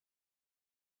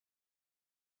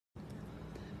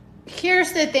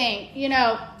here's the thing,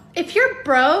 if you're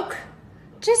broke,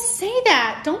 just say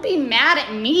that. Don't be mad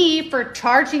at me for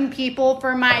charging people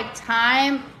for my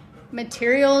time,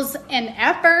 materials, and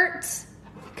effort.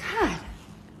 God.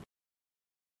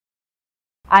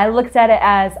 I looked at it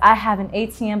as I have an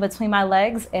ATM between my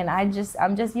legs and I'm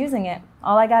just using it.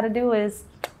 All I got to do is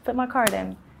put my card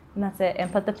in and that's it.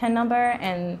 And put the PIN number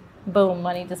and boom,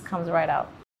 money just comes right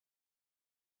out.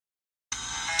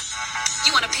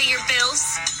 You want to pay your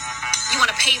bills? You want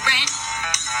to pay rent?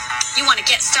 You want to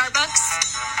get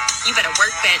Starbucks? You better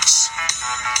work, bitch.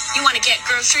 You want to get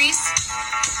groceries?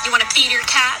 You want to feed your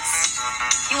cats?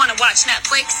 You want to watch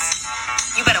Netflix?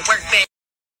 You better work, bitch.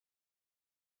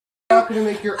 Not gonna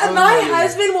make your own my money.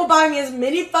 husband will buy me as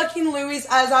many fucking Louis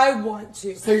as I want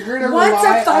to. So you're gonna Once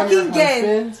rely a fucking on your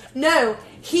game. husband? No,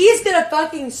 he's gonna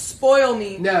fucking spoil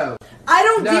me. No. I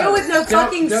don't deal with no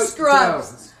fucking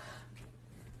scrubs.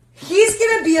 He's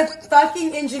gonna be a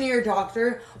fucking engineer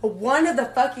doctor, one of the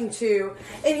fucking two,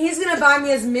 and he's gonna buy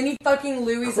me as many fucking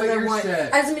Louis as I want,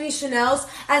 as many Chanel's,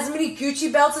 as many Gucci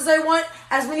belts as I want,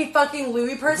 as many fucking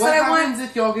Louis purses I want. What happens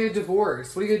if y'all get a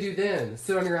divorce? What are you gonna do then?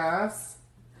 Sit on your ass?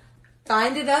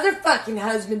 Find another fucking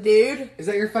husband, dude. Is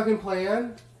that your fucking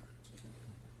plan?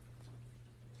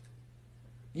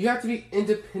 You have to be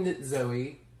independent,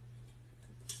 Zoe.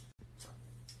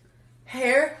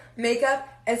 Hair, makeup,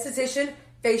 esthetician,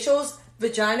 facials,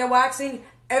 vagina waxing,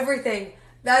 everything.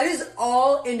 That is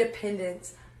all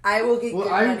independence. I will get. Well,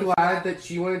 good I'm money for glad that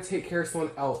you want to take care of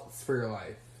someone else for your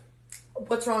life.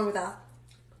 What's wrong with that?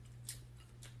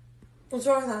 What's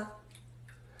wrong with that?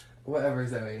 Whatever,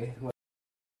 Zoe.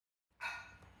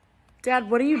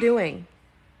 Dad, what are you doing?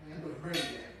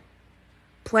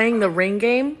 Playing the ring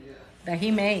game? That he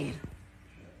made,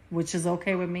 which is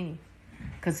okay with me.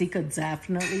 Because he could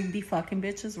definitely be fucking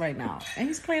bitches right now. And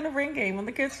he's playing a ring game in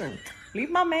the kitchen. Leave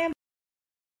my man.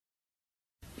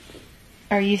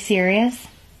 Are you serious?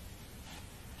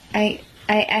 I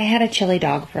had a chili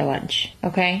dog for lunch,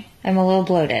 okay? I'm a little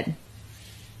bloated.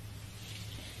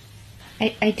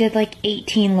 I did like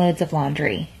 18 loads of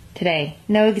laundry today.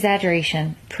 No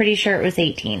exaggeration. Pretty sure it was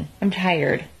 18. I'm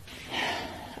tired.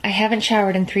 I haven't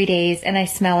showered in 3 days and I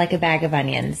smell like a bag of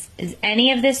onions. Is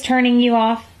any of this turning you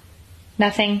off?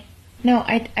 Nothing? No,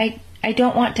 I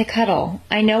don't want to cuddle.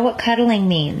 I know what cuddling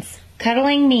means.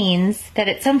 Cuddling means that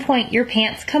at some point your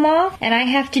pants come off and I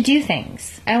have to do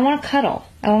things. I want to cuddle.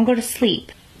 I want to go to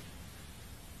sleep.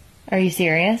 Are you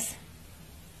serious?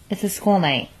 It's a school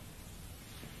night.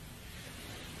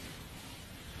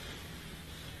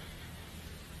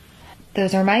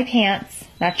 Those are my pants,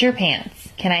 not your pants.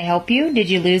 Can I help you? Did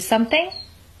you lose something?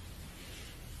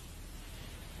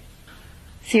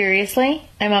 Seriously?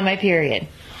 I'm on my period.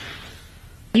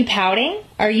 You pouting?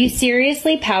 Are you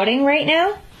seriously pouting right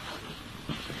now?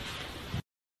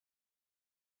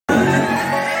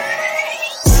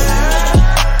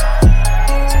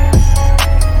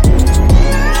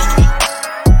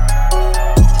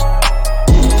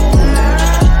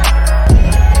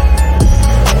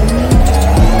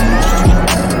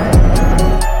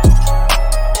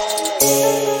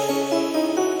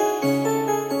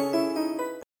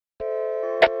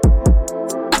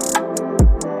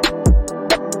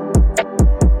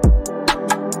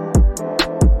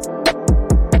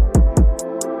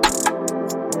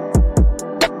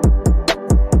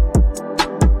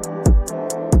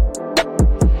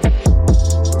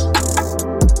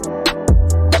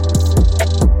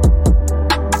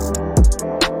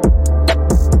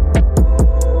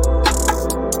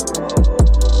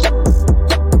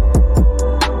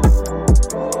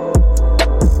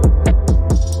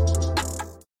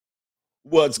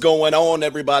 What's going on,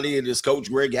 everybody? It is Coach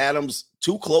Greg Adams.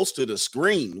 Too close to the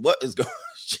screen. What is going on?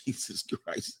 Jesus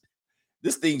Christ.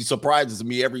 This thing surprises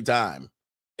me every time.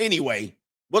 Anyway,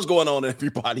 what's going on,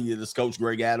 everybody? It is Coach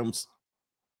Greg Adams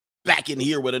back in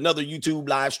here with another YouTube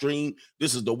live stream.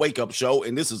 This is the Wake Up Show,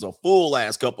 and this is a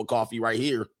full-ass cup of coffee right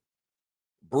here.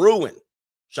 Brewing.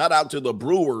 Shout out to the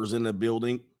brewers in the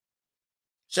building.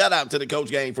 Shout out to the Coach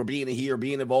Gang for being here,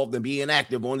 being involved, and being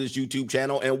active on this YouTube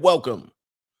channel. And welcome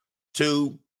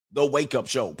to the Wake Up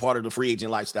Show, part of the Free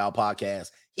Agent Lifestyle podcast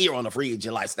here on the Free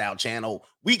Agent Lifestyle channel.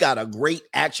 We got a great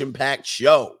action-packed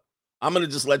show. I'm going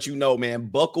to just let you know, man,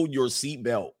 buckle your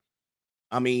seatbelt.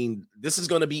 I mean, this is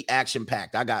going to be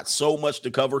action-packed. I got so much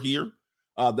to cover here.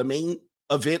 The main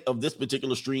event of this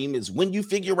particular stream is when you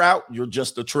figure out you're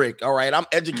just a trick. All right, I'm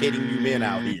educating you men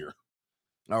out here.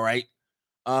 All right.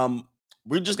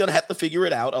 We're just going to have to figure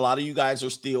it out. A lot of you guys are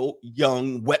still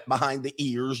young, wet behind the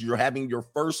ears. You're having your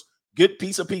first good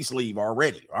piece of peace leave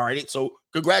already. All right. So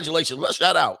congratulations. Let's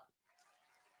shout out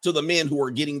to the men who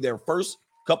are getting their first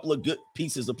couple of good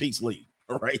pieces of peace leave.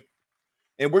 All right.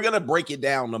 And we're going to break it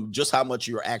down on just how much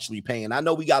you're actually paying. I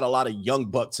know we got a lot of young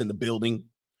bucks in the building.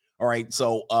 All right.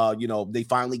 So, they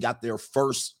finally got their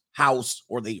first house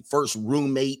or the first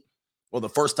roommate or the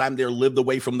first time they lived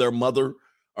away from their mother.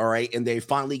 All right. And they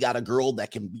finally got a girl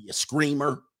that can be a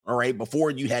screamer. All right.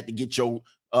 Before you had to get your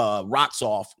rocks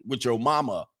off with your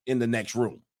mama in the next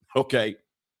room. Okay.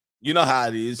 You know how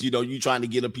it is. You trying to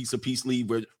get a piece of peace leave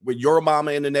with your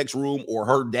mama in the next room or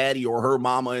her daddy or her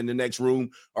mama in the next room.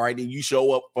 All right. And you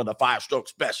show up for the 5-stroke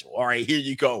special. All right. Here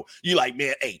you go. You like,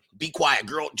 man, hey, be quiet,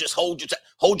 girl. Just hold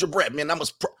your breath, man. I'm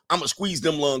gonna squeeze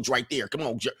them lungs right there. Come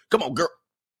on, girl.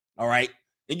 All right.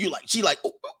 And she like, ooh,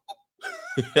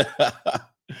 ooh, ooh.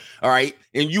 All right.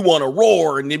 And you want to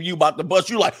roar. And if you about to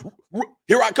bust, you like,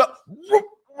 here I come.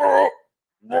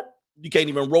 You can't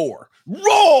even roar.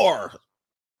 Roar.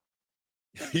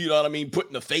 You know what I mean?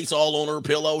 Putting the face all on her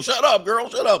pillow. Shut up, girl.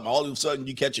 Shut up. All of a sudden,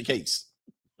 you catch a case.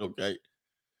 Okay.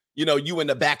 You in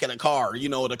the back of the car,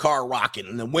 the car rocking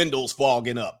and the windows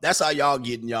fogging up. That's how y'all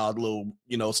getting y'all little,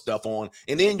 stuff on.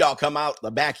 And then y'all come out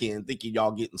the back end thinking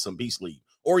y'all getting some peace leave.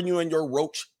 Or you in your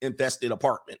roach-infested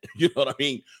apartment. You know what I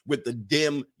mean? With the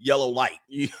dim yellow light.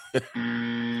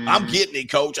 I'm getting it,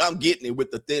 coach. I'm getting it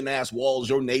with the thin-ass walls,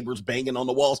 your neighbors banging on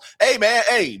the walls. Hey, man,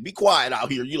 hey, be quiet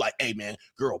out here. You like, hey, man,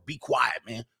 girl, be quiet,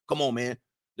 man. Come on, man.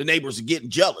 The neighbors are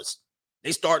getting jealous.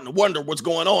 They starting to wonder what's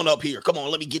going on up here. Come on,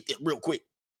 let me get that real quick.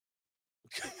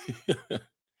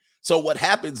 So what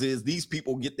happens is these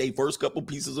people get their first couple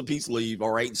pieces of peace leave,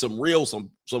 all right? Some real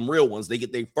ones. They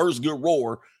get their first good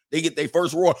roar. They get their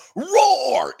first roar,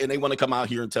 and they want to come out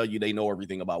here and tell you they know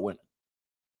everything about women.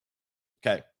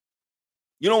 Okay.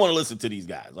 You don't want to listen to these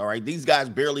guys, all right? These guys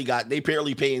barely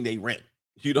paying their rent.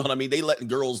 You know what I mean? They letting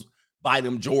girls buy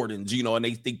them Jordans, and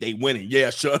they think they winning.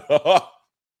 Yeah, shut up.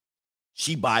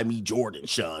 She buy me Jordan,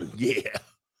 Sean. Yeah.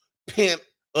 Pimp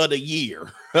of the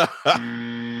year.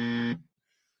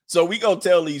 So we gonna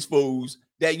tell these fools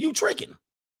that you tricking.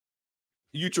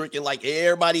 You tricking like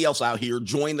everybody else out here.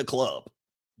 Join the club.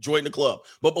 Join the club.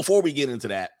 But before we get into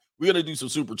that, we're going to do some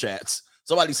super chats.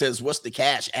 Somebody says, what's the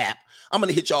Cash App? I'm going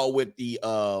to hit y'all with the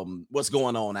what's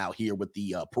going on out here with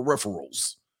the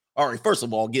peripherals. All right. First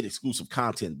of all, get exclusive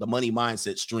content. The Money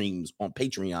Mindset streams on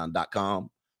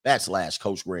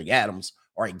patreon.com/Coach Greg Adams.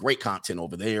 All right. Great content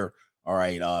over there. All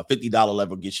right. $50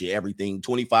 level gets you everything.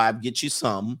 25 gets you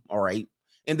some. All right.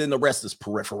 And then the rest is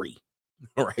periphery.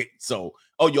 All right. So,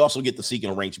 you also get the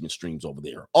Seeking Arrangement streams over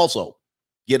there. Also,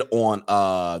 get on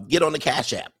the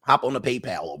Cash App. Hop on the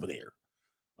PayPal over there.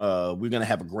 We're going to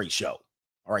have a great show.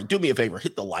 All right. Do me a favor.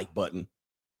 Hit the like button.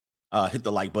 Hit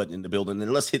the like button in the building.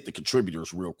 And let's hit the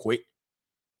contributors real quick.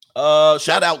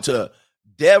 Shout out to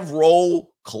Devroll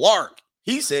Clark.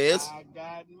 He says,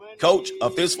 Coach, a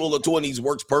fistful of 20s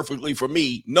works perfectly for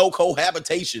me. No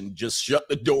cohabitation. Just shut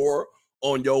the door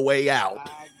on your way out.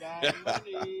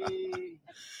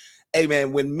 Hey,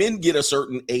 man, when men get a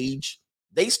certain age,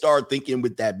 they start thinking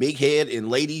with that big head. And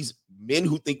ladies, men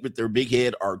who think with their big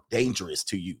head are dangerous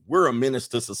to you. We're a menace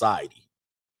to society.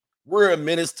 We're a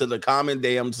menace to the common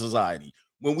damn society.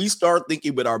 When we start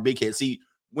thinking with our big head, see,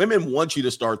 women want you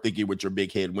to start thinking with your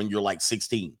big head when you're like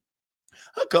 16.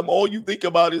 How come all you think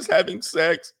about is having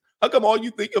sex? How come all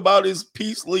you think about is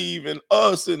peace leave and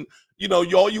us? And,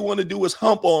 all you want to do is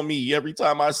hump on me every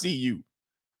time I see you.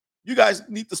 You guys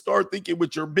need to start thinking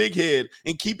with your big head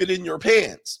and keep it in your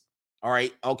pants. All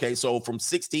right. Okay. So from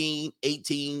 16,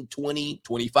 18, 20,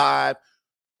 25,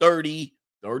 30,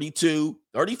 32,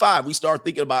 35, we start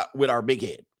thinking about with our big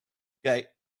head. Okay.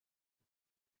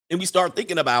 And we start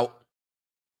thinking about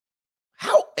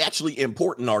how actually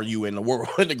important are you in the world?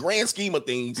 In the grand scheme of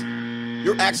things,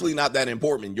 you're actually not that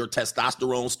important. Your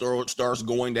testosterone starts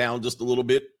going down just a little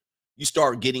bit. You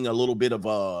start getting a little bit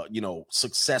of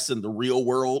success in the real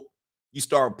world. You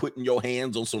start putting your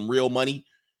hands on some real money.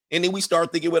 And then we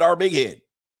start thinking with our big head.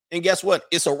 And guess what?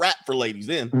 It's a wrap for ladies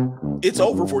then. It's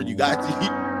over for you guys.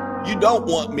 You don't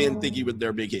want men thinking with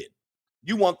their big head.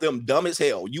 You want them dumb as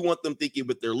hell. You want them thinking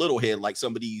with their little head like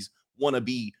some of these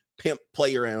wannabe pimp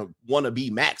player and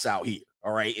wannabe Max out here.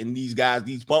 All right. And these guys,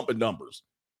 these pumping numbers,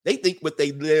 they think with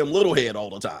their damn little head all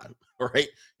the time. All right.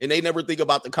 And they never think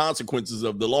about the consequences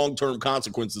of the long-term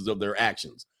consequences of their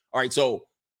actions. All right. So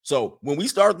when we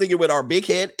start thinking with our big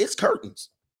head, it's curtains.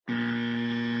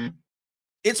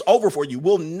 It's over for you.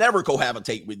 We'll never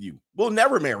cohabitate with you. We'll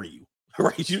never marry you.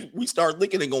 Right? We start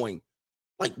looking and going,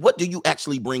 like, what do you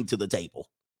actually bring to the table?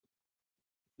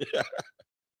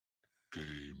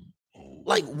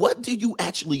 Like, what do you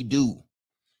actually do?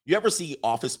 You ever see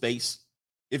Office Space?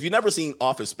 If you've never seen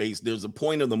Office Space, there's a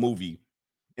point in the movie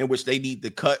in which they need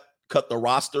to cut the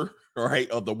roster. all right,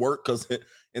 of the work,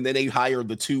 and then they hire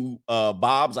the two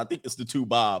Bobs. I think it's the two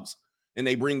Bobs, and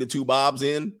they bring the two Bobs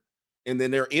in, and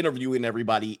then they're interviewing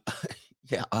everybody.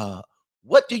 Yeah,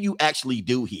 what do you actually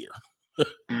do here?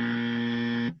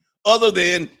 Other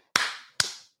than,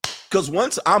 because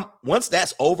once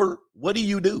that's over, what do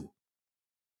you do?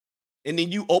 And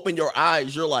then you open your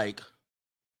eyes, you're like,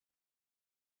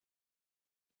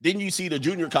 then you see the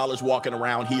junior college walking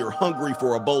around here hungry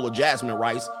for a bowl of jasmine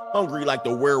rice, hungry like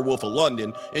the werewolf of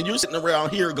London. And you're sitting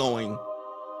around here going,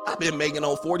 I've been making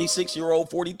old 46-year-old,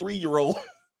 43-year-old.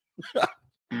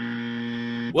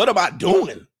 What am I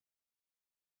doing?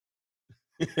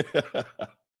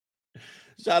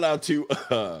 Shout out to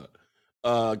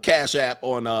Cash App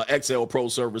on XL Pro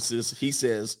Services. He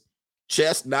says,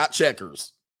 chess, not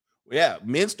checkers. Yeah,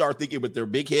 men start thinking with their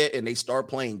big head and they start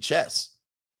playing chess.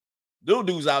 Little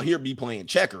dudes out here be playing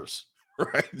checkers,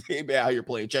 right? They be out here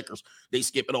playing checkers. They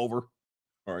skip it over.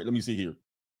 All right, let me see here.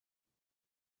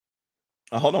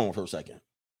 Hold on for a second.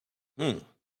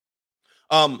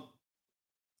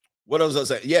 What else I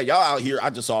say? Yeah, y'all out here.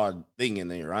 I just saw a thing in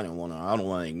there. I don't want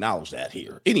to acknowledge that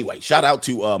here. Anyway, shout out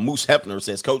to Moose Hefner.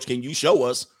 Says, Coach, can you show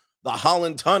us the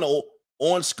Holland Tunnel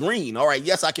on screen? All right,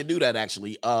 yes, I can do that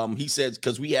actually. He says,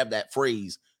 because we have that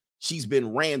phrase, she's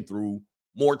been ran through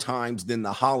more times than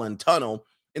the Holland Tunnel.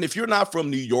 And if you're not from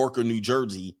New York or New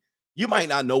Jersey, you might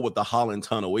not know what the Holland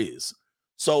Tunnel is.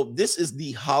 So this is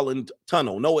the Holland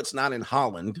Tunnel. No, it's not in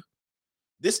Holland.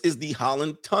 This is the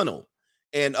Holland Tunnel.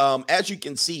 And as you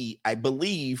can see, I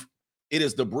believe it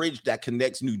is the bridge that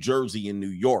connects New Jersey and New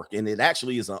York. And it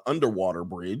actually is an underwater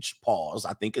bridge. Pause.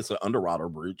 I think it's an underwater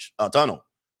bridge, tunnel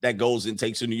that goes and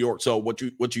takes to New York. So what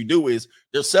you do is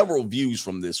there's several views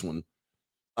from this one.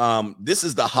 This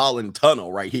is the Holland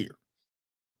Tunnel right here.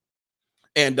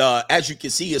 And as you can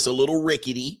see, it's a little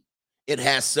rickety. It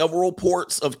has several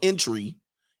ports of entry,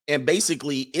 and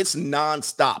basically it's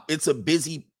nonstop. It's a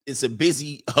busy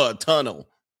tunnel.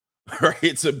 Right?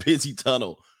 It's a busy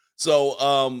tunnel. So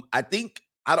I think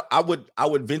I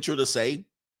would venture to say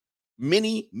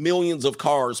many millions of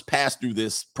cars pass through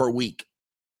this per week.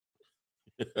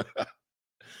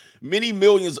 Many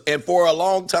millions, and for a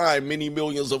long time, many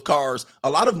millions of cars. A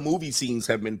lot of movie scenes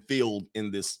have been filmed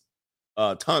in this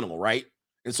tunnel, right?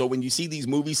 And so when you see these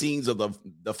movie scenes of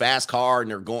the fast car and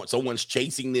they're going, someone's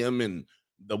chasing them, and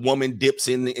the woman dips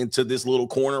into this little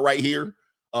corner right here.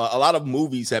 A lot of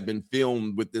movies have been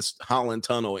filmed with this Holland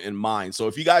Tunnel in mind. So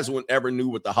if you guys ever knew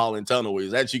what the Holland Tunnel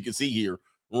is, as you can see here,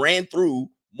 ran through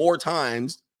more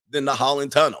times than the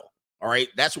Holland Tunnel. All right,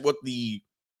 that's what the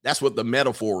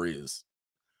metaphor is.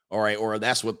 All right, or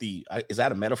that's what is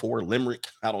that a metaphor? Limerick?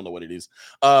 I don't know what it is.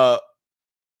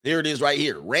 There it is right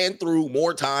here. Ran through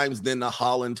more times than the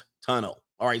Holland Tunnel.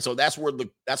 All right, so that's where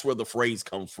the phrase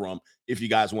comes from, if you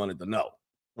guys wanted to know.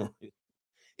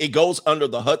 It goes under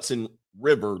the Hudson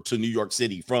River to New York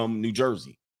City from New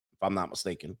Jersey, if I'm not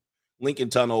mistaken. Lincoln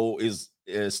Tunnel is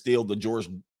still the George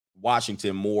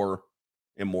Washington more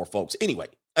and more folks. Anyway,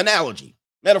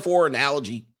 metaphor,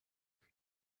 analogy.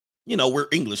 You know, we're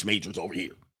English majors over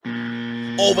here.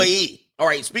 Over here. All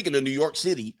right, speaking of New York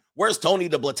City, where's Tony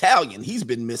the Battalion? He's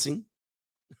been missing.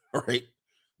 All right.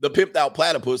 The pimped out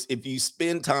platypus, if you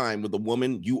spend time with a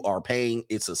woman, you are paying.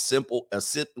 It's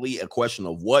simply a question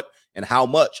of what and how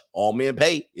much. All men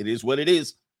pay. It is what it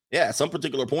is. Yeah, at some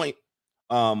particular point,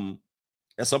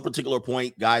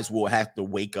 guys will have to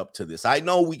wake up to this. I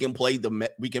know we can play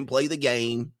the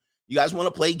game. You guys want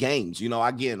to play games. You know,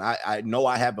 again, I know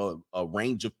I have a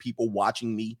range of people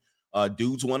watching me.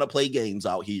 Dudes want to play games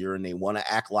out here, and they want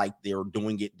to act like they're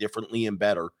doing it differently and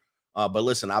better. But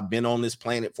listen, I've been on this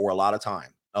planet for a lot of time.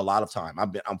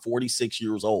 I'm 46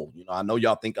 years old. You know, I know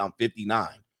y'all think I'm 59.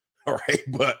 All right,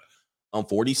 but I'm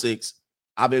 46.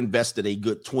 I've invested a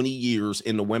good 20 years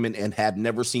in the women and have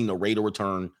never seen a rate of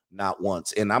return, not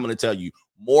once. And I'm going to tell you,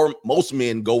 most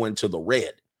men go into the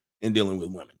red in dealing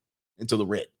with women, into the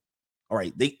red. All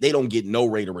right, they don't get no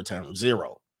rate of return,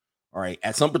 zero. All right,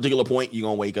 at some particular point, you're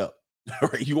going to wake up. All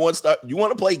right, you want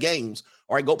to play games.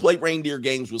 All right, go play reindeer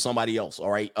games with somebody else.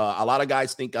 All right, a lot of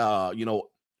guys think,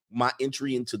 my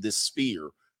entry into this sphere,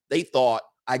 they thought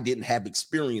I didn't have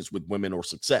experience with women or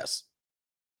success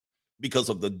because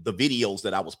of the videos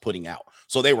that I was putting out.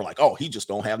 So they were like, oh, he just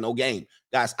don't have no game.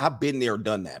 Guys, I've been there,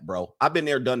 done that, bro. I've been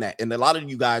there, done that. And a lot of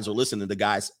you guys are listening to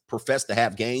guys profess to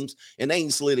have games, and they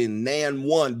ain't slid in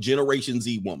one Generation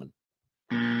Z woman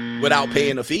without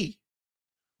paying a fee.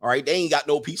 All right, they ain't got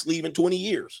no peace leave in 20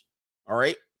 years. All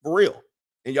right, for real.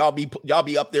 And y'all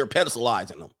be up there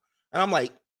pedestalizing them. And I'm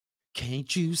like,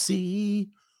 can't you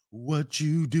see what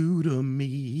you do to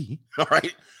me. All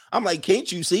right. I'm like, can't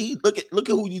you see? Look at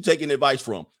who you taking advice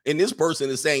from. And this person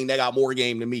is saying they got more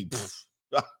game than me.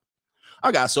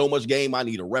 I got so much game, I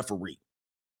need a referee.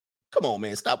 Come on,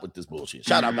 man. Stop with this bullshit.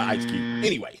 Shout out to Ice Cube.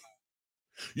 Anyway,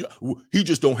 yeah, he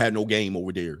just don't have no game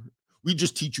over there. We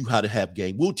just teach you how to have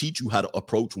game. We'll teach you how to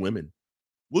approach women.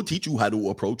 We'll teach you how to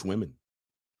approach women.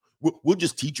 We'll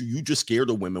just teach you. You just scared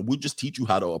of women. We'll just teach you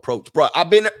how to approach. Bro, I've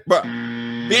been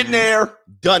there,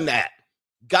 done that.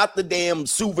 Got the damn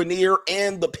souvenir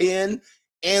and the pin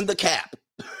and the cap.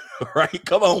 All right,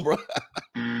 come on, bro.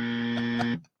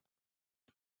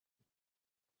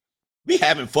 We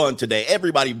having fun today.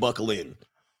 Everybody buckle in.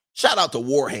 Shout out to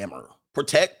Warhammer.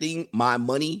 Protecting my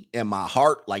money and my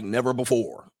heart like never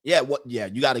before. Yeah,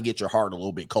 you got to get your heart a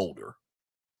little bit colder.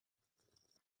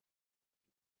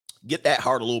 Get that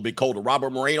heart a little bit colder.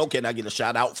 Robert Moreno, can I get a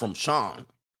shout out from Sean?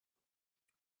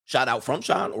 Shout out from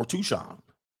Sean or to Sean?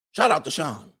 Shout out to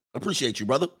Sean. Appreciate you,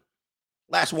 brother.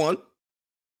 Last one.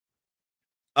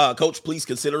 Coach, please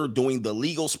consider doing the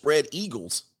legal spread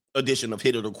Eagles edition of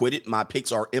Hit It or Quit It. My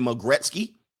picks are Emma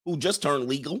Gretzky, who just turned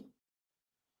legal.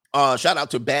 Shout out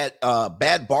to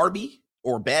Bad Barbie.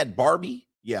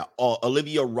 Yeah,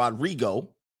 Olivia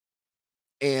Rodrigo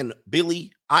and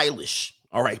Billie Eilish.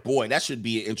 All right, boy, that should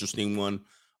be an interesting one.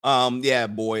 Yeah,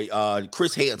 boy,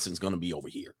 Chris Hansen's going to be over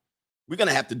here. We're going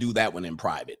to have to do that one in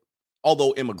private.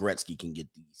 Although Emma Gretzky can get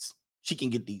these. She can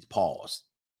get these paws.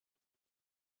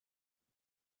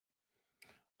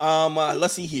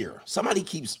 Let's see here. Somebody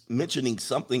keeps mentioning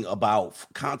something about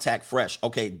Contact Fresh.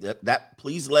 Okay, that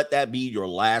please let that be your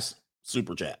last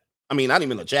super chat. I mean, not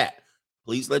even a chat.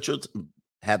 Please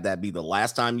have that be the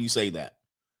last time you say that.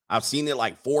 I've seen it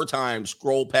like 4 times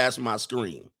scroll past my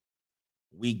screen.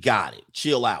 We got it.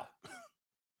 Chill out.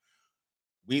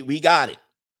 We got it.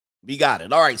 We got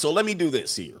it. All right, so let me do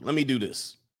this here. Let me do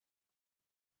this.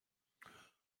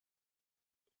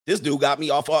 This dude got me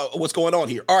off. What's going on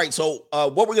here? All right, so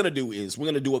what we're going to do is we're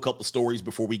going to do a couple stories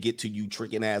before we get to you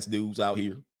tricking ass dudes out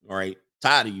here. All right,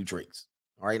 tired of you tricks.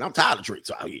 All right, I'm tired of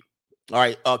tricks out here. All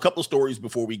right, a couple of stories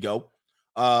before we go.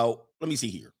 Let me see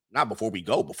here. Not before we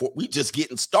go, before we just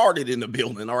getting started in the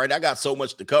building. All right, I got so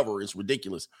much to cover. It's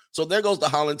ridiculous. So there goes the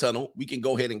Holland Tunnel. We can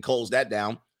go ahead and close that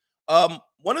down.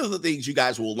 One of the things you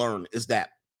guys will learn is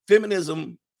that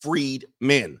feminism freed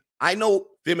men. I know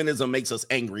feminism makes us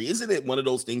angry. Isn't it one of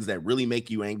those things that really make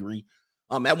you angry?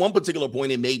 At one particular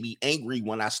point, it made me angry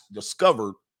when I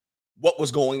discovered what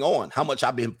was going on, how much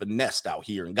I've been finessed out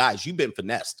here. And guys, you've been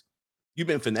finessed. You've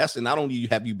been finessed, and not only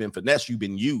have you been finessed, you've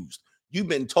been used. You've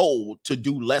been told to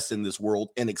do less in this world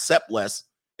and accept less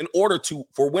in order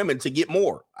for women to get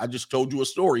more. I just told you a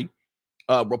story,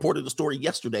 reported a story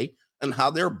yesterday, and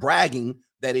how they're bragging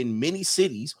that in many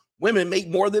cities, women make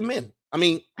more than men. I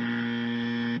mean,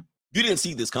 you didn't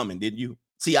see this coming, did you?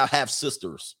 See, I have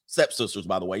sisters, stepsisters,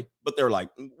 by the way, but they're like,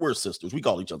 we're sisters. We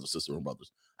call each other sisters and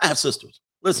brothers. I have sisters.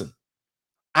 Listen,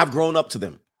 I've grown up to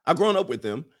them. I've grown up with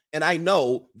them, and I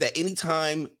know that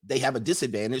anytime they have a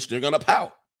disadvantage, they're going to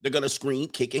pout. They're going to scream,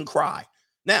 kick, and cry.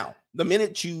 Now, the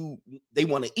minute they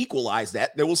want to equalize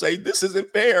that, they will say, this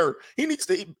isn't fair. He needs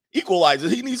to equalize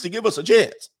it. He needs to give us a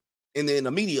chance. And then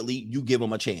immediately you give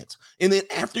them a chance. And then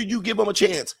after you give them a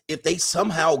chance, if they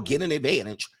somehow get an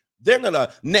advantage, they're going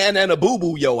to na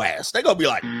boo-boo your ass. They're going to be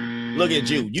like, look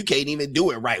at you. You can't even do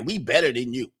it right. We better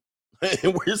than you.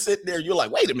 And we're sitting there. You're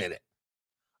like, wait a minute.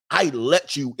 I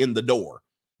let you in the door.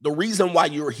 The reason why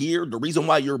you're here, the reason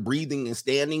why you're breathing and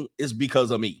standing is because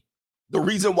of me. The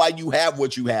reason why you have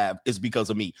what you have is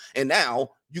because of me. And now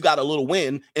you got a little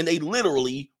win, and they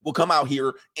literally will come out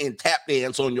here and tap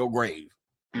dance on your grave.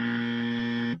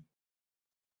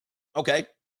 Okay.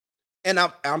 And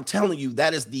I'm telling you,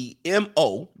 that is the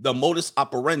MO, the modus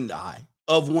operandi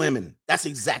of women. That's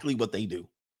exactly what they do.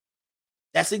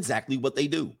 That's exactly what they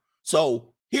do.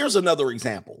 So here's another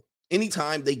example.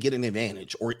 Anytime they get an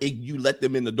advantage or you let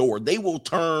them in the door, they will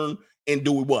turn and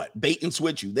do what? Bait and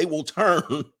switch you. They will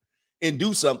turn and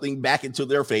do something back into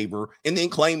their favor and then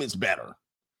claim it's better.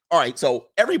 All right. So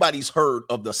everybody's heard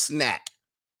of the snack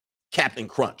Captain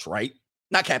Crunch, right?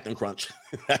 Not Captain Crunch.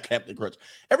 Not Captain Crunch.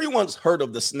 Everyone's heard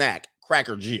of the snack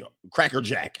Cracker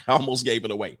Jack. I almost gave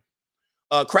it away.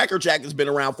 Cracker Jack has been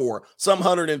around for some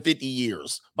 150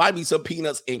 years. Buy me some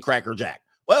peanuts and Cracker Jack.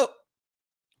 Well,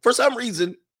 for some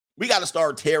reason, we got to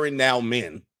start tearing down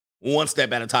men one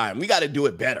step at a time. We got to do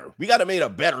it better. We got to make a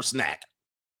better snack.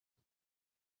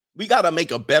 We got to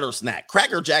make a better snack.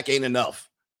 Cracker Jack ain't enough.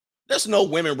 There's no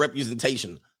women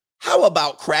representation. How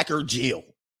about Cracker Jill?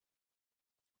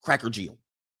 Cracker Jill.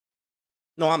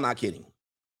 No, I'm not kidding.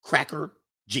 Cracker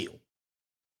Jill.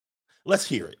 Let's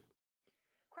hear it.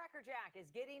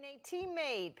 Team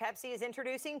Made. Pepsi is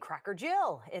introducing Cracker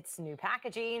Jill. It's new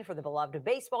packaging for the beloved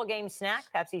baseball game snack.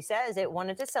 Pepsi says it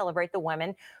wanted to celebrate the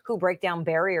women who break down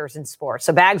barriers in sports.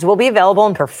 So bags will be available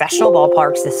in professional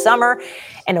ballparks this summer.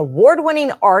 An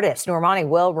award-winning artist, Normani,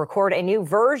 will record a new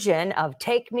version of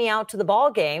Take Me Out to the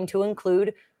Ball Game to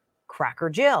include Cracker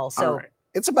Jill. So right.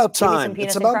 It's about time.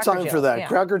 It's about time for that. Yeah.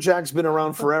 Cracker Jack's been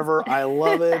around forever. I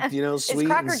love it. You know, sweet and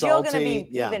salty. Is Cracker Jill going to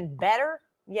be even better?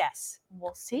 Yes.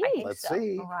 We'll see. Let's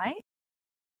see. All right.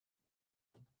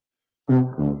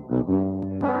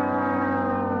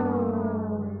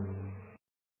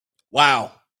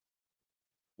 Wow.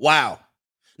 Wow.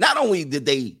 Not only did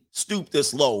they stoop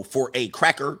this low for a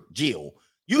Cracker Jill,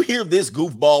 you hear this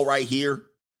goofball right here?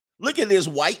 Look at this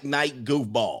White Knight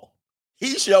goofball.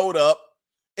 He showed up,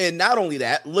 and not only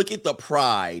that, look at the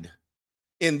pride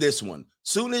in this one.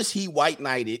 Soon as he white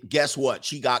knighted, guess what?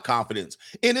 She got confidence.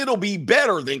 And it'll be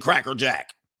better than Cracker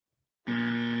Jack.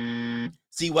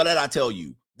 See, what did I tell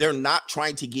you? They're not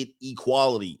trying to get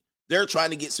equality. They're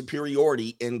trying to get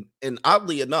superiority. And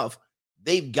oddly enough,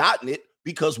 they've gotten it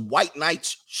because white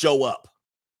knights show up.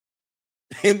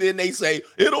 And then they say,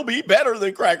 it'll be better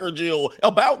than Cracker Jill.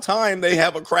 About time they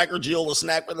have a Cracker Jill to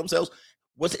snack for themselves.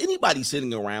 Was anybody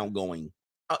sitting around going,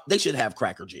 they should have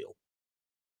Cracker Jill?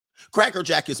 Cracker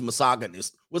Jack is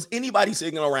misogynist. Was anybody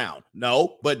sitting around?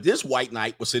 No, but this white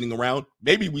knight was sitting around.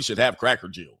 Maybe we should have Cracker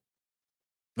Jill.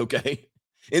 Okay.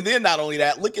 And then not only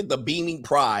that, look at the beaming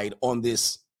pride on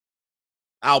this.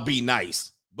 I'll be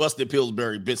nice. Busted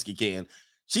Pillsbury biscuit can.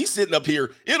 She's sitting up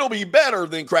here. It'll be better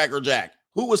than Cracker Jack.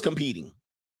 Who was competing?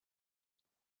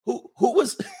 Who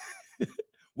was,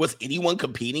 was anyone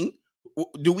competing?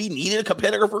 Do we need a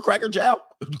competitor for Cracker Jack?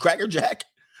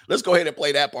 Let's go ahead and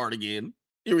play that part again.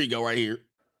 Here we go, right here.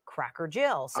 Cracker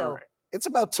Jill. So right. It's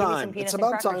about time. It's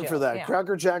about time for that. Yeah.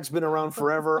 Cracker Jack's been around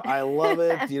forever. I love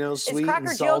it. You know, sweet and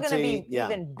salty. Is Cracker Jill going to be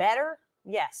even better?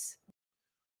 Yes.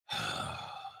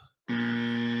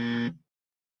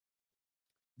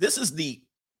 This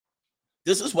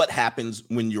is what happens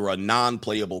when you're a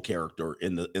non-playable character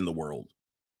in the world.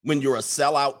 When you're a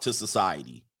sellout to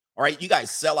society. All right, you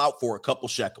guys sell out for a couple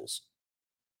shekels.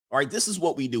 All right, this is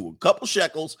what we do. A couple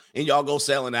shekels, and y'all go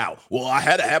selling out. Well, I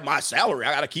had to have my salary.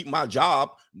 I got to keep my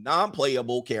job.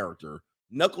 Non-playable character.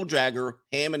 Knuckle Dragger,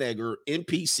 Ham and Egger,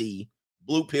 NPC,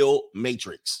 Blue Pill,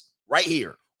 Matrix. Right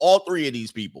here. All three of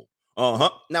these people.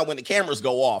 Now, when the cameras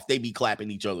go off, they be clapping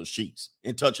each other's cheeks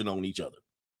and touching on each other.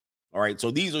 All right,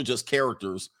 so these are just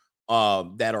characters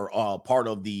that are part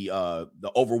of the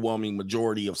overwhelming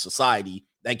majority of society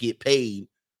that get paid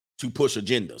to push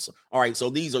agendas. All right, so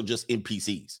these are just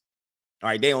NPCs. All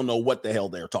right, they don't know what the hell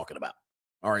they're talking about.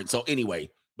 All right, so anyway,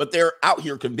 but they're out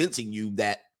here convincing you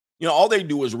that, you know, all they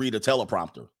do is read a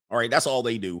teleprompter. All right, that's all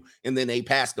they do. And then they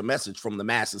pass the message from the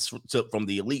masses, from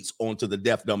the elites onto the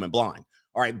deaf, dumb, and blind.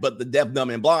 All right, but the deaf,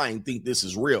 dumb, and blind think this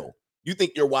is real. You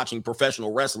think you're watching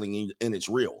professional wrestling and it's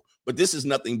real, but this is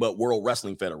nothing but World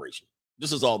Wrestling Federation.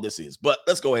 This is all this is. But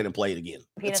let's go ahead and play it again.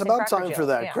 It's about time for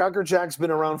that. Yeah. Cracker Jack's been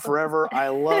around forever. I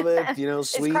love it. You know,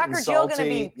 sweet and salty. Is Cracker Jill going to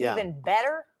be even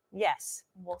better? Yes.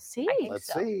 We'll see.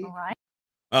 Let's see. All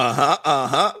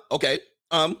right. Okay.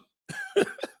 I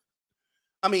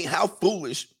mean, how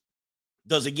foolish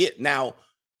does it get? Now,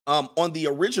 on the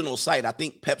original site, I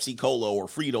think Pepsi Cola or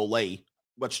Frito-Lay,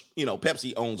 which, you know,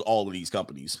 Pepsi owns all of these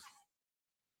companies.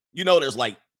 You know, there's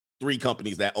like 3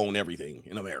 companies that own everything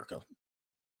in America.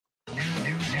 New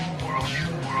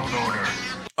world order.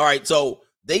 All right, so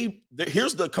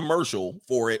here's the commercial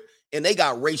for it, and they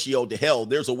got ratioed to hell.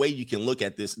 There's a way you can look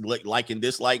at this, like and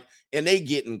dislike, and they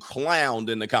getting clowned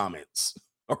in the comments.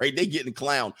 All right, they getting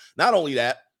clowned. Not only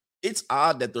that, it's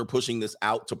odd that they're pushing this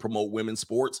out to promote women's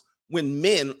sports when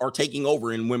men are taking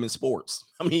over in women's sports.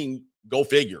 I mean, go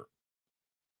figure.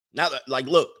 Now, like,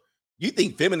 look, you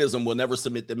think feminism will never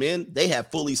submit to men? They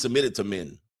have fully submitted to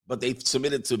men, but they've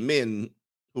submitted to men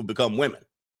who become women.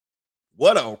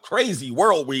 What a crazy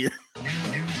world we're new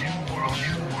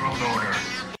world order.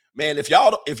 Man, if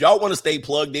y'all want to stay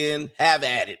plugged in, have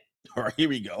at it. All right, here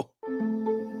we go.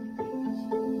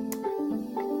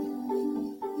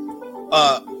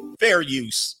 Fair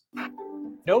use.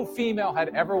 No female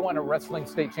had ever won a wrestling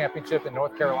state championship in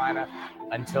North Carolina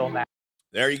until now.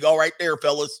 There you go right there,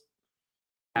 fellas.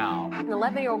 An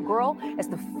 11-year-old girl is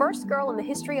the first girl in the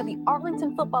history of the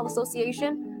Arlington Football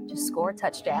Association to score a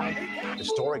touchdown.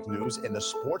 Historic news in the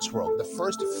sports world. The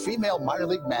first female minor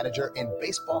league manager in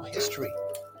baseball history.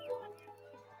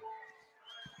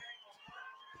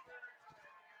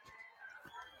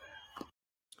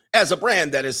 As a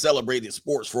brand that has celebrated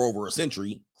sports for over a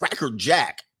century, Cracker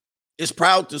Jack is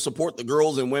proud to support the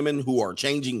girls and women who are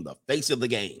changing the face of the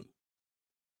game.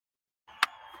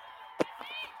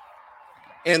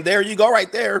 And there you go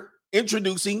right there.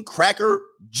 Introducing Cracker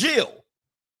Jill.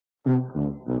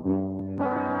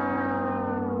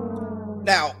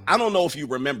 Now, I don't know if you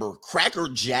remember, Cracker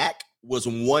Jack was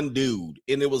one dude,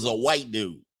 and it was a white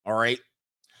dude, all right?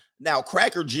 Now,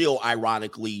 Cracker Jill,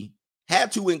 ironically,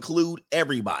 had to include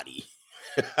everybody.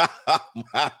 Oh,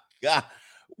 my God.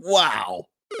 Wow.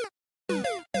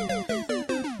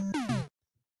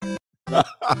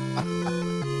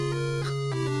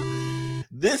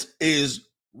 This is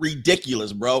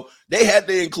ridiculous, bro. They had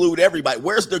to include everybody.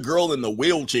 Where's the girl in the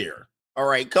wheelchair? All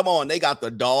right, come on. They got the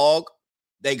dog.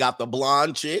 They got the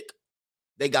blonde chick.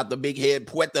 They got the big head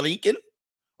Puerto Rican.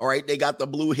 All right, they got the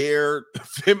blue hair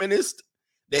feminist.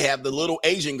 They have the little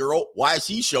Asian girl. Why is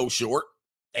she so short?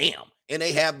 Damn. And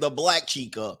they have the black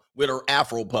chica with her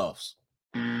Afro puffs.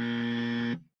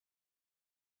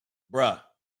 Bruh,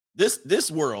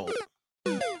 this world,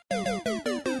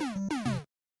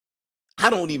 I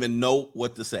don't even know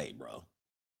what to say, bro.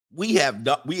 We have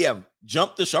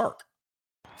jumped the shark.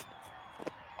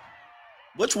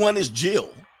 Which one is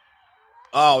Jill?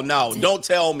 Oh no, don't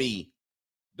tell me.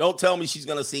 Don't tell me she's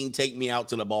gonna sing "Take Me Out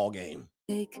to the Ball Game."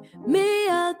 Take me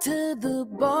out to the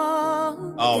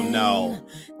ball. Oh no.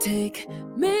 Take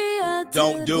me out.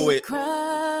 Don't do it.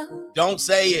 Crowd. Don't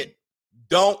say it.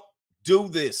 Don't do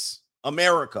this.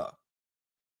 America,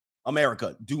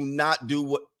 do not do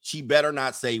what she better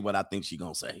not say what I think she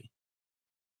gonna say.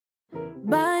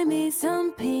 Buy me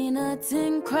some peanuts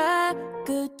and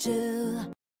Cracker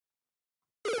Jill.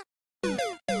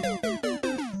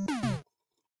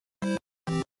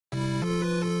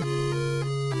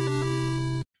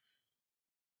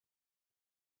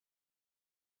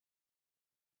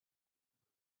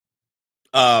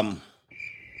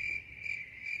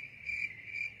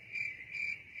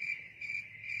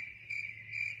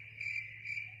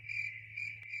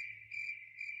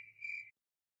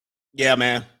 Yeah,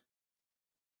 man.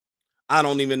 I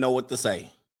don't even know what to say.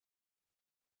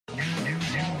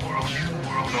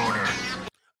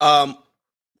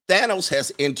 Thanos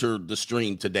has entered the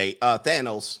stream today.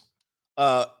 Thanos,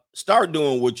 start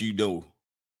doing what you do.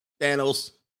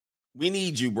 Thanos, we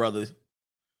need you, brother.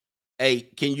 Hey,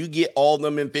 can you get all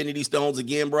them Infinity Stones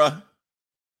again, bruh?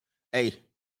 Hey,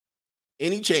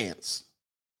 any chance?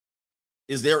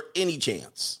 Is there any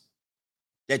chance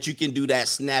that you can do that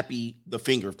snappy the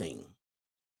finger thing?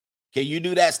 Can you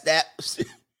do that snap?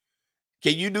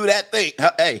 Can you do that thing?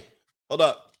 Hey, hold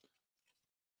up.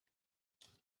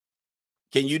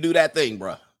 Can you do that thing,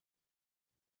 bruh?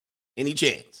 Any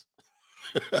chance?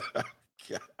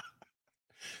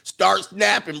 Start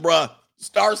snapping, bruh.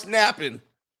 Start snapping.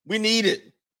 We need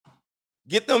it.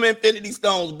 Get them Infinity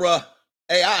Stones, bruh.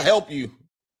 Hey, I'll help you.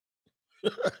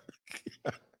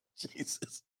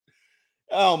 Jesus.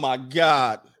 Oh my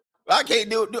God. I can't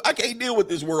deal with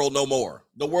this world no more.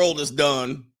 The world is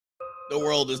done. The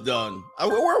world is done.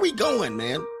 Where are we going,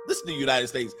 man? This is the United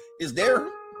States. Is there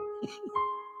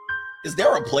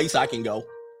a place I can go?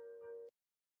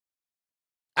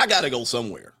 I gotta go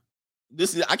somewhere.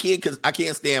 I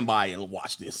can't stand by and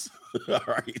watch this. All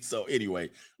right. So anyway,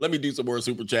 let me do some more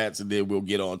super chats and then we'll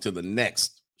get on to the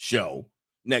next show.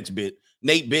 Next bit.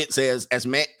 Nate Bit says, as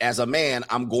a man,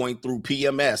 I'm going through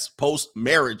PMS,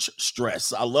 post-marriage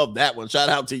stress. I love that one. Shout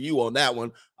out to you on that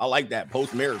one. I like that,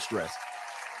 post-marriage stress.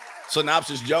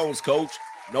 Synopsis Jones, coach,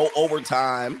 no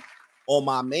overtime on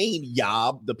my main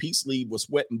job. The peace leave was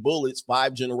sweating bullets.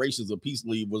 5 generations of peace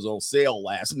leave was on sale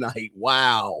last night.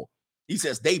 Wow. He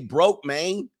says, they broke,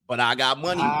 man, but I got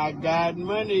money. I got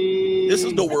money. This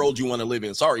is the world you want to live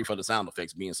in. Sorry for the sound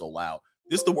effects being so loud.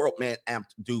 This is the world, man.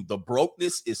 Dude, the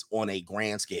brokenness is on a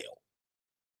grand scale.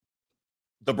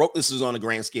 The brokenness is on a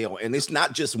grand scale. And it's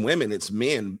not just women, it's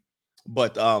men.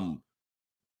 But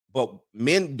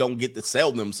men don't get to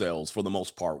sell themselves for the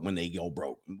most part when they go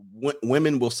broke.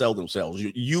 Women will sell themselves.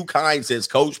 You Kind says,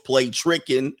 Coach, play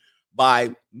Trickin'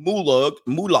 by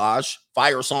Moulage,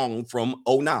 fire song from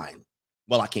 09.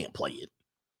 Well, I can't play it.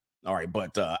 All right,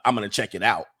 but I'm going to check it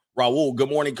out. Raul, good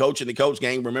morning, coach and the coach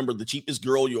gang. Remember, the cheapest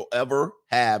girl you'll ever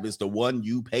have is the one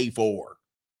you pay for.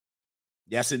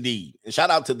 Yes, indeed. And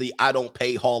shout out to the I Don't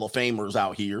Pay Hall of Famers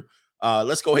out here.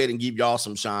 Let's go ahead and give y'all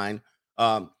some shine.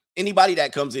 Anybody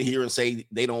that comes in here and say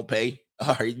they don't pay,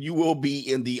 all right, you will be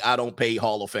in the I Don't Pay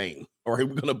Hall of Fame. All right,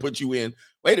 we're going to put you in.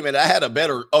 Wait a minute. I had a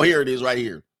better. Oh, here it is right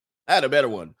here. I had a better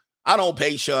one. I Don't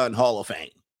Pay Sean Hall of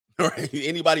Fame. All right.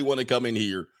 Anybody want to come in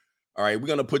here? All right, we're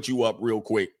going to put you up real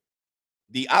quick.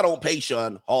 The I Don't Pay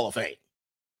Sean Hall of Fame.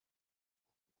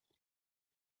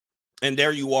 And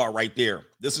there you are right there.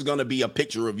 This is going to be a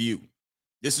picture of you.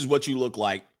 This is what you look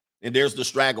like. And there's the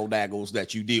straggle daggles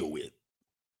that you deal with.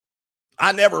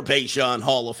 I never pay Sean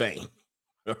Hall of Fame.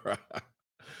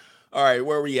 All right,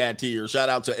 where we at here? Shout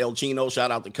out to El Chino,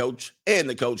 shout out to Coach and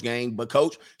the Coach gang. But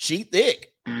Coach, she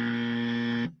thick.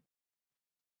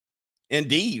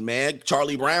 Indeed, man.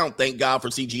 Charlie Brown, thank God for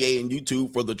CGA and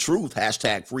YouTube for the truth.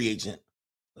 # free agent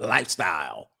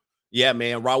lifestyle. Yeah,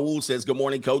 man. Raul says, good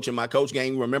morning, Coach and my Coach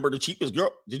gang. Remember the cheapest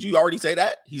girl? Did you already say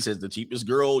that? He says the cheapest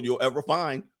girl you'll ever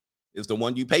find is the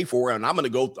one you pay for. And I'm going to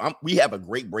go. We have a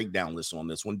great breakdown list on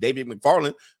this one. David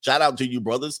McFarland, shout out to you,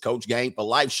 brothers. Coach gang for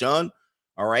life, Sean.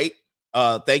 All right.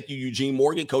 Thank you, Eugene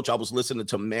Morgan. Coach, I was listening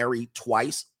to Marry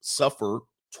Twice, Suffer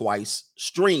Twice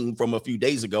stream from a few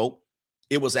days ago.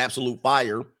 It was absolute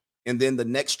fire. And then the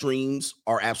next streams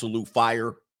are absolute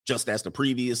fire, just as the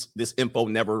previous. This info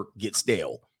never gets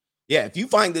stale. Yeah, if you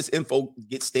find this info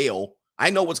gets stale, I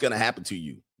know what's going to happen to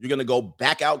you. You're going to go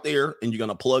back out there and you're going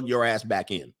to plug your ass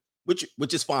back in, which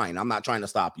is fine. I'm not trying to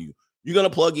stop you. You're going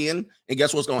to plug in, and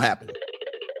guess what's going to happen?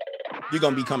 You're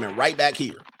going to be coming right back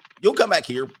here. You'll come back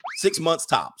here 6 months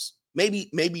tops, maybe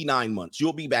 9 months.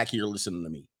 You'll be back here listening to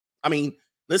me. I mean,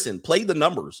 listen, play the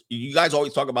numbers. You guys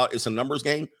always talk about it's a numbers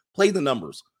game. Play the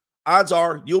numbers. Odds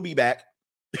are you'll be back.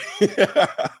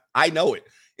 I know it.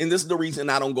 And this is the reason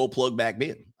I don't go plug back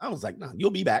in. I was like, no,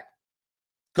 you'll be back.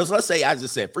 Because let's say I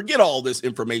just said, forget all this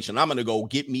information. I'm going to go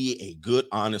get me a good,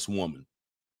 honest woman.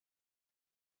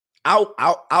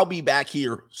 I'll be back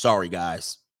here. Sorry,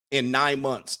 guys. In 9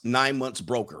 months. 9 months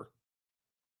broker.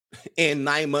 And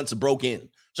 9 months broke in.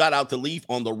 Shout out to Leaf.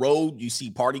 On the road, you see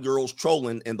party girls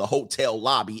trolling in the hotel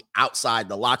lobby, outside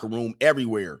the locker room,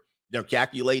 everywhere. They're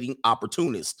calculating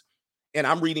opportunists. And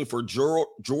I'm reading for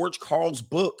George Carl's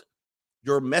book,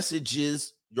 Your Message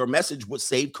Would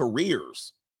Save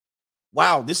Careers.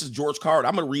 Wow, this is George Carl.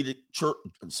 I'm going to read it.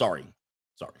 Sorry.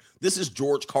 This is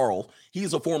George Carl.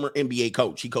 He's a former NBA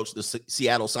coach. He coached the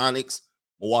Seattle Sonics,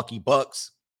 Milwaukee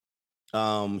Bucks.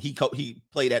 He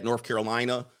played at North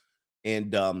Carolina,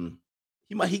 and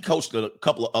he coached a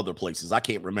couple of other places. I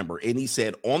can't remember. And he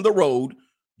said, on the road,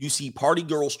 you see party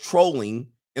girls trolling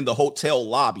in the hotel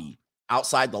lobby,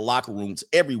 outside the locker rooms,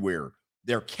 everywhere.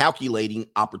 They're calculating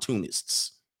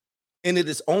opportunists. And it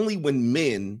is only when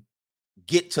men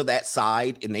get to that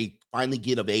side and they finally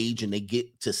get of age and they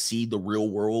get to see the real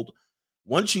world.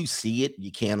 Once you see it,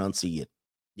 you can't unsee it.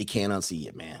 You can't unsee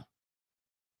it, man.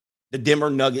 The Denver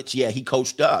Nuggets, yeah, he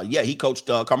coached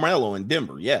Carmelo in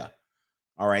Denver, yeah.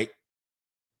 All right.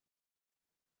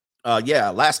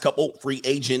 Last couple, free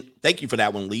agent. Thank you for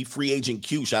that one, Lee. Free agent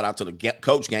Q. Shout out to the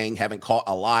Coach gang. Haven't caught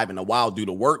alive in a while due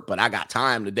to work, but I got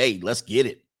time today. Let's get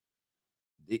it.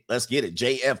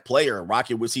 JF player,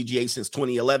 rocking with CGA since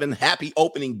 2011. Happy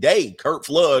opening day. Kurt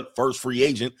Flood, first free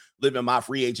agent, living my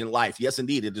free agent life. Yes,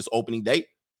 indeed, it is opening day.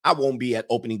 I won't be at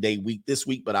opening day week this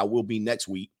week, but I will be next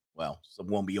week. Well, it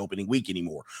won't be opening week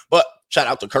anymore. But shout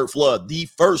out to Kurt Flood, the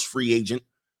first free agent,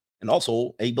 and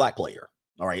also a black player.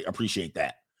 All right, appreciate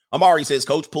that. Amari says,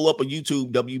 Coach, pull up a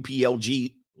YouTube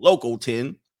WPLG Local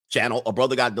 10 channel. A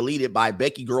brother got deleted by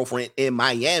Becky girlfriend in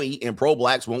Miami, and pro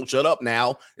blacks won't shut up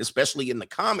now, especially in the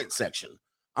comment section.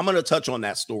 I'm going to touch on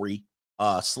that story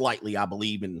slightly, I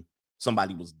believe, and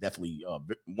somebody was definitely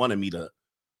wanting me to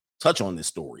touch on this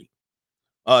story.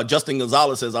 Justin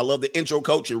Gonzalez says, I love the intro,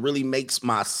 Coach. It really makes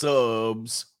my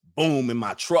subs boom in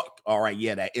my truck. All right,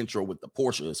 yeah, that intro with the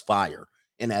Porsche is fire,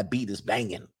 and that beat is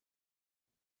banging.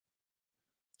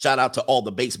 Shout out to all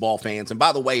the baseball fans. And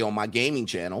by the way, on my gaming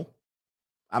channel,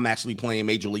 I'm actually playing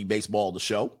Major League Baseball, the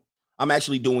show. I'm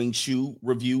actually doing shoe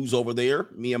reviews over there.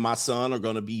 Me and my son are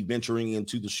going to be venturing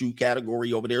into the shoe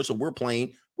category over there. So we're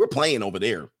playing over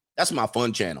there. That's my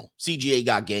fun channel. CGA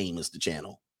Got Game is the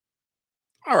channel.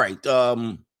 All right.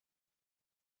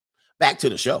 Back to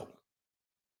the show.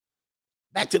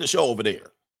 Back to the show over there.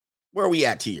 Where are we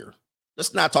at here?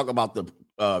 Let's not talk about the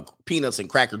Peanuts and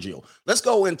Cracker Jill. Let's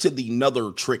go into the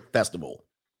Another Trick Festival,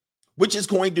 which is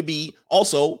going to be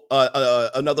also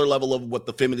another level of what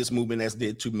the feminist movement has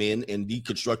did to men and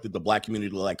deconstructed the black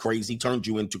community like crazy, turned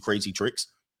you into crazy tricks.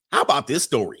 How about this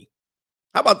story?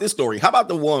 How about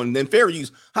the one, then fair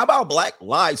use? How about Black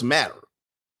Lives Matter?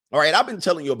 All right, I've been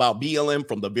telling you about BLM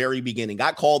from the very beginning.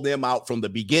 I called them out from the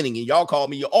beginning, and y'all called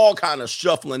me all kind of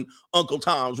shuffling Uncle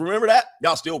Toms. Remember that?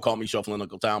 Y'all still call me shuffling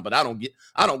Uncle Tom, but I don't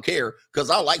care because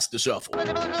I likes to shuffle. I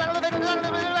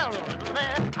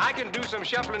can do some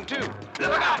shuffling too.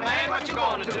 Look out, man, what you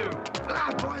gonna do? Look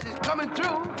out, boys, it's coming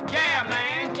through. Yeah,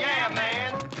 man, yeah,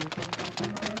 man.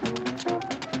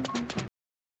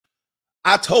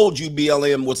 I told you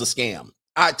BLM was a scam.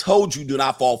 I told you do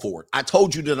not fall for it. I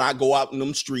told you do not go out in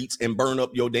them streets and burn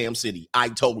up your damn city. I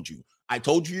told you. I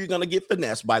told you you're going to get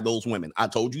finessed by those women. I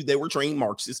told you they were trained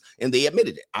Marxists, and they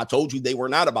admitted it. I told you they were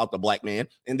not about the black man,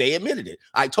 and they admitted it.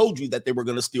 I told you that they were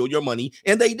going to steal your money,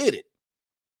 and they did it.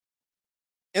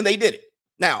 And they did it.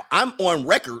 Now, I'm on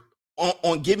record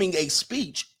on giving a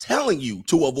speech telling you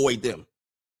to avoid them.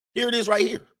 Here it is right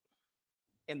here.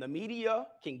 And the media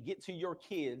can get to your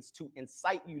kids to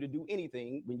incite you to do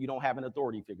anything when you don't have an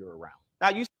authority figure around. Now,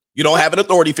 you don't have an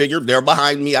authority figure. They're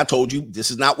behind me. I told you this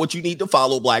is not what you need to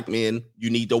follow, black men. You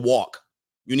need to walk.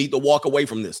 You need to walk away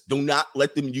from this. Do not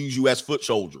let them use you as foot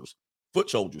soldiers. Foot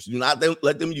soldiers. Do not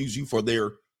let them use you for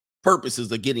their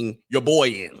purposes of getting your boy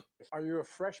in. Are you a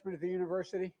freshman at the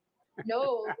university?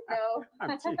 No.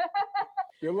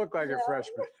 You look like a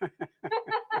freshman.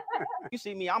 You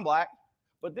see me, I'm black,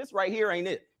 but this right here ain't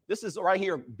it. This is right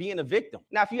here being a victim.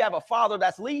 Now, if you have a father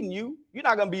that's leading you, you're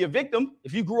not going to be a victim.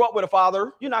 If you grew up with a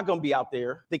father, you're not going to be out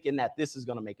there thinking that this is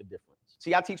going to make a difference.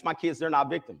 See, I teach my kids they're not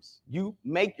victims. You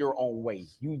make your own way.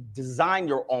 You design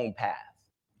your own path.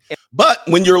 But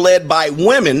when you're led by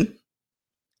women,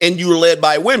 and you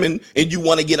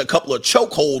want to get a couple of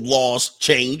chokehold laws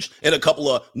changed and a couple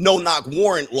of no-knock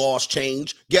warrant laws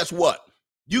changed, guess what?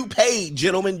 You paid,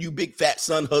 gentlemen, you big fat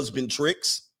son husband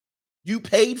tricks. You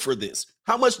paid for this.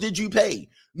 How much did you pay?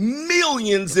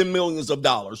 Millions and millions of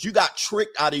dollars. You got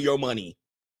tricked out of your money.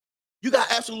 You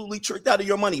got absolutely tricked out of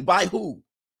your money. By who?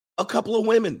 A couple of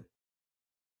women.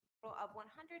 Of $120,000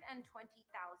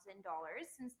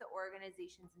 since the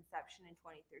organization's inception in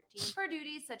 2013 for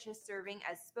duties such as serving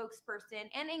as spokesperson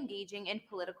and engaging in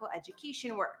political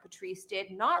education work. Patrice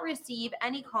did not receive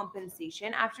any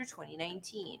compensation after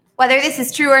 2019. Whether this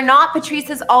is true or not, Patrice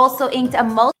has also inked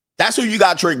a That's who you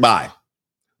got tricked by.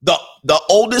 The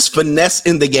oldest finesse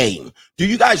in the game. Do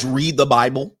you guys read the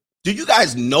Bible? Do you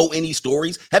guys know any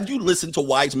stories? Have you listened to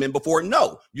wise men before?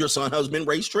 No. Your son husband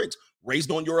raised tricks, raised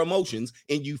on your emotions,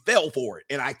 and you fell for it.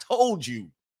 And I told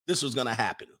you this was going to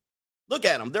happen. Look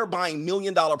at them. They're buying $1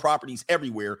 million properties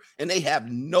everywhere, and they have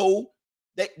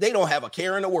they don't have a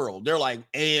care in the world. They're like,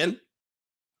 and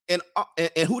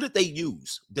who did they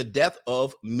use? The death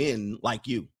of men like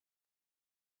you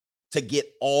to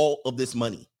get all of this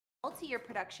money. Multi-year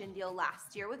production deal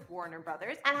last year with Warner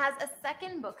Brothers and has a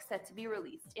second book set to be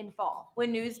released in fall.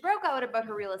 When news broke out about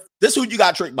her real estate. This who you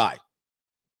got tricked by.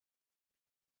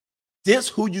 This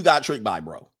who you got tricked by,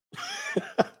 bro.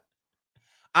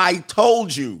 I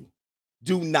told you,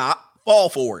 do not fall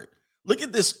for it. Look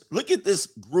at this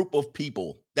group of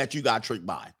people that you got tricked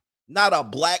by. Not a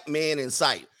black man in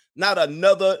sight. Not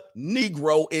another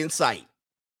Negro in sight.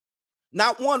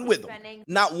 Not one with them.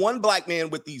 Not one black man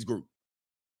with these groups.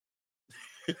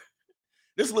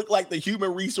 This looked like the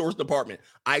human resource department.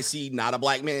 I see not a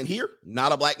black man here,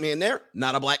 not a black man there,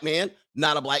 not a black man,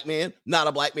 not a black man, not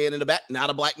a black man in the back, not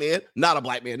a black man, not a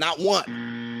black man, not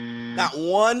one. Not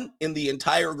one in the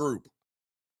entire group.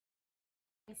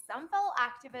 Some fellow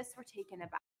activists were taken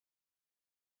aback.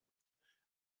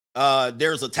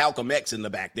 There's a Talcum X in the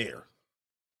back there.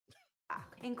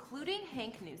 Including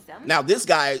Hank Newsom. Now, this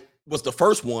guy was the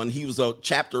first one. He was a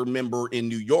chapter member in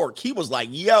New York. He was like,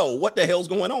 yo, what the hell's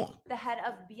going on? The head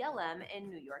of BLM in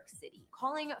New York City,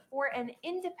 calling for an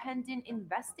independent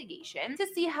investigation to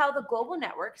see how the global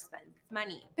network spends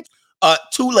money.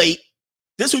 Too late.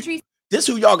 This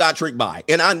who y'all got tricked by.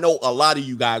 And I know a lot of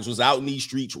you guys was out in these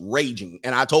streets raging.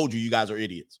 And I told you guys are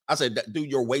idiots. I said,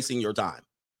 dude, you're wasting your time.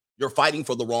 You're fighting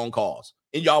for the wrong cause.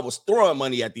 And y'all was throwing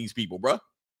money at these people, bro.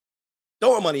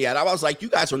 Throwing money at it. I was like, you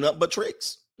guys are nothing but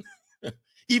tricks.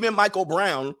 Even Michael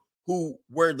Brown,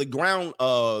 where the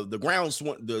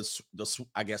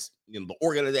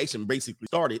organization basically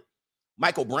started,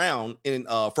 Michael Brown in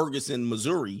Ferguson,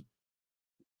 Missouri,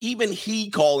 even he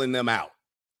calling them out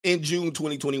in June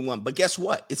 2021. But guess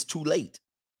what? It's too late.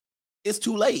 It's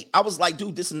too late. I was like,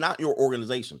 dude, this is not your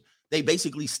organization. They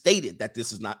basically stated that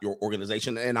this is not your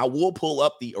organization. And I will pull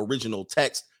up the original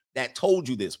text that told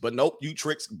you this. But nope, you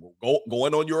tricks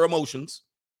going on your emotions.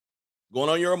 Going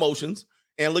on your emotions.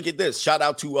 And look at this. Shout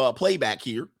out to Playback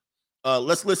here.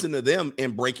 Let's listen to them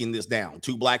in breaking this down.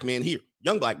 Two black men here.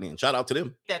 Young black men. Shout out to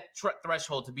them. That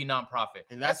threshold to be nonprofit.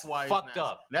 And that's why it's fucked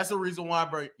up. That's the reason why,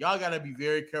 bro. Y'all got to be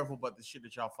very careful about the shit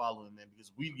that y'all following, man,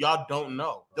 because y'all don't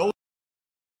know.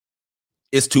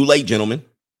 It's too late, gentlemen.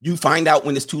 You find out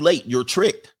when it's too late. You're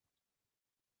tricked.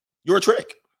 You're a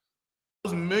trick.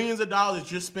 Those millions of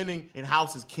dollars you're spending in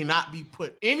houses cannot be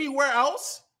put anywhere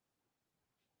else.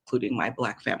 Including my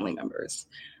Black family members,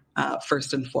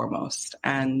 first and foremost.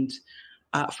 And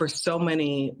for so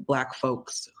many Black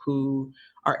folks who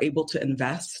are able to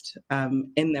invest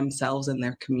in themselves and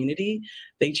their community,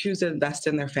 they choose to invest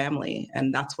in their family.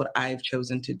 And that's what I've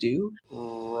chosen to do.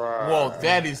 Whoa,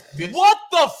 that is... What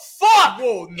the fuck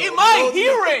am I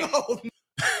hearing?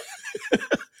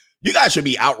 You guys should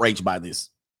be outraged by this.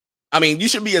 I mean, you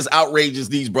should be as outraged as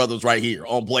these brothers right here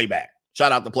on Playback.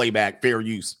 Shout out to Playback, fair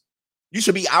use. You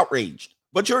should be outraged,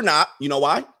 but you're not. You know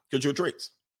why? Because you're tricks.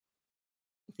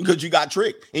 Because you got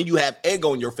tricked and you have egg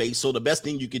on your face. So the best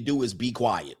thing you could do is be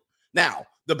quiet. Now,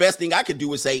 the best thing I could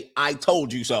do is say, I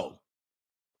told you so.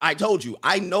 I told you.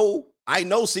 I know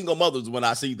single mothers when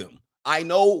I see them. I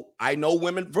know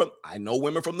women from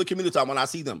the community when I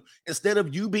see them. Instead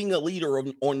of you being a leader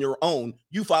on your own,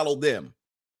 you follow them.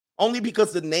 Only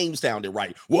because the name sounded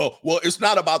right. Well, it's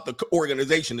not about the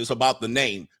organization. It's about the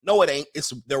name. No, it ain't.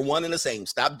 They're one and the same.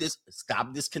 Stop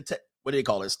disconnecting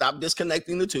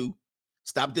the two.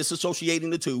 Stop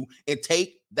disassociating the two and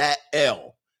take that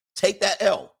L. Take that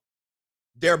L.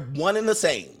 They're one and the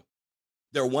same.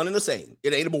 They're one and the same.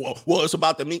 It ain't about, well, it's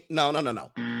about the me. No.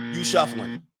 You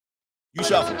shuffling.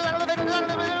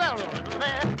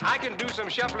 I can do some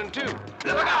shuffling too.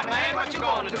 Look out, man, what you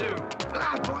gonna do? Look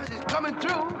out, boys, it's coming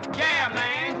through. Yeah,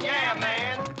 man.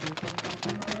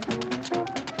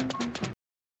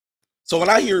 So when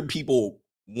I hear people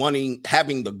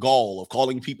having the gall of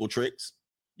calling people tricks,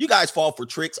 you guys fall for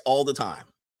tricks all the time.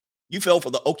 You fell for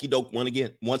the okie doke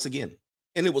once again.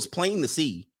 And it was plain to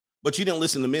see, but you didn't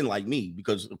listen to men like me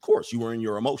because, of course, you were in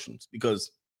your emotions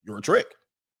because you're a trick.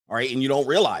 All right. And you don't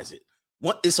realize it.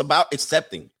 What it's about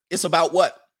accepting. It's about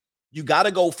what? You got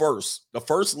to go first. The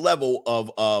first level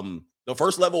of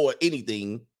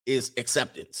anything is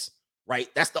acceptance, right?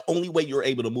 That's the only way you're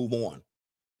able to move on.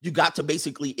 You got to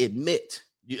basically admit.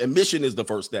 Admission is the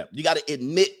first step. You got to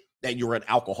admit that you're an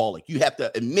alcoholic. You have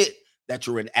to admit that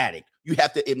you're an addict. You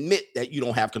have to admit that you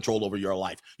don't have control over your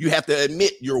life. You have to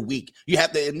admit you're weak. You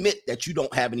have to admit that you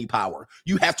don't have any power.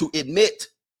 You have to admit.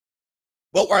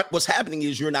 But what's happening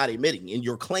is you're not admitting and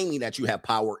you're claiming that you have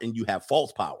power and you have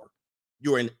false power.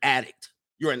 You're an addict.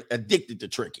 You're addicted to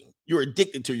tricking. You're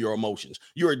addicted to your emotions.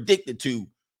 You're addicted to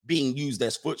being used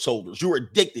as foot soldiers. You're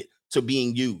addicted to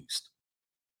being used.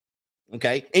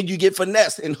 Okay. And you get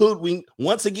finessed and hoodwinked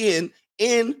once again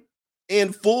in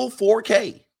full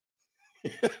 4K.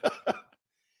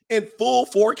 In full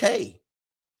 4K.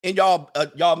 And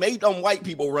y'all made them white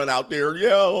people run out there.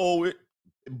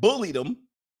 Bullied them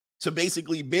to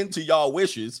basically bend to y'all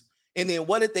wishes. And then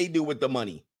what did they do with the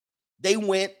money? They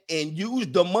went and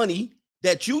used the money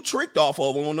that you tricked off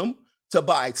of on them to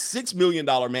buy $6 million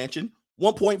mansion,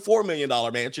 $1.4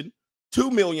 million mansion,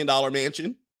 $2 million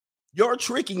mansion. You're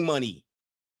tricking money.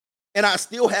 And I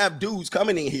still have dudes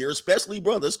coming in here, especially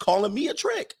brothers, calling me a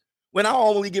trick when I'm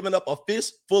only giving up a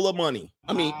fist full of money.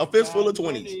 I mean, a fist full of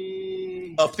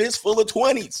 20s. A fist full of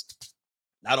 20s.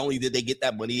 Not only did they get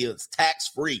that money, it's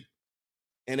tax-free.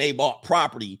 And they bought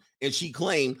property. And she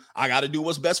claimed, I got to do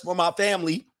what's best for my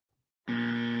family.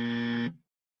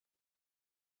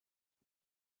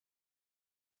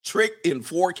 Trick in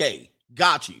 4K.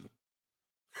 Got you.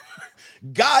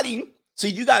 Got him. See,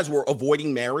 you guys were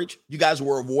avoiding marriage. You guys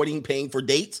were avoiding paying for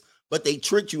dates, but they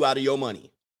tricked you out of your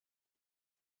money.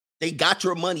 They got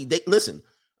your money. Listen,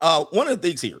 one of the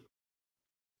things here,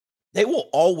 they will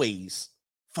always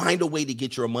find a way to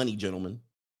get your money, gentlemen.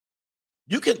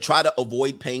 You can try to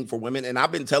avoid paying for women, and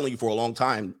I've been telling you for a long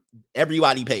time,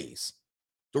 everybody pays.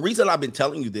 The reason I've been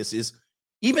telling you this is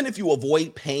even if you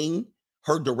avoid paying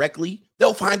her directly,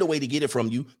 they'll find a way to get it from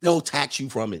you. They'll tax you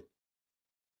from it.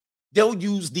 They'll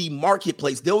use the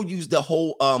marketplace. They'll use the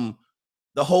whole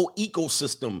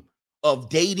ecosystem of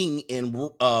dating and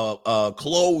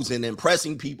clothes and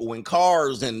impressing people and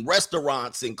cars and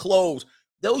restaurants and clothes.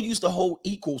 They'll use the whole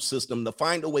ecosystem to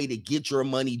find a way to get your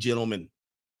money, gentlemen.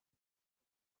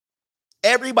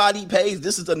 Everybody pays.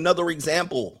 This is another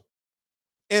example.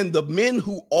 And the men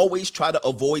who always try to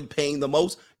avoid paying the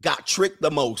most got tricked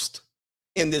the most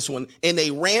in this one. And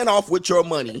they ran off with your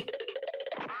money,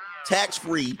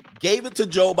 tax-free, gave it to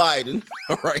Joe Biden.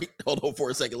 All right, hold on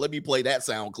for a second. Let me play that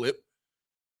sound clip.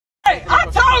 Hey, I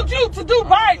told you to do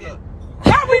Biden.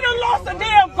 Now we done lost a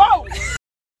damn vote.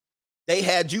 They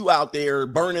had you out there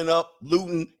burning up,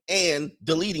 looting, and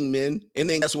deleting men. And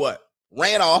then guess what?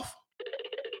 Ran off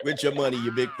with your money,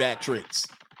 you big fat tricks.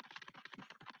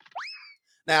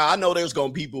 Now, I know there's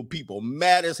going to be people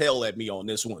mad as hell at me on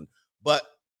this one. But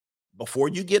before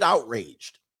you get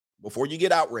outraged,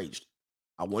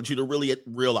 I want you to really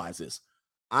realize this.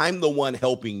 I'm the one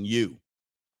helping you.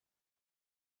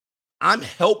 I'm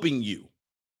helping you.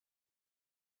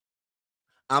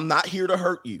 I'm not here to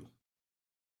hurt you.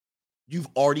 You've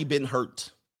already been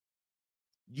hurt.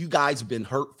 You guys been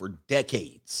hurt for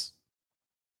decades.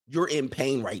 You're in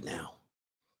pain right now.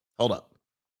 Hold up.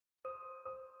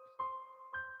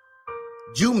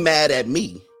 You mad at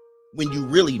me when you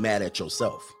really mad at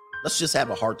yourself. Let's just have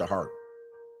a heart-to-heart.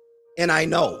 And I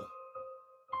know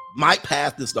my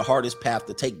path is the hardest path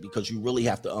to take because you really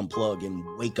have to unplug and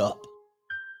wake up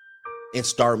and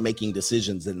start making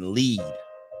decisions and lead.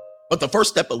 But the first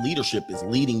step of leadership is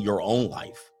leading your own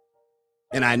life.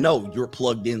 And I know you're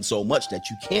plugged in so much that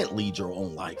you can't lead your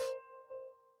own life.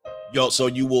 So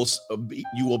you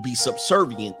will be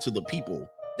subservient to the people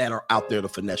that are out there to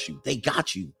finesse you. They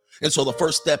got you. And so the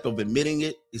first step of admitting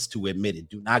it is to admit it.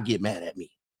 Do not get mad at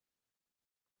me.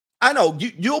 I know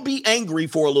you'll be angry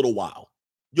for a little while.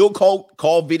 You'll call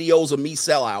videos of me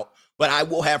sell out, but I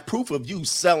will have proof of you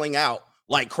selling out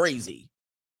like crazy.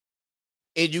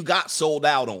 And you got sold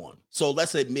out on. So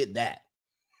let's admit that.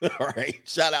 All right.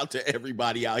 Shout out to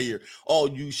everybody out here. All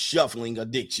you shuffling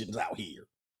addictions out here.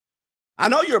 I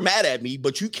know you're mad at me,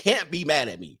 but you can't be mad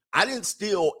at me. I didn't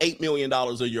steal $8 million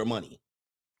of your money.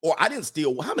 Or I didn't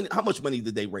steal. How much money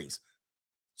did they raise?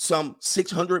 Some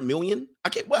 600 million?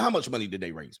 How much money did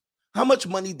they raise? How much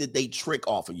money did they trick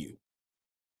off of you?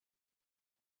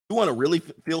 You want to really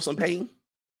feel some pain?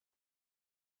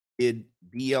 Did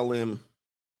BLM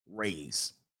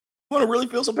raise? You want to really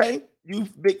feel some pain? You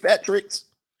big fat tricks?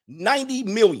 90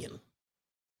 million.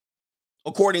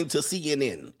 According to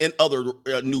CNN and other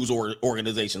news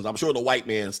organizations. I'm sure the white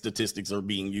man statistics are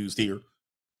being used here.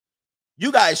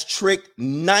 You guys tricked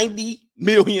 $90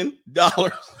 million.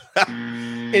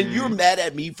 And you're mad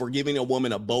at me for giving a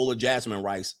woman a bowl of jasmine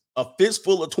rice, a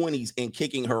fistful of 20s, and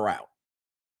kicking her out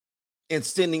and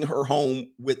sending her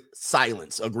home with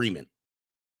silence agreement.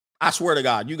 I swear to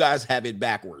God, you guys have it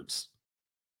backwards.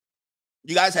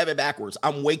 You guys have it backwards.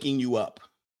 I'm waking you up.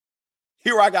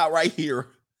 Here I got right here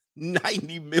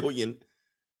 90 million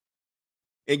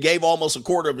and gave almost a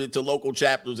quarter of it to local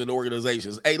chapters and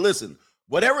organizations. Hey, listen,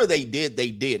 whatever they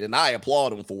did, and I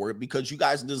applaud them for it because you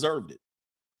guys deserved it.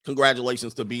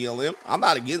 Congratulations to BLM.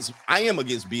 I am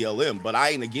against BLM, but I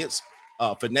ain't against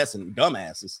finessing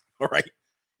dumbasses. All right.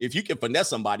 If you can finesse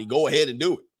somebody, go ahead and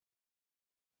do it.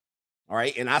 All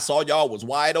right. And I saw y'all was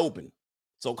wide open.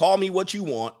 So call me what you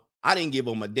want. I didn't give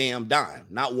them a damn dime,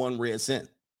 not one red cent.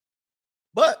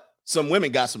 But some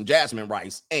women got some jasmine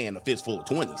rice and a fistful of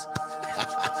 20s.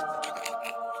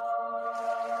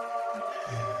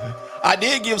 I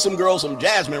did give some girls some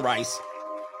jasmine rice.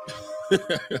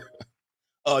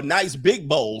 A nice big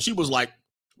bowl. She was like,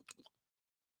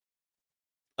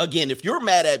 again, if you're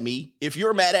mad at me,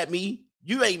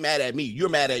 you ain't mad at me. You're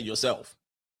mad at yourself.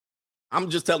 I'm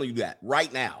just telling you that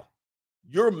right now.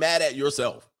 You're mad at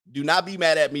yourself. Do not be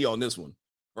mad at me on this one.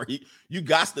 Right? You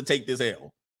got to take this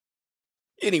L.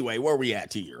 Anyway, where we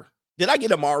at here? Did I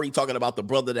get Amari talking about the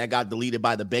brother that got deleted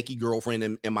by the Becky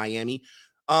girlfriend in Miami?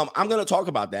 I'm going to talk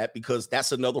about that because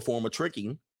that's another form of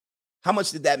tricking. How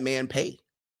much did that man pay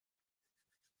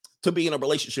to be in a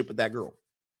relationship with that girl?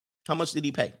 How much did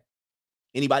he pay?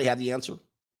 Anybody have the answer?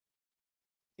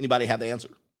 Anybody have the answer?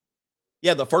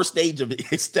 Yeah, the first stage of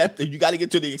acceptance. You got to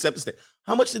get to the acceptance stage.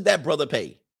 How much did that brother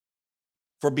pay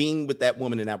for being with that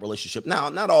woman in that relationship? Now,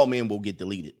 not all men will get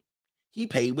deleted. He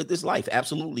paid with his life.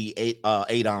 Absolutely,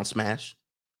 Adon Smash.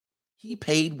 He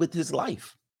paid with his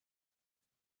life.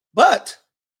 But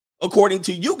according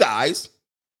to you guys,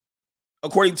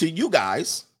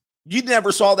 you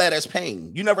never saw that as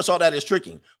pain. You never saw that as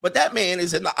tricking. But that man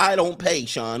is in the I Don't Pay,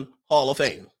 Sean, Hall of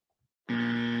Fame.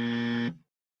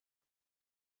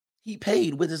 He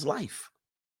paid with his life.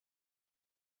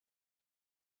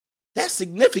 That's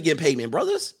significant payment,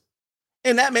 brothers.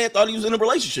 And that man thought he was in a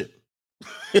relationship.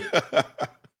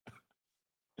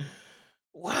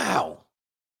 Wow.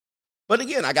 But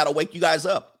again, I got to wake you guys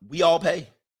up. We all pay.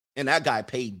 And that guy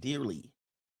paid dearly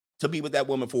to be with that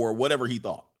woman for whatever he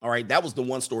thought. All right. That was the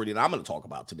one story that I'm going to talk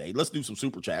about today. Let's do some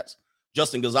super chats.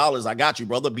 Justin Gonzalez, I got you,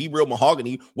 brother. Be Real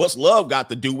Mahogany. What's love got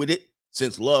to do with it?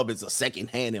 Since love is a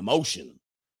secondhand emotion.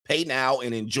 Pay now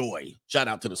and enjoy. Shout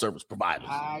out to the service providers.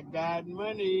 I got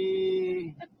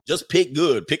money. Just pick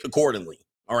good. Pick accordingly.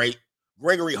 All right.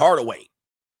 Gregory Hardaway.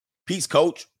 Peace,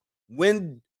 coach.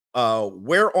 When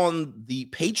where on the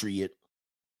Patriot,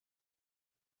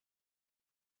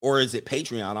 or is it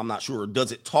Patreon? I'm not sure.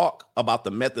 Does it talk about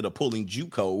the method of pulling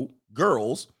JUCO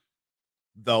girls?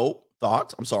 Thought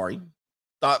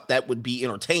that would be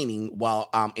entertaining while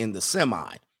I'm in the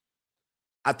semi.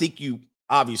 I think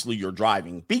you're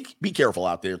driving. Be careful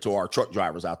out there to our truck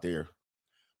drivers out there.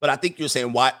 But I think you're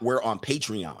saying we're on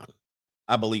Patreon.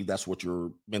 I believe that's what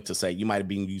you're meant to say. You might have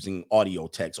been using audio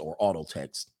text or auto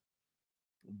text.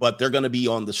 but they're going to be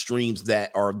on the streams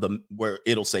that are where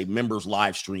it'll say members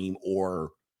live stream,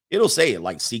 or it'll say it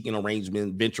like seeking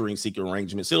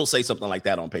arrangements. It'll say something like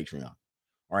that on Patreon.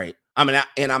 All right.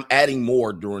 I'm adding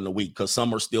more during the week because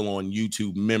some are still on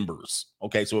YouTube members.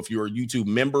 Okay. So if you're a YouTube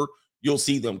member, you'll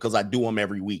see them because I do them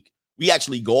every week. We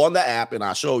actually go on the app and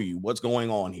I show you what's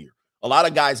going on here. A lot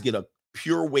of guys get a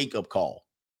pure wake-up call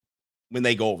when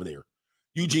they go over there.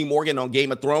 Eugene Morgan on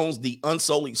Game of Thrones, the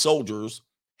Unsullied soldiers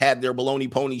had their baloney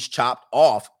ponies chopped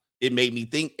off. It made me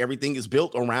think everything is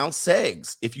built around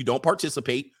segs. If you don't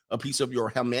participate, a piece of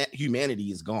your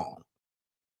humanity is gone.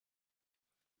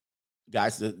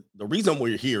 Guys, the reason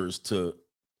we're here is to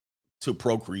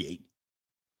procreate.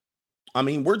 I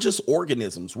mean, we're just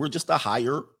organisms. We're just a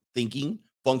higher thinking,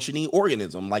 functioning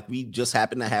organism. Like, we just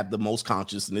happen to have the most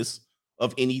consciousness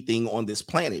of anything on this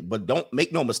planet. But don't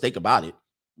make no mistake about it.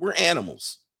 We're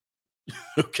animals.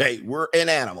 Okay, we're an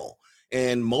animal.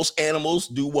 And most animals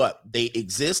do what? They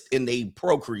exist and they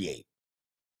procreate.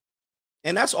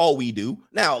 And that's all we do.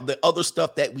 Now, the other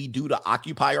stuff that we do to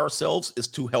occupy ourselves is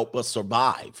to help us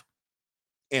survive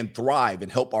and thrive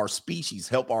and help our species,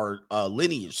 help our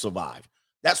lineage survive.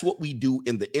 That's what we do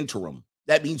in the interim.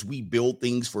 That means we build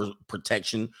things for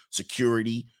protection,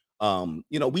 security.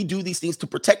 We do these things to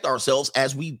protect ourselves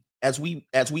as we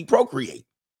procreate.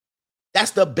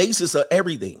 That's the basis of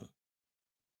everything.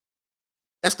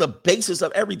 That's the basis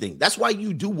of everything. That's why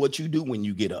you do what you do when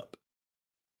you get up.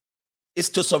 It's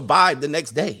to survive the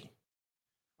next day.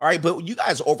 All right, but you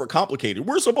guys are overcomplicated.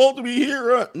 We're supposed to be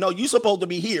here. No, you're supposed to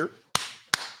be here.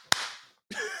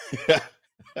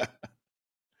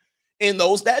 And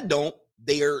those that don't,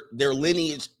 their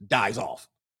lineage dies off.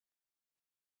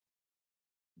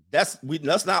 Let's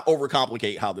not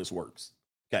overcomplicate how this works.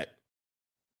 Okay.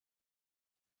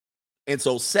 And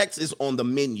so sex is on the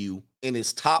menu and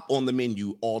is top on the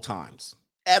menu all times.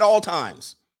 At all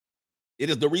times. It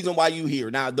is the reason why you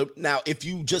here. Now, if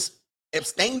you just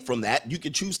abstain from that, you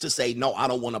can choose to say, no, I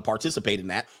don't want to participate in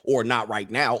that, or not right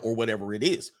now, or whatever it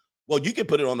is. Well, you can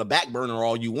put it on the back burner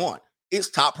all you want. It's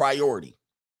top priority.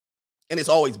 And it's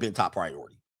always been top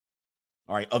priority.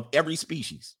 All right, of every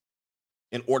species.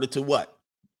 In order to what?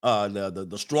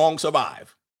 The strong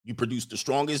survive. You produce the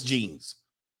strongest genes.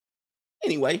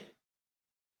 Anyway.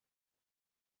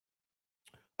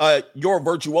 Your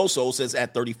virtuoso says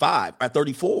at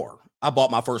 34, I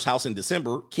bought my first house in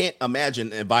December. Can't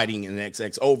imagine inviting an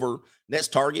XX over. Next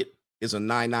target is a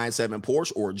 997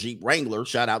 Porsche or a Jeep Wrangler.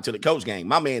 Shout out to the Coach Gang.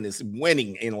 My man is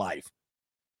winning in life.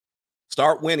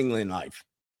 Start winning in life.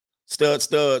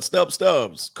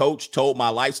 Stubbs. Coach told my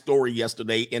life story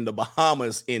yesterday in the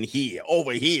Bahamas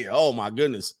over here. Oh my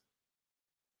goodness.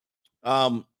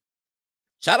 Shout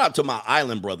out to my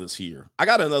island brothers here. I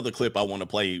got another clip I want to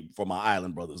play for my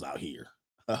island brothers out here.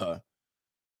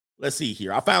 Let's see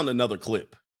here. I found another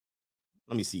clip.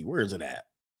 Let me see. Where is it at?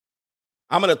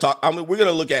 We're going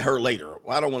to look at her later.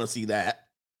 Well, I don't want to see that.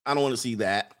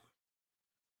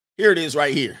 Here it is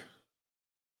right here.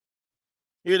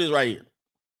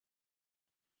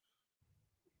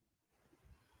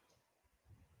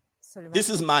 This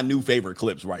is my new favorite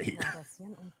clips right here.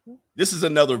 This is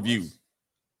another view.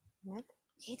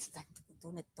 Jetzt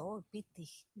du nicht da, bitte.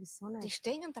 Die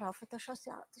stehen drauf, das schaut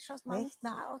mal nicht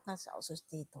aus als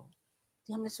die da.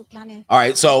 Die haben so kleine. All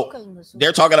right, so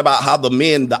they're talking about how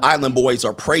the island boys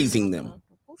are praising them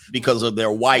because of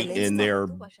their white and their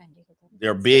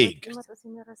big.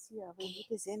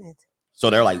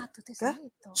 So they're like,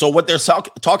 so what they're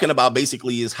talking about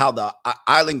basically is how the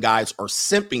island guys are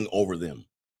simping over them.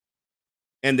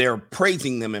 And they're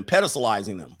praising them and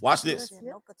pedestalizing them. Watch this.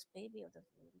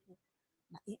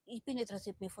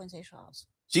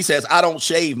 She says, I don't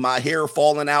shave, my hair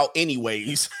falling out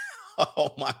anyways.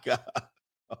 Oh my God.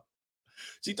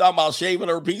 She talking about shaving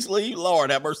her peace leave? Lord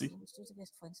have mercy.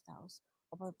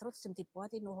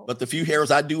 But the few hairs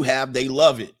I do have, they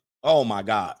love it. Oh my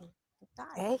God.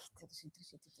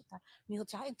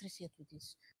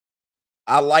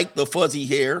 I like the fuzzy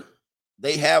hair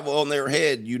they have on their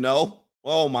head, you know.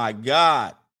 Oh my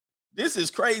God. This is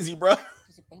crazy, bro.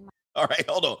 All right,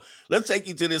 hold on. Let's take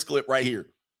you to this clip right here.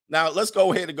 Now, let's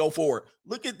go ahead and go forward.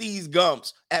 Look at these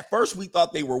gumps. At first, we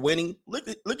thought they were winning. Look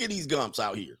at these gumps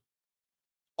out here.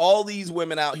 All these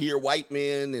women out here, white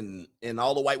men and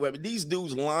all the white women, these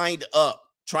dudes lined up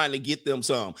trying to get them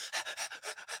some.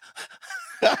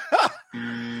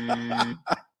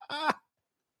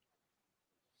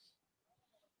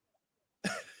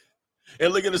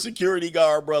 And look at the security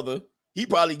guard, brother. He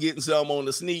probably getting some on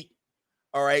the sneak.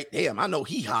 All right, damn, I know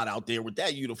he hot out there with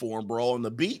that uniform, bro, on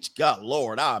the beach. God,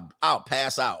 Lord, I'll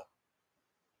pass out.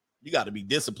 You got to be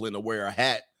disciplined to wear a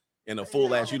hat in a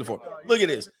full ass uniform. Look at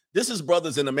this. This is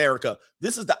Brothers in America.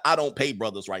 This is the I don't pay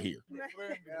brothers right here.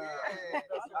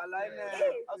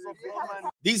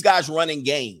 These guys running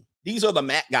game. These are the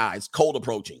Mac guys cold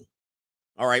approaching.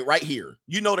 All right, right here.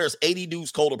 You know there's 80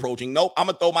 dudes cold approaching. Nope, I'm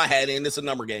going to throw my hat in. It's a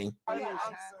number game.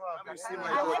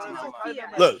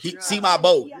 Look, see my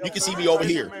boat. You can see me over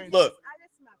here. Look.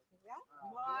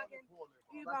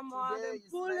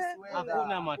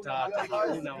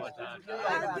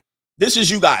 This is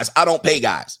you guys. I don't pay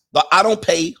guys. The I don't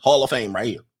pay Hall of Fame right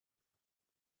here.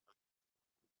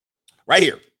 Right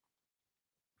here.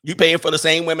 You paying for the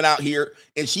same women out here,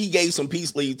 and she gave some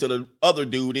peace leave to the other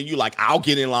dude, and you like, I'll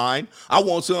get in line. I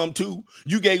want some too.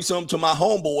 You gave some to my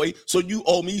homeboy, so you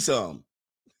owe me some.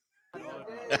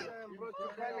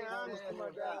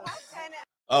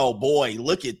 Oh boy,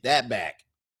 look at that back.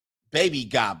 Baby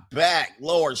got back.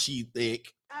 Lord, she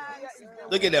thick.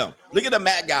 Look at them. Look at the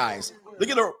Mac guys. Look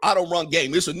at her auto run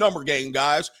game. It's a number game,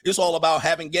 guys. It's all about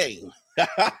having game.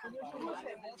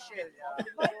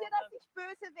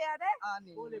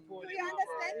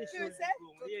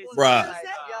 Bruh.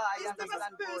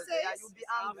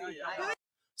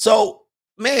 So,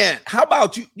 man, how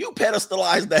about you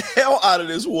pedestalize the hell out of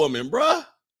this woman, bruh?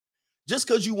 Just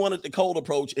because you wanted the cold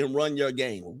approach and run your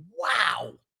game.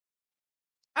 Wow.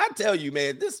 I tell you,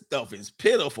 man, this stuff is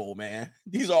pitiful, man.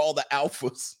 These are all the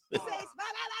alphas.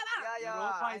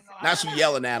 Now she's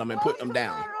yelling at them and putting them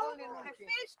down.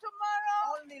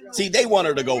 See, they want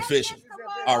her to go fishing.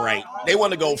 All right. They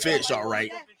want to go fish. All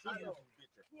right.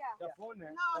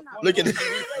 Look at it.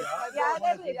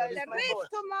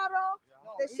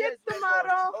 The ship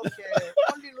tomorrow.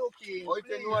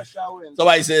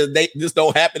 Somebody says this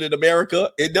don't happen in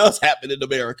America. It does happen in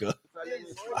America.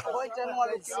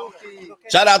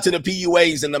 Shout out to the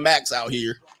PUAs and the Macs out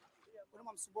here.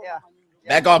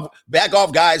 Back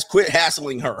off, guys. Quit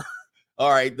hassling her. All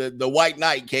right, the white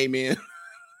knight came in.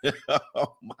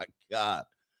 Oh my God.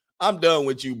 I'm done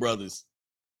with you, brothers.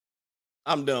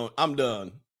 I'm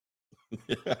done.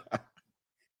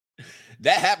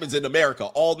 That happens in America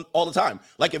all the time.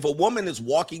 Like if a woman is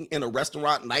walking in a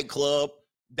restaurant, nightclub,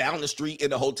 down the street,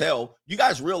 in a hotel, you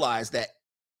guys realize that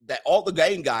all the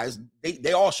game guys,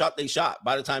 they all shot their shot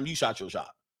by the time you shot your shot.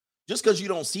 Just because you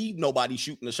don't see nobody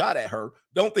shooting a shot at her,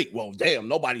 don't think, well, damn,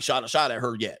 nobody shot a shot at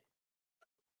her yet.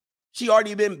 She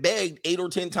already been begged 8 or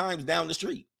 10 times down the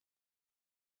street.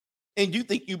 And you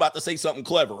think you about to say something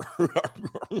clever.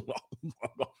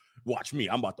 Watch me.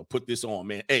 I'm about to put this on,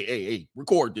 man. Hey,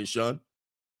 record this, son.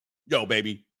 Yo,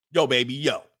 baby.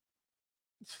 Yo.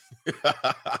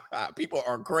 People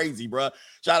are crazy, bro.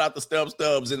 Shout out to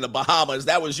Stubbs in the Bahamas.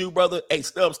 That was you, brother. Hey,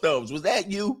 Stubbs, was that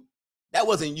you? That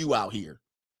wasn't you out here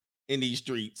in these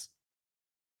streets.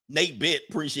 Nate Bitt,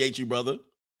 appreciate you, brother.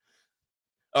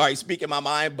 All right, speaking my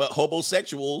mind, but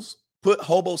homosexuals, put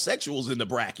homosexuals in the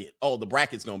bracket. Oh, the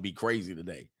bracket's going to be crazy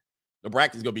today.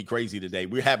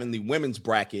 We're having the women's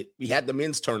bracket. We had the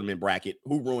men's tournament bracket.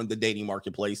 Who ruined the dating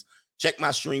marketplace? Check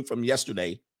my stream from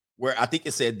yesterday where I think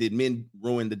it said, did men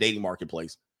ruin the dating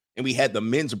marketplace? And we had the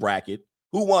men's bracket.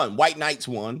 Who won? White Knights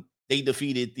won. They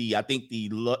defeated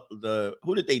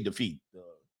who did they defeat?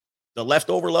 The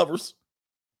leftover lovers.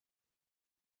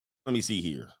 Let me see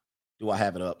here. Do I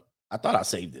have it up? I thought I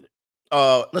saved it.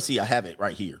 Let's see. I have it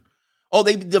right here. Oh,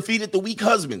 they defeated the weak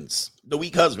husbands.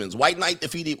 White Knight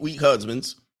defeated weak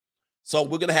husbands. So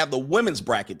we're going to have the women's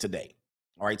bracket today.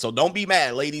 All right. So don't be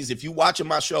mad, ladies. If you're watching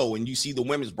my show and you see the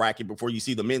women's bracket before you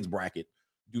see the men's bracket,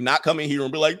 do not come in here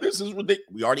and be like, this is ridiculous.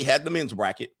 We already had the men's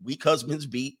bracket. Weak husbands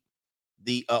beat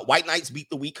the White Knights beat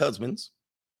the weak husbands.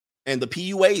 And the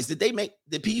PUAs, did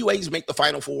the PUAs make the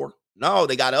Final Four? No,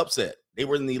 they got upset. They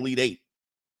were in the Elite Eight.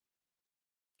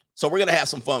 So we're going to have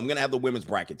some fun. We're going to have the women's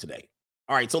bracket today.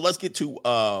 All right, so let's get to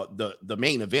the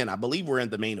main event. I believe we're in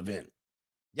the main event.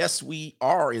 Yes, we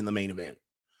are in the main event.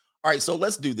 All right, so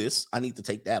let's do this. I need to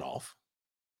take that off.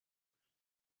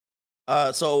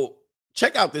 So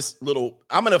check out this little,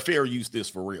 I'm going to fair use this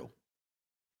for real.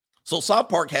 So South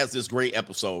Park has this great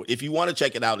episode. If you want to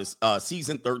check it out, it's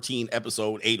season 13,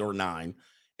 episode 8 or 9.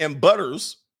 And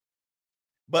Butters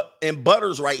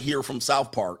right here from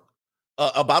South Park,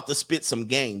 about to spit some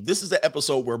game. This is the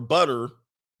episode where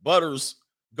Butters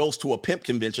goes to a pimp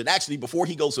convention. Actually, before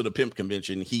he goes to the pimp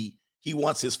convention, he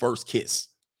wants his first kiss.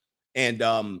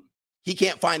 And he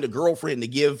can't find a girlfriend to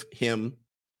give him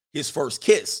his first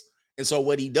kiss. And so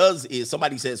what he does is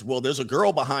somebody says, well, there's a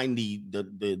girl behind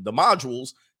the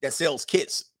modules that sells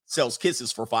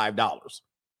kisses for $5.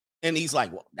 And he's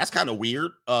like, well, that's kind of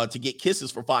weird to get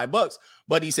kisses for $5.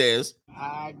 But he says,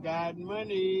 I got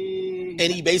money.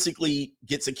 And he basically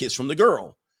gets a kiss from the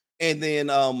girl. And then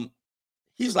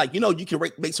He's like, you can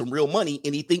make some real money.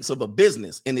 And he thinks of a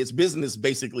business. And his business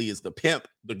basically is to pimp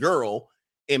the girl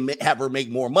and have her make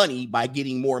more money by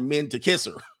getting more men to kiss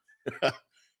her.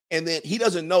 And then he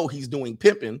doesn't know he's doing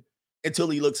pimping until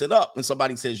he looks it up and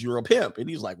somebody says, you're a pimp. And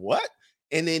he's like, what?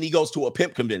 And then he goes to a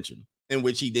pimp convention in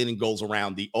which he then goes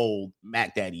around the old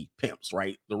Mac Daddy pimps,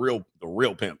 right? The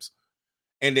real pimps.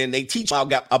 And then they teach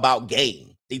him about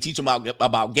game. They teach him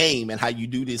about game and how you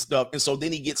do this stuff. And so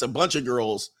then he gets a bunch of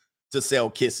girls to sell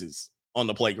kisses on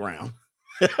the playground.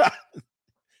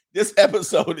 This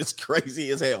episode is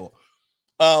crazy as hell.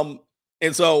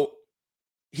 And so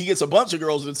he gets a bunch of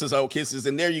girls to sell kisses,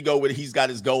 and there you go with he's got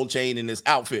his gold chain and his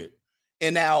outfit.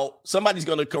 And now somebody's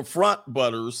going to confront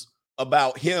Butters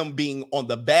about him being on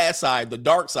the bad side, the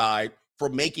dark side, for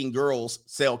making girls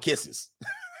sell kisses.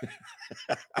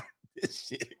 This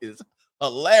shit is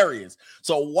hilarious.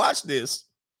 So watch this.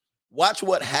 Watch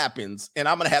what happens, and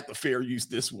I'm going to have to fair use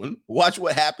this one. Watch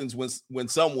what happens when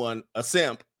someone, a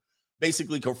simp,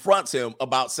 basically confronts him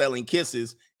about selling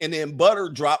kisses, and then Butter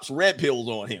drops red pills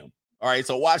on him. All right,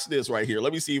 so watch this right here.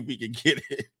 Let me see if we can get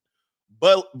it.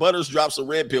 Butters drops the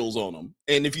red pills on him.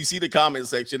 And if you see the comment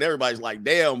section, everybody's like,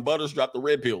 damn, Butters dropped the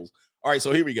red pills. All right,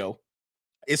 so here we go.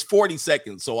 It's 40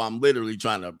 seconds, so I'm literally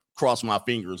trying to cross my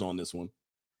fingers on this one.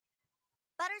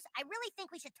 Butters, I really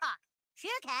think we should talk.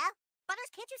 Sure, Cal. Butters,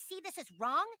 can't you see this is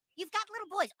wrong? You've got little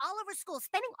boys all over school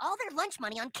spending all their lunch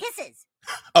money on kisses.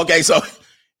 Okay, so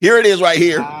here it is right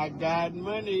here. I got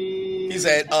money. He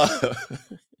said,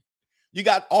 you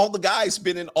got all the guys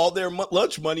spending all their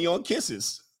lunch money on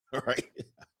kisses. All right.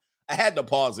 I had to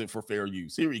pause it for fair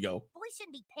use. Here we go. Boys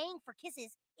shouldn't be paying for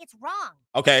kisses. It's wrong.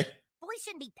 Okay. Boys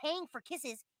shouldn't be paying for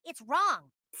kisses. It's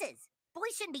wrong.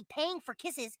 Boys shouldn't be paying for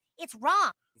kisses. It's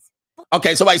wrong.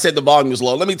 Okay, somebody said the volume is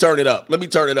low. Let me turn it up. Let me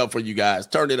turn it up for you guys.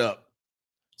 Turn it up.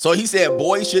 So he said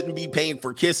boys shouldn't be paying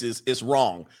for kisses. It's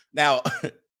wrong. Now,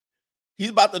 he's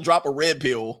about to drop a red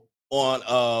pill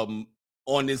on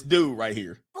this dude right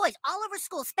here. Boys all over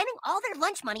school spending all their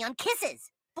lunch money on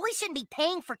kisses. Boys shouldn't be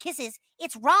paying for kisses.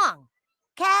 It's wrong.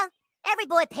 Cal, every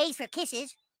boy pays for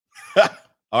kisses.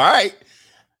 All right.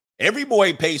 Every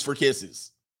boy pays for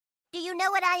kisses. Do you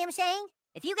know what I am saying?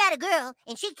 If you got a girl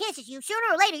and she kisses you,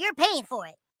 sooner or later you're paying for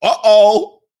it.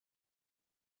 Uh-oh.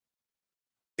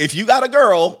 If you got a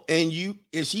girl and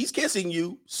if she's kissing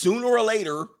you, sooner or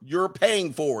later you're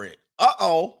paying for it.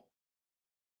 Uh-oh.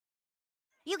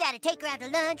 You got to take her out to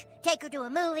lunch, take her to a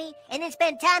movie, and then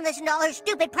spend time listening to all her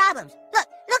stupid problems.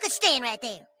 Look at Stan right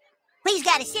there. He's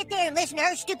got to sit there and listen to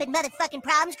her stupid motherfucking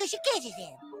problems because she kisses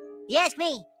him. You ask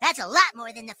me, that's a lot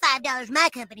more than the $5 my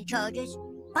company charges.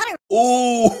 Butter.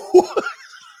 Ooh.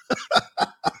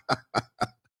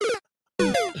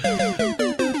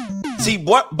 See,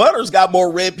 Butters got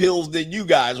more red pills than you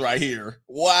guys right here.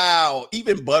 Wow.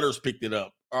 Even Butters picked it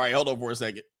up. All right, hold on for a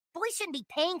second. Boys shouldn't be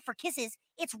paying for kisses.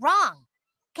 It's wrong.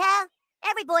 Cal,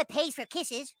 every boy pays for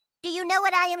kisses. Do you know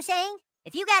what I am saying?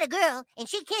 If you got a girl and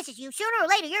she kisses you, sooner or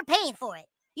later you're paying for it.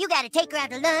 You got to take her out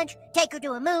to lunch, take her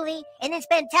to a movie, and then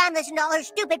spend time listening to all her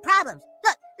stupid problems.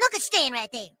 Look at Stan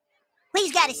right there.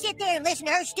 He's got to sit there and listen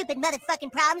to her stupid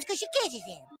motherfucking problems because she kisses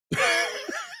him.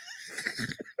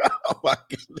 Oh my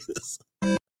goodness.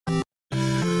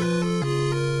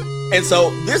 And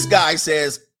so this guy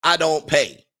says, I don't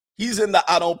pay. He's in the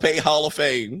I don't pay Hall of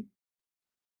Fame.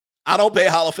 I don't pay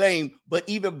Hall of Fame, but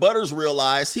even Butters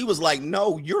realized, he was like,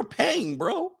 no, you're paying,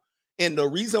 bro. And the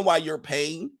reason why you're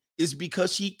paying is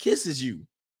because she kisses you.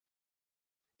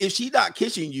 If she's not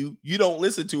kissing you, you don't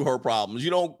listen to her problems. You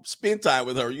don't spend time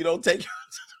with her. You don't take her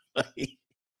to play.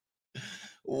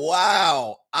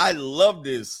 Wow. I love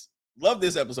this. Love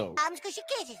this episode. Because she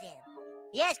kisses him.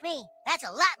 You ask me, that's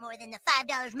a lot more than the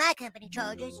 $5 my company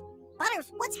charges.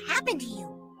 Butters, what's happened to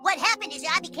you? What happened is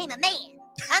I became a man.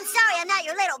 I'm sorry I'm not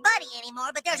your little buddy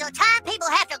anymore, but there's a time people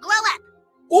have to grow up.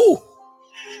 Ooh.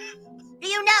 Do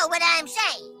you know what I'm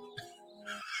saying?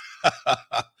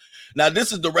 Now,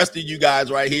 this is the rest of you guys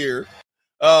right here.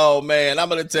 Oh, man, I'm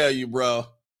going to tell you, bro.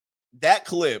 That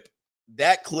clip,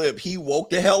 he woke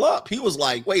the hell up. He was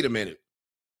like, wait a minute.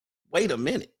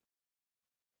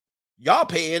 Y'all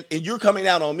paying, and you're coming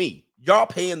out on me. Y'all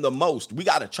paying the most. We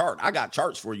got a chart. I got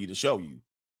charts for you to show you.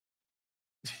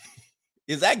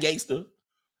 Is that gangster?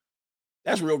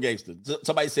 That's real gangster.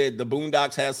 Somebody said the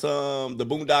Boondocks has some. The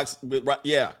Boondocks,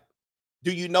 yeah.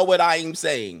 Do you know what I am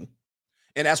saying?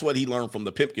 And that's what he learned from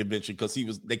the pimp convention, because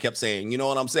they kept saying, you know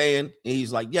what I'm saying? And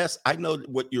he's like, yes, I know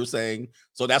what you're saying.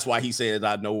 So that's why he said,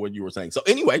 I know what you were saying. So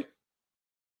anyway,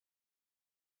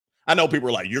 I know people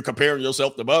are like, you're comparing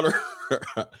yourself to Butter.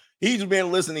 He's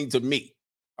been listening to me.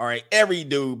 All right. Every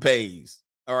dude pays.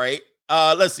 All right.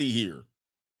 Let's see here.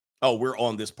 Oh, we're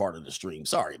on this part of the stream.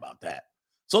 Sorry about that.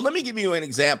 So let me give you an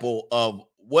example of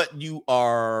what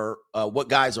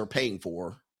guys are paying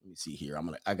for. Let me see here.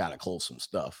 I gotta close some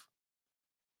stuff.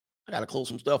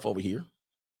 Over here.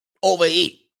 We're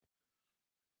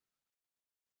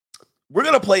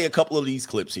gonna play a couple of these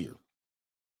clips here.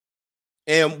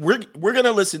 And we're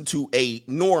gonna listen to a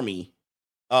normie.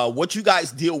 What you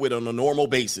guys deal with on a normal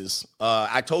basis.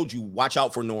 I told you, watch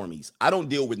out for normies. I don't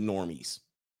deal with normies.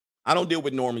 I don't deal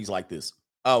with normies like this.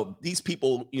 These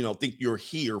people, think you're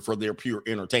here for their pure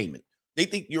entertainment. They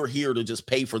think you're here to just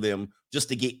pay for them just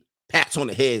to get pats on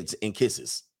the heads and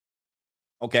kisses.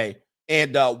 Okay.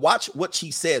 And watch what she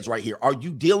says right here. Are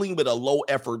you dealing with a low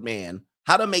effort man?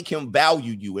 How to make him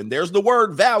value you? And there's the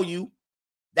word value.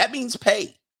 That means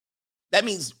pay. That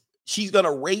means she's going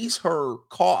to raise her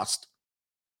cost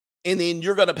and then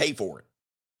you're going to pay for it.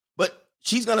 But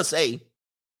she's going to say,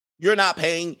 you're not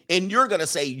paying, and you're going to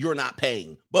say you're not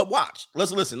paying. But watch.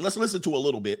 Let's listen. Let's listen to a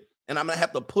little bit, and I'm going to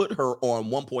have to put her on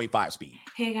 1.5 speed.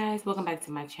 Hey, guys. Welcome back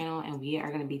to my channel, and we are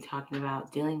going to be talking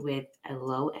about dealing with a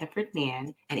low-effort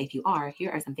man. And if you are,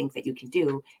 here are some things that you can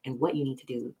do and what you need to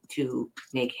do to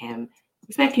make him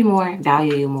respect you more,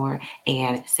 value you more,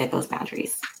 and set those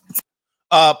boundaries.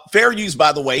 Fair use,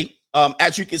 by the way.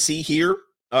 As you can see here,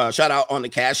 shout out on the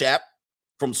Cash App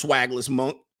from Swagless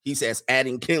Monk. He says,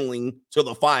 adding kindling to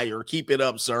the fire. Keep it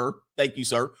up, sir. Thank you,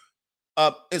 sir.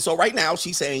 And so right now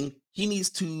she's saying he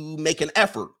needs to make an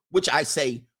effort, which I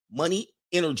say money,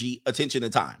 energy, attention,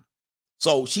 and time.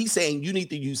 So she's saying you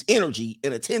need to use energy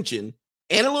and attention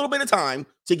and a little bit of time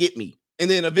to get me. And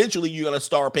then eventually you're going to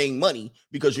start paying money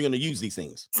because you're going to use these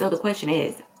things. So the question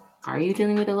is, are you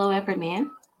dealing with a low effort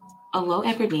man? A low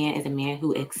effort man is a man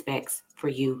who expects for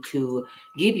you to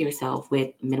give yourself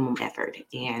with minimum effort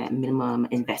and minimum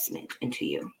investment into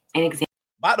you. An example.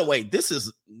 By the way, this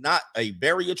is not a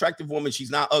very attractive woman.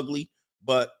 She's not ugly,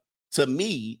 but to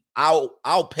me,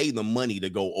 I'll pay the money to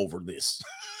go over this.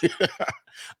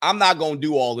 I'm not going to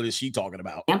do all of this she talking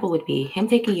about. Example would be him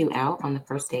taking you out on the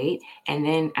first date, and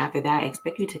then after that,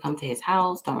 expect you to come to his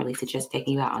house. Don't really suggest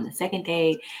taking you out on the second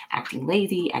date, acting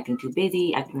lazy, acting too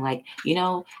busy, acting like,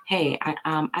 hey,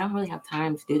 I don't really have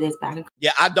time to do this, but I can.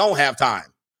 Yeah, I don't have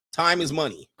time. Time is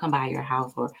money. Come by your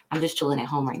house, or I'm just chilling at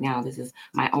home right now. This is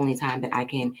my only time that I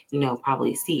can,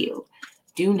 probably see you.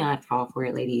 Do not fall for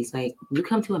it, ladies. Like, you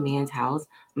come to a man's house,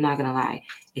 I'm not gonna lie,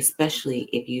 especially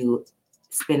if you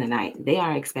spend the night, they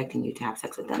are expecting you to have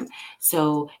sex with them.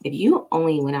 So if you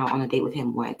only went out on a date with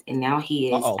him once and now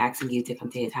he is asking you to come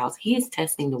to his house, he is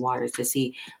testing the waters to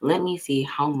see, let me see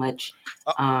how much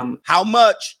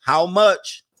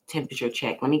temperature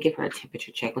check. Let me give her a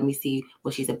temperature check. Let me see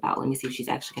what she's about. Let me see if she's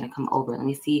actually going to come over. Let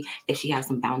me see if she has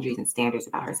some boundaries and standards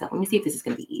about herself. Let me see if this is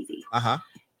going to be easy.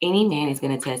 Any man is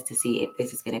going to test to see if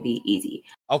this is going to be easy.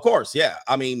 Of course, yeah.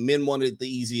 I mean, men want it the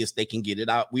easiest they can get it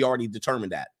out. We already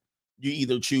determined that. You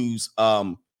either choose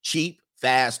cheap,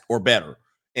 fast, or better.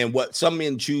 And what some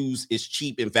men choose is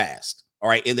cheap and fast. All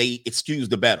right. And they excuse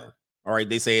the better. All right.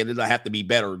 They say it doesn't have to be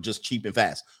better, just cheap and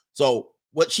fast. So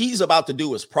what she's about to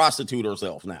do is prostitute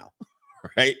herself now.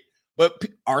 Right. But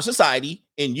our society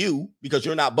and you, because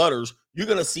you're not Butters, you're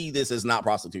going to see this as not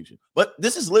prostitution. But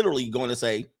this is literally going to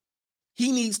say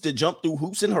he needs to jump through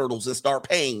hoops and hurdles and start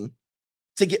paying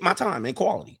to get my time and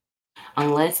quality.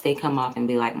 Unless they come off and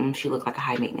be like, she looks like a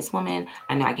high maintenance woman.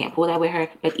 I know I can't pull that with her.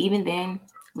 But even then,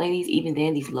 ladies,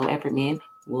 these low effort men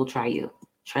will try you.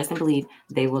 Trust and believe,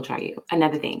 they will try you.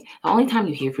 Another thing, the only time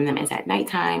you hear from them is at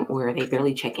nighttime, or they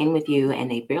barely check in with you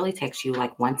and they barely text you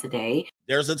like once a day.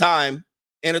 There's a time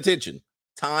and attention.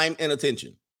 Time and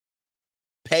attention.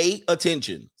 Pay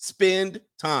attention. Spend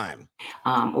time.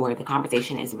 Or the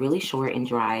conversation is really short and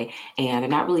dry, and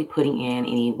they're not really putting in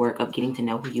any work of getting to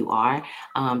know who you are.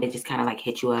 They just kind of like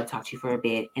hit you up, talk to you for a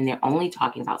bit, and they're only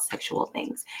talking about sexual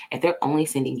things. If they're only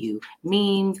sending you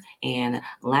memes and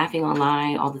laughing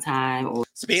online all the time, or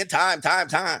spend time,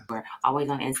 or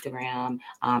always on Instagram.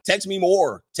 Text me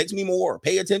more.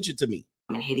 Pay attention to me.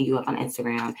 And hitting you up on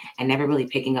Instagram and never really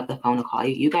picking up the phone to call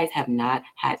you. You guys have not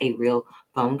had a real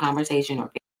phone conversation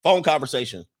or phone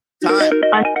conversation. Time.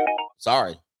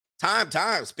 Sorry.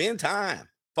 Time. Spend time.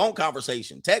 Phone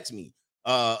conversation. Text me.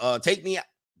 Take me out.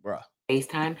 Bruh.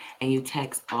 FaceTime, and you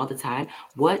text all the time.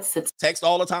 Text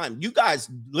all the time. You guys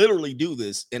literally do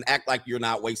this and act like you're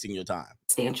not wasting your time.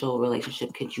 Substantial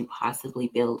relationship could you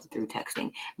possibly build through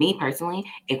texting? Me personally,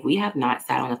 if we have not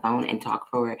sat on the phone and talked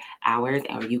for hours,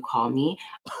 or you call me,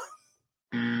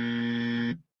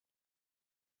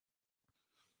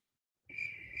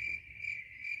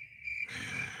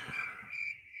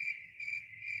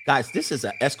 guys, this is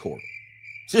an escort.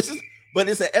 But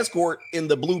it's an escort in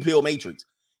the blue pill matrix.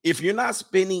 If you're not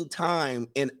spending time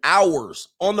in hours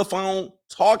on the phone,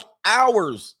 talk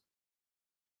hours.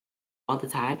 All the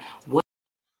time. What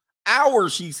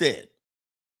hours, she said.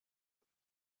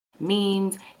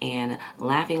 Memes and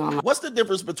laughing online. What's the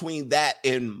difference between that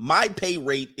and my pay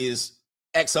rate is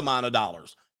X amount of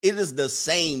dollars? It is the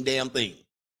same damn thing,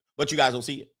 but you guys don't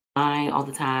see it. All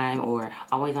the time, or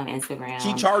always on Instagram.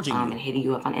 She charging you and hitting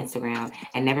you up on Instagram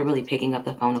and never really picking up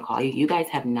the phone to call you. You guys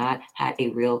have not had a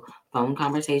real phone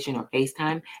conversation or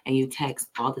FaceTime, and you text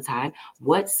all the time.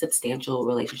 What substantial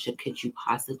relationship could you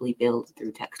possibly build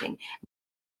through texting?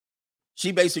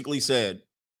 She basically said,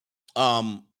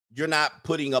 you're not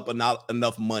putting up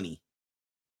enough money.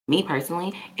 Me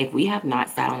personally, if we have not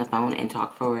sat on the phone and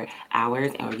talked for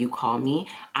hours, or you call me,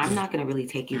 I'm not going to really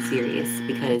take you serious,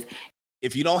 because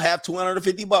if you don't have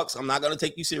 $250, I'm not going to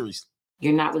take you serious.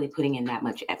 You're not really putting in that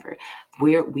much effort.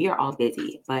 We are all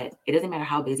busy, but it doesn't matter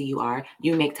how busy you are.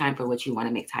 You make time for what you want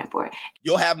to make time for.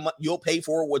 You'll pay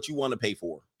for what you want to pay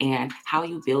for. And how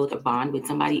you build a bond with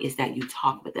somebody is that you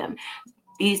talk with them.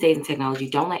 These days in technology,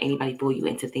 don't let anybody fool you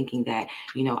into thinking that,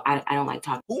 I don't like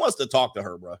talking. Who wants to talk to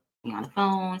her, bro? On the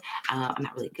phone. I'm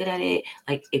not really good at it.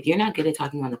 Like, if you're not good at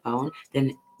talking on the phone,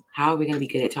 then how are we going to be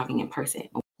good at talking in person?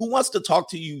 Who wants to talk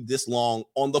to you this long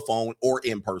on the phone or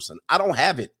in person? I don't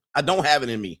have it. I don't have it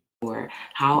in me. Or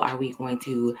how are we going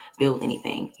to build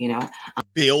anything,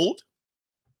 Build?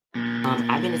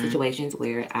 I've been in situations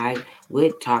where I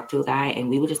would talk to a guy and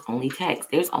we would just only text.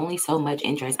 There's only so much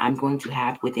interest I'm going to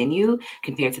have within you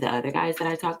compared to the other guys that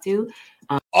I talk to.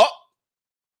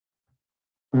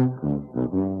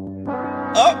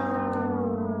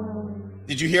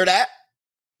 Did you hear that?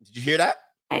 Did you hear that?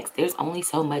 There's only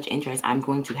so much interest I'm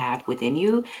going to have within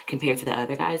you compared to the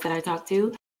other guys that I talk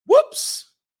to. Whoops.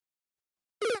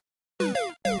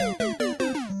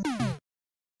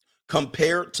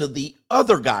 Compared to the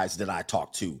other guys that I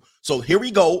talk to. So here we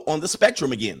go on the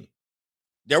spectrum again.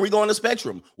 There we go on the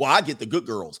spectrum. Well, I get the good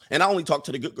girls, and I only talk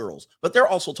to the good girls, but they're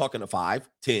also talking to 5,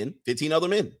 10, 15 other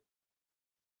men.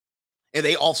 And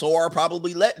they also are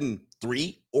probably letting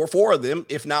 3 or 4 of them,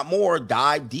 if not more,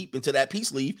 dive deep into that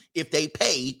peace leave if they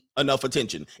pay enough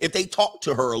attention, if they talk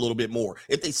to her a little bit more,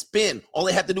 if they spend, all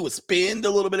they have to do is spend a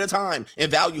little bit of time and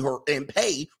value her and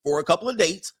pay for a couple of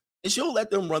dates, and she'll let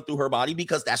them run through her body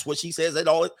because that's what she says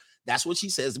that's what she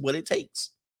says what it takes.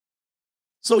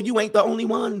 So you ain't the only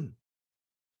one.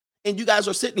 And you guys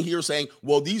are sitting here saying,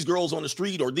 well, these girls on the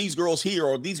street, or these girls here,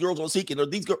 or these girls on Seeking, or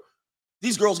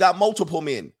these girls got multiple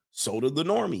men. So do the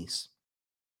normies.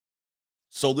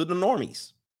 So do the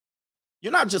normies.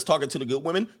 You're not just talking to the good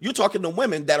women. You're talking to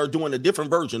women that are doing a different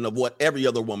version of what every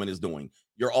other woman is doing.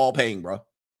 You're all paying, bro.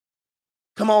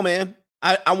 Come on, man.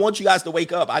 I want you guys to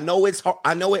wake up. I know it's hard.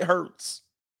 I know it hurts.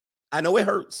 I know it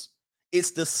hurts.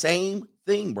 It's the same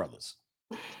thing, brothers.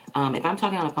 If I'm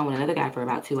talking on the phone with another guy for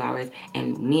about 2 hours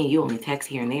and me and you only text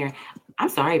here and there, I'm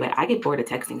sorry, but I get bored of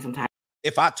texting sometimes.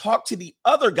 If I talk to the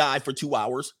other guy for 2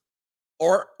 hours,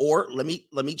 or let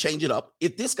me change it up.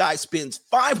 If this guy spends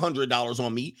 $500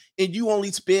 on me and you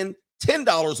only spend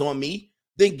 $10 on me,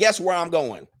 then guess where I'm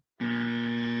going?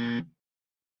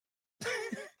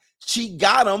 She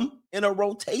got him in a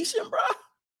rotation, bro.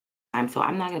 So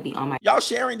I'm not going to be on my... Y'all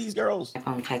sharing these girls.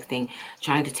 ...phone texting,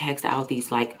 trying to text out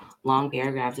these like long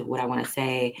paragraphs of what I want to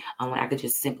say when I could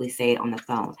just simply say it on the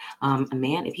phone. A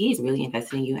man, if he's really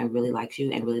invested in you and really likes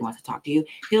you and really wants to talk to you,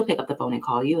 he'll pick up the phone and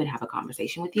call you and have a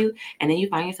conversation with you. And then you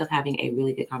find yourself having a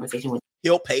really good conversation with...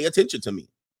 He'll pay attention to me.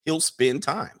 He'll spend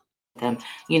time. Them,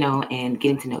 and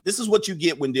getting to know. This is what you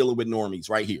get when dealing with normies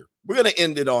right here. We're going to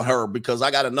end it on her because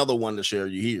I got another one to share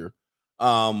you here.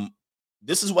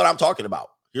 This is what I'm talking about.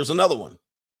 Here's another one.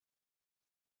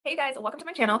 Hey guys, welcome to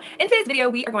my channel. In today's video,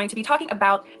 we are going to be talking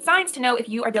about signs to know if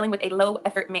you are dealing with a low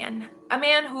effort man. A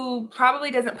man who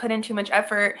probably doesn't put in too much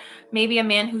effort. Maybe a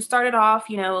man who started off,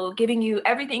 giving you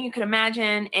everything you could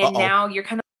imagine. And now you're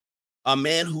kind of... A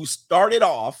man who started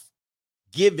off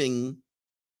giving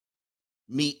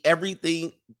me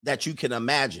everything that you can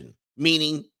imagine.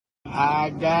 Meaning,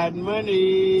 I got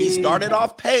money. He started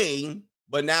off paying,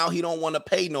 but now he don't want to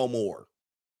pay no more.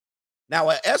 Now,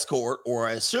 an escort or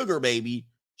a sugar baby,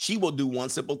 she will do one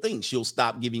simple thing. She'll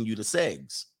stop giving you the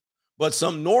segs. But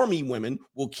some normie women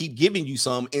will keep giving you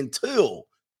some until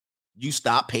you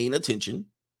stop paying attention.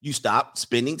 You stop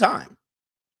spending time.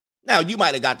 Now, you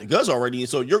might have got the goods already, and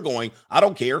so you're going, I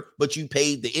don't care, but you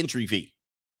paid the entry fee.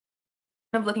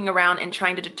 Of looking around and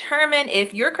trying to determine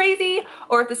if you're crazy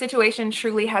or if the situation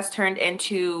truly has turned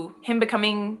into him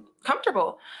becoming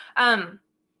comfortable.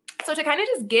 So to kind of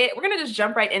just we're going to just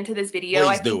jump right into this video.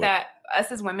 Please I think that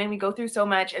us as women, we go through so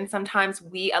much, and sometimes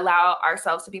we allow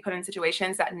ourselves to be put in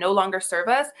situations that no longer serve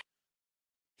us.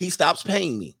 He stops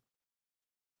paying me.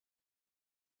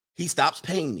 He stops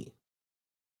paying me.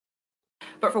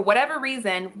 But for whatever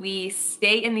reason, we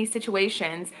stay in these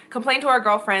situations, complain to our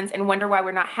girlfriends, and wonder why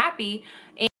we're not happy.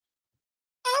 And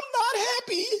I'm not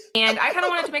happy. And I kind of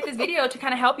wanted to make this video to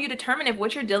kind of help you determine if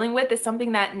what you're dealing with is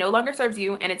something that no longer serves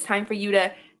you, and it's time for you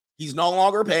to... He's no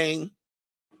longer paying.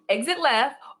 Exit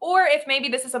left, or if maybe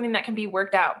this is something that can be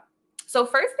worked out. So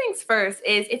first things first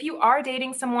is if you are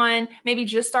dating someone, maybe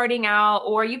just starting out,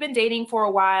 or you've been dating for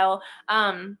a while,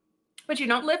 but you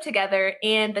don't live together,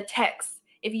 and the texts,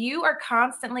 if you are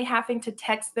constantly having to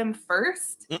text them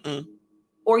first,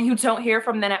 or you don't hear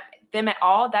from them at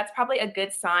all, that's probably a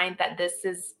good sign that this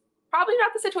is probably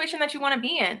not the situation that you want to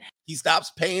be in. He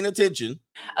stops paying attention.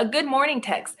 A good morning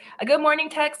text. A good morning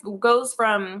text goes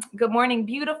from good morning,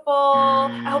 beautiful.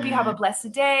 I hope you have a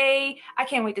blessed day. I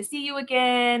can't wait to see you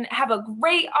again. Have a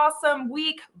great, awesome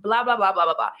week. Blah, blah, blah, blah,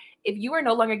 blah, blah. If you are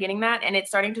no longer getting that and it's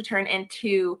starting to turn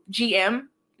into GM,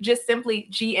 just simply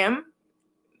GM,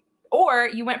 or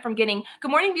you went from getting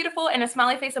good morning, beautiful and a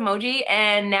smiley face emoji,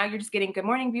 and now you're just getting good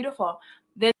morning, beautiful.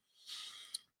 Then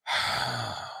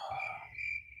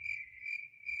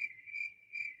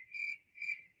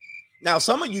now,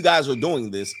 some of you guys are doing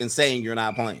this and saying you're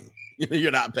not paying. You're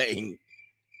not paying.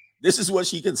 This is what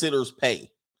she considers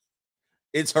pay.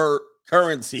 It's her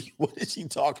currency. What is she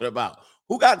talking about?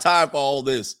 Who got time for all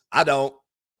this? I don't.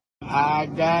 I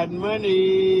got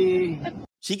money.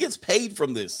 She gets paid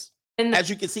from this. And as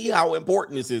you can see how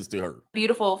important this is to her.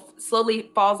 Beautiful slowly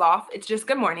falls off. It's just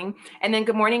good morning. And then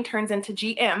good morning turns into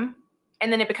GM.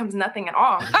 And then it becomes nothing at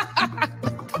all.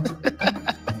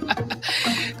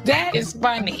 That is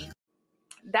funny.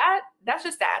 That's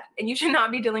just sad, and you should not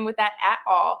be dealing with that at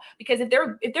all, because if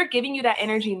they're giving you that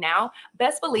energy now,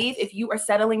 best believe if you are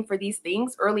settling for these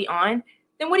things early on,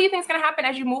 then what do you think is going to happen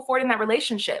as you move forward in that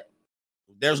relationship?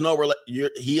 There's no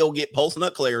he'll get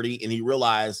post-nut clarity, and he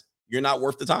realize you're not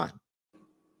worth the time.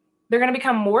 They're going to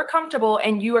become more comfortable,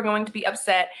 and you are going to be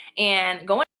upset and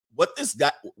going.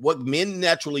 What men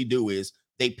naturally do is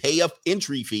they pay an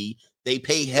entry fee, they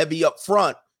pay heavy up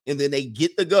front, and then they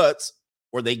get the guts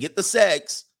or they get the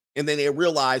sex, and then they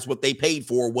realize what they paid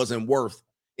for wasn't worth.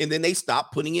 And then they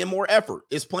stop putting in more effort.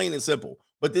 It's plain and simple.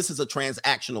 But this is a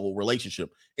transactional relationship.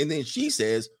 And then she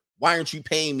says, why aren't you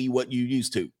paying me what you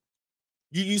used to?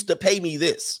 You used to pay me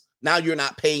this. Now you're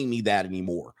not paying me that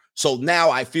anymore. So now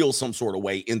I feel some sort of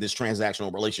way in this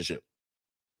transactional relationship.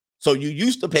 So you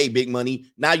used to pay big money.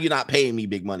 Now you're not paying me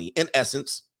big money. In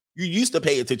essence, you used to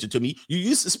pay attention to me. You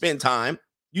used to spend time.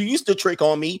 You used to trick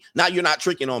on me. Now you're not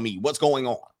tricking on me. What's going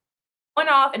on? Going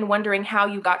off and wondering how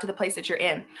you got to the place that you're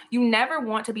in. You never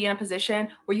want to be in a position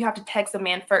where you have to text a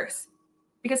man first.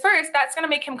 Because first, that's going to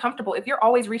make him comfortable. If you're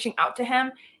always reaching out to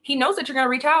him, he knows that you're going to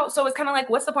reach out. So it's kind of like,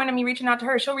 what's the point of me reaching out to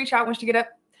her? She'll reach out when she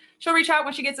She'll reach out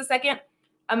when she gets a second.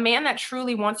 A man that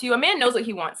truly wants you, a man knows what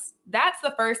he wants. That's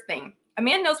the first thing. A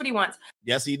man knows what he wants.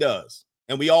 Yes, he does.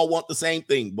 And we all want the same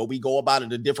thing, but we go about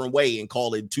it a different way and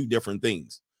call it two different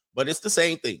things. But it's the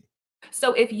same thing.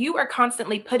 So if you are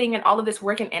constantly putting in all of this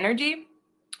work and energy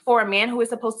for a man who is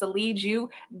supposed to lead you,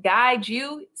 guide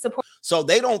you, support. So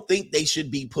they don't think they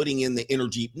should be putting in the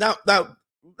energy. Now,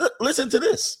 listen to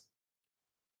this.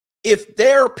 If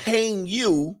they're paying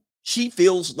you, she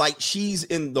feels like she's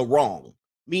in the wrong.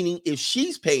 Meaning if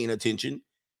she's paying attention,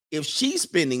 if she's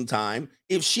spending time,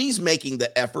 if she's making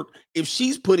the effort, if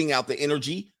she's putting out the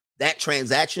energy, that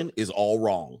transaction is all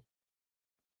wrong.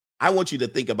 I want you to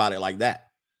think about it like that.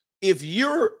 If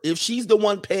she's the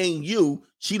one paying you,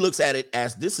 she looks at it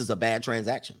as this is a bad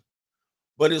transaction.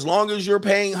 But as long as you're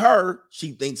paying her,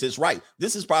 she thinks it's right.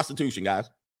 This is prostitution, guys.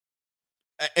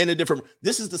 And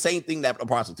this is the same thing that the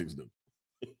prostitutes do.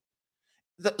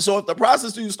 So if the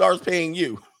prostitute starts paying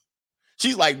you,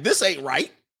 she's like, this ain't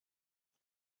right.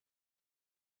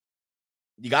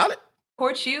 You got it?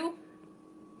 Support you.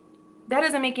 That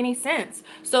doesn't make any sense.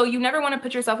 So you never want to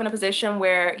put yourself in a position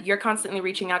where you're constantly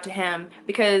reaching out to him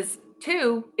because,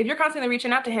 two, if you're constantly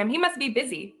reaching out to him, he must be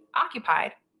busy,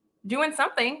 occupied, doing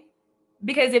something.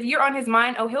 Because if you're on his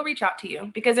mind, he'll reach out to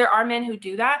you. Because there are men who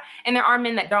do that and there are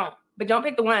men that don't. But don't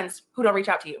pick the ones who don't reach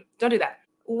out to you. Don't do that.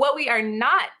 What we are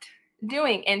not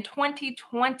doing in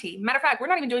 2020, matter of fact, we're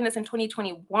not even doing this in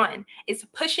 2021, is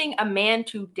pushing a man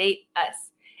to date us.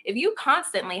 If you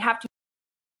constantly have to.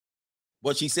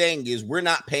 What she's saying is we're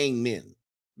not paying men.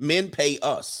 Men pay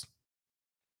us.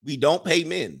 We don't pay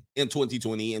men in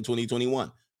 2020 and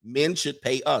 2021. Men should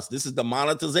pay us. This is the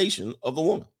monetization of the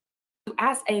woman.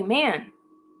 Ask a man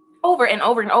over and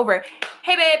over and over,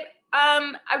 hey, babe,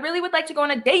 I really would like to go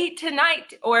on a date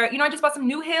tonight, or, I just bought some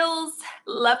new heels.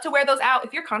 Love to wear those out.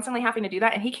 If you're constantly having to do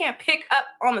that and he can't pick up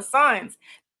on the signs.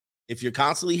 If you're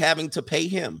constantly having to pay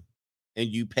him and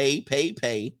you pay,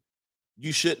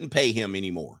 you shouldn't pay him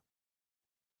anymore.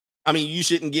 I mean, you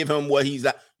shouldn't give him what he's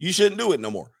at. You shouldn't do it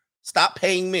no more. Stop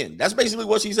paying men. That's basically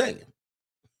what she's saying.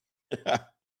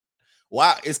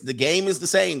 Wow, the game is the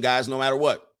same, guys, no matter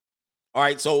what. All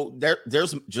right, so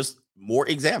there's just more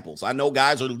examples. I know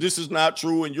guys are, this is not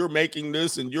true, and you're making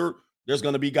this, and there's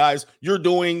going to be guys, you're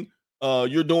doing,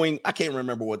 I can't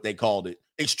remember what they called it,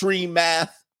 extreme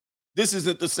math. This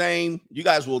isn't the same. You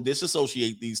guys will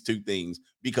disassociate these two things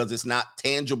because it's not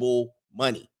tangible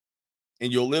money.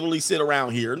 And you'll literally sit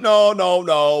around here,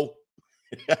 no.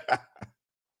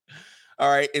 All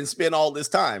right, and spend all this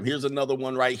time. Here's another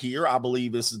one right here. I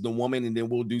believe this is the woman, and then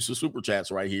we'll do some super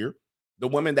chats right here. The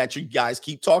woman that you guys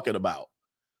keep talking about.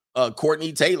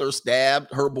 Courtney Taylor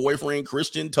stabbed her boyfriend,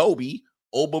 Christian Toby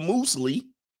Obumsili,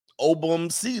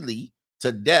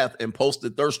 to death and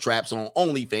posted thirst traps on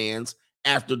OnlyFans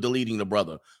after deleting the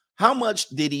brother. How much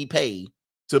did he pay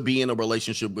to be in a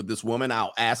relationship with this woman?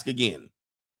 I'll ask again.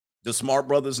 The smart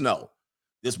brothers know.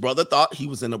 This brother thought he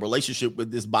was in a relationship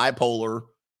with this bipolar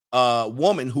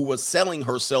woman who was selling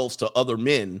herself to other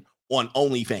men on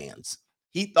OnlyFans.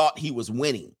 He thought he was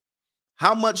winning.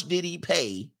 How much did he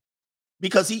pay?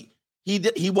 Because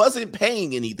he wasn't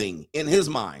paying anything in his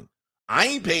mind. I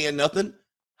ain't paying nothing.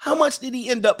 How much did he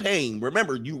end up paying?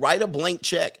 Remember, you write a blank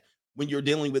check when you're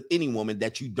dealing with any woman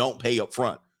that you don't pay up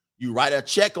front. You write a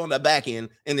check on the back end,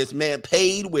 and this man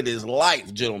paid with his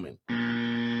life, gentlemen.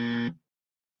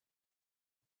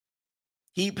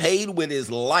 He paid with his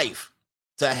life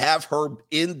to have her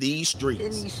in these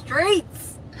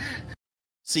streets.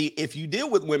 See, if you deal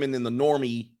with women in the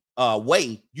normie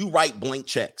way, you write blank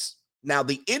checks. Now,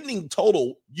 the ending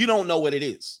total, you don't know what it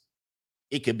is.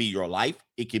 It could be your life.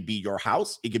 It could be your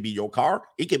house. It could be your car.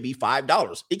 It could be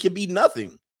 $5. It could be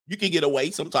nothing. You can get away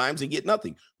sometimes and get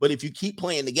nothing. But if you keep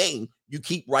playing the game, you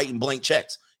keep writing blank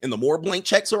checks. And the more blank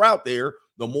checks are out there,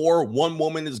 the more one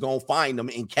woman is going to find them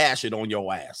and cash it on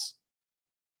your ass.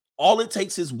 All it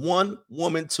takes is one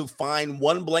woman to find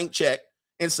one blank check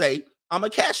and say, I'm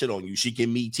going to cash it on you. She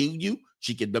can Me Too you.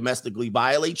 She can domestically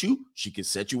violate you. She can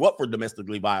set you up for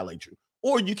domestically violate you.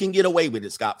 Or you can get away with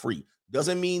it scot-free.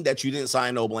 Doesn't mean that you didn't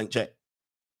sign no blank check.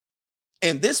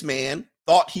 And this man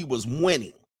thought he was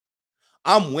winning.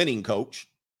 I'm winning, coach.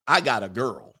 I got a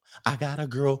girl. I got a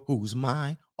girl who's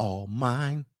mine, all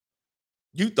mine.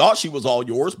 You thought she was all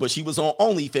yours, but she was on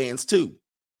OnlyFans too.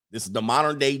 This is the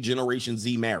modern day Generation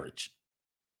Z marriage.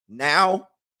 Now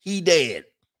he dead.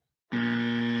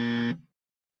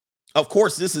 Of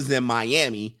course, this is in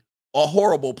Miami, a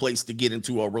horrible place to get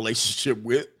into a relationship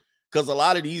with, because a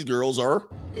lot of these girls are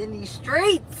in these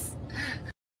streets.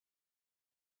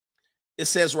 It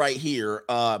says right here,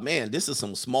 man, this is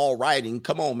some small writing.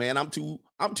 Come on, man. I'm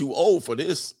too old for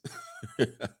this.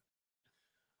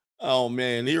 Oh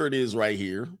man, here it is right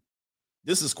here.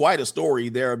 This is quite a story.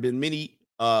 There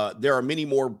are many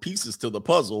more pieces to the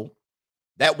puzzle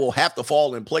that will have to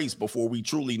fall in place before we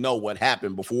truly know what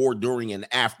happened before, during, and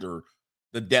after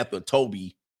the death of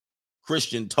Toby,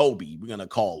 Christian Toby, we're going to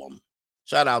call him.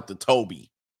 Shout out to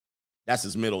Toby. That's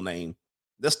his middle name.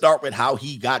 Let's start with how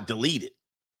he got deleted.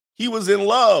 He was in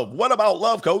love. What about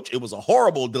love, coach? It was a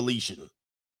horrible deletion.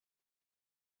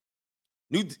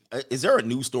 Is there a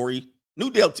new story?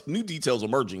 New details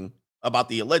emerging about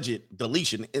the alleged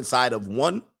deletion inside of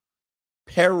one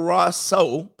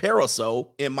Paraso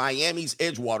in Miami's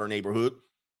Edgewater neighborhood.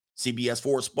 CBS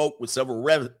 4 spoke with several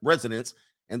residents,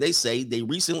 and they say they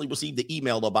recently received the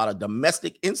email about a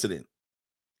domestic incident.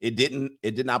 It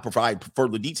did not provide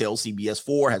further details. CBS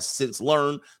 4 has since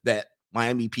learned that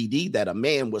Miami PD that a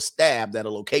man was stabbed at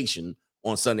a location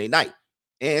on Sunday night.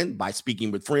 And by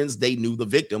speaking with friends, they knew the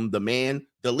victim. The man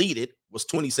deleted was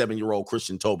 27-year-old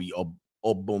Christian Toby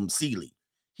Obumsili.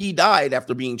 He died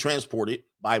after being transported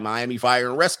by Miami Fire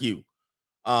and Rescue.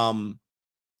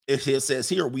 It says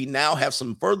here, we now have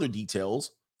some further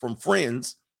details from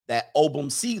friends that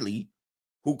Obumsili,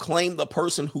 who claimed the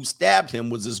person who stabbed him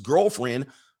was his girlfriend,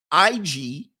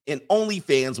 IG and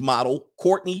OnlyFans model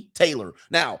Courtney Taylor.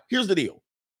 Now, here's the deal.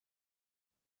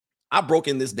 I've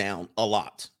broken this down a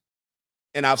lot.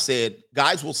 And I've said,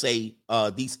 guys will say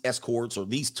these escorts or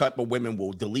these type of women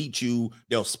will delete you.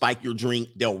 They'll spike your drink.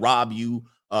 They'll rob you.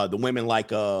 The women like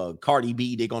Cardi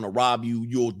B, they're going to rob you.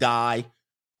 You'll die.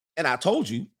 And I told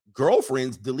you,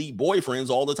 girlfriends delete boyfriends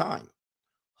all the time.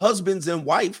 Husbands and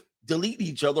wife delete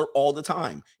each other all the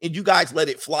time. And you guys let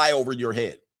it fly over your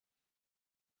head.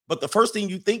 But the first thing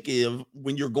you think of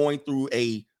when you're going through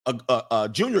a a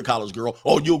junior college girl,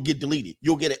 oh, you'll get deleted.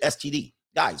 You'll get an STD.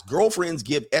 Guys, girlfriends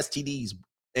give STDs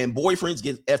and boyfriends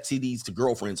give STDs to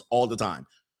girlfriends all the time.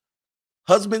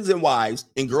 Husbands and wives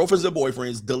and girlfriends and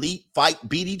boyfriends delete, fight,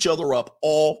 beat each other up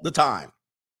all the time.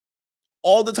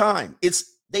 All the time.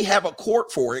 They have a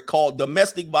court for it called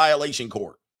domestic violation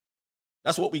court.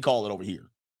 That's what we call it over here.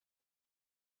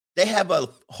 They have a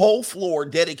whole floor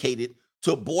dedicated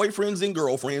to boyfriends and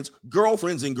girlfriends,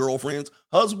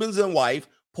 husbands and wife,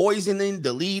 poisoning,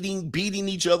 deleting, beating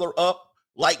each other up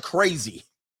like crazy.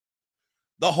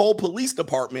 The whole police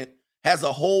department has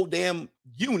a whole damn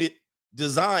unit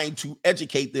designed to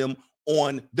educate them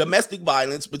on domestic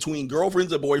violence between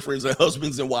girlfriends and boyfriends and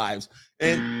husbands and wives.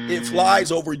 And it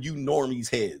flies over you normies'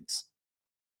 heads.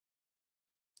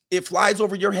 It flies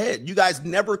over your head. You guys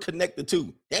never connect the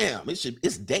two. Damn,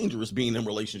 it's dangerous being in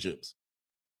relationships.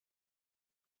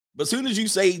 But as soon as you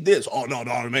say this, oh, no,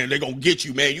 man, they're going to get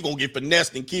you, man. You're going to get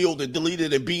finessed and killed and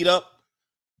deleted and beat up.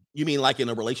 You mean like in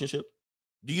a relationship?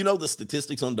 Do you know the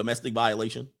statistics on domestic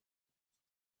violation?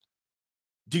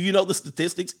 Do you know the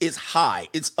statistics? It's high.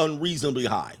 It's unreasonably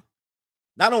high.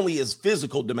 Not only is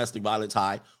physical domestic violence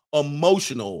high,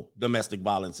 emotional domestic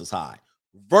violence is high.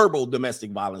 Verbal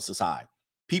domestic violence is high.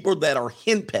 People that are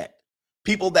henpecked,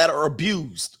 people that are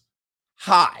abused,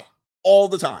 high all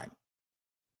the time.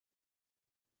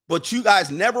 But you guys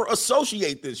never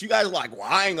associate this. You guys are like, well,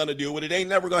 I ain't going to deal with it. It ain't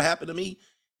never going to happen to me.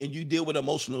 And you deal with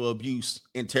emotional abuse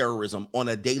and terrorism on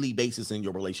a daily basis in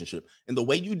your relationship. And the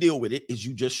way you deal with it is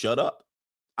you just shut up.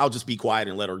 I'll just be quiet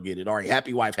and let her get it. All right,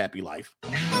 happy wife, happy life.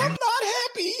 I'm not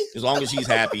happy. As long as she's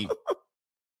happy.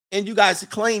 And you guys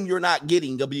claim you're not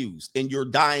getting abused and you're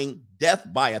dying death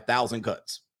by 1,000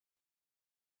 cuts.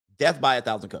 Death by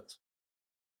 1,000 cuts.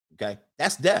 Okay?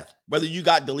 That's death. Whether you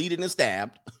got deleted and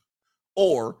stabbed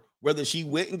or whether she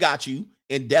went and got you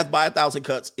and death by 1,000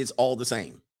 cuts, it's all the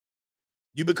same.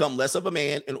 You become less of a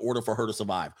man in order for her to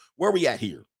survive. Where are we at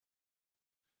here?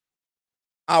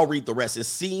 I'll read the rest. It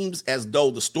seems as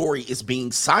though the story is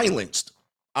being silenced.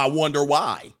 I wonder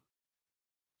why.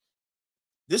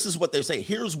 This is what they say.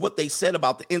 Here's what they said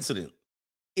about the incident.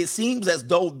 It seems as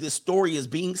though this story is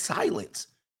being silenced.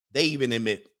 They even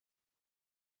admit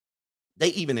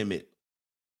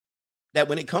that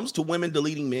when it comes to women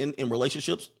deleting men in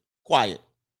relationships, quiet.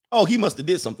 Oh, he must have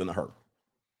did something to her.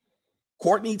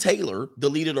 Courtney Taylor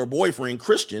deleted her boyfriend,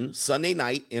 Christian, Sunday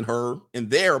night in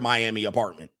their Miami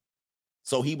apartment.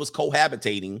 So he was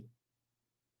cohabitating.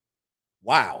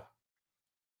 Wow.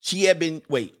 She's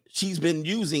been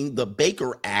using the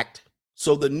Baker Act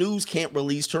so the news can't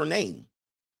release her name.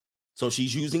 So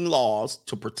she's using laws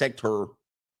to protect her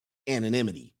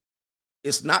anonymity.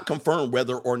 It's not confirmed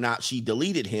whether or not she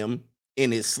deleted him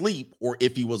in his sleep or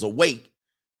if he was awake,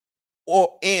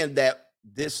 and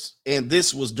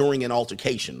this was during an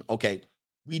altercation. Okay.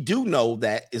 We do know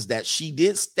that she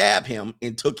did stab him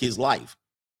and took his life.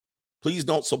 Please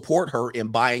don't support her in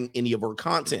buying any of her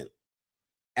content.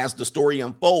 As the story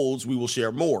unfolds, we will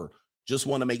share more. Just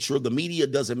want to make sure the media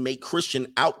doesn't make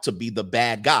Christian out to be the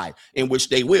bad guy, in which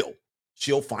they will.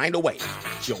 She'll find a way.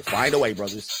 She'll find a way,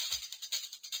 brothers.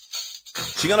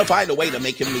 She's going to find a way to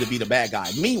make him to be the bad guy.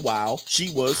 Meanwhile,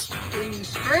 she was in these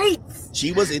streets.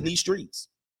 She was in these streets.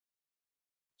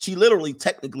 She literally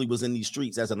technically was in these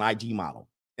streets as an IG model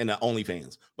and an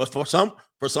OnlyFans. But for some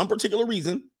particular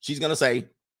reason, she's going to say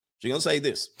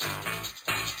this.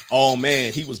 Oh,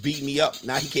 man, he was beating me up.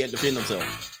 Now he can't defend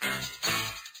himself.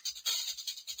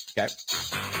 Okay.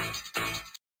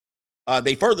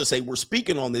 They further say, we're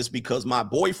speaking on this because my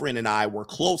boyfriend and I were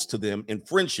close to them in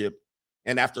friendship.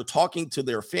 And after talking to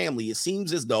their family, it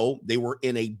seems as though they were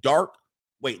in the dark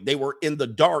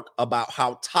about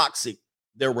how toxic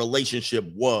their relationship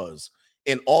was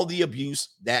and all the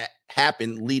abuse that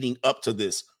happened leading up to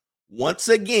this. Once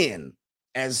again,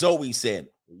 as Zoe said,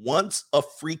 once a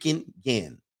freaking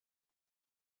again.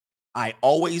 I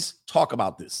always talk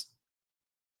about this.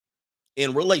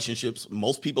 In relationships,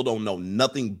 most people don't know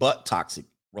nothing but toxic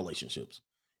relationships.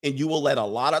 And you will let a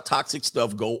lot of toxic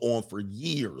stuff go on for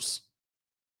years.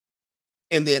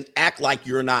 And then act like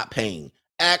you're not paying.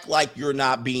 Act like you're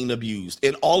not being abused.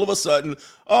 And all of a sudden,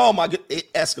 oh my God,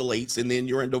 it escalates. And then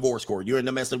you're in divorce court. You're in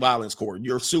domestic violence court.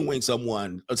 You're suing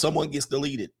someone. Or someone gets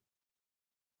deleted.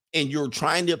 And you're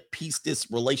trying to piece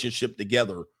this relationship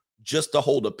together just to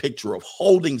hold a picture of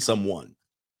holding someone.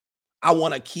 I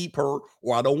want to keep her,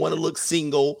 or I don't want to look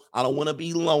single. I don't want to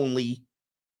be lonely.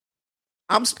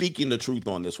 I'm speaking the truth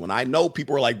on this one. I know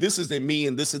people are like, this isn't me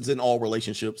and this isn't all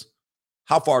relationships.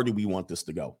 How far do we want this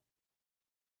to go?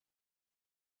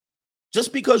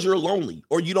 Just because you're lonely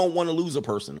or you don't want to lose a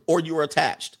person or you're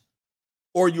attached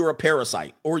or you're a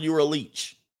parasite or you're a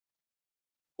leech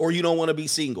or you don't want to be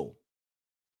single,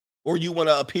 or you want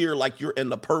to appear like you're in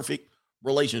the perfect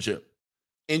relationship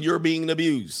and you're being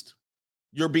abused,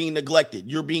 you're being neglected,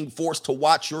 you're being forced to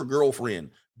watch your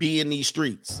girlfriend be in these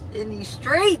streets. In these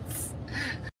streets.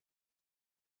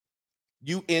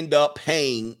 You end up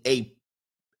paying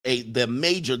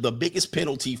the biggest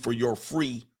penalty for your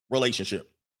free relationship.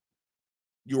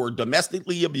 You were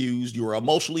domestically abused, you were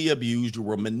emotionally abused, you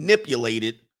were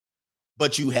manipulated,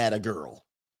 but you had a girl.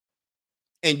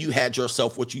 And you had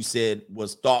yourself what you said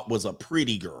thought was a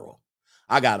pretty girl.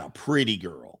 I got a pretty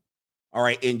girl. All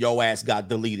right. And your ass got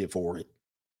deleted for it.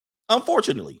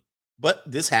 Unfortunately. But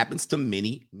this happens to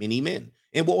many, many men.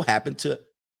 And will happen to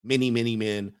many, many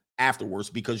men afterwards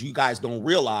because you guys don't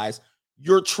realize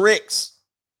your tricks.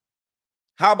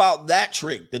 How about that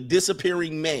trick? The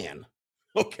disappearing man.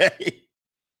 Okay.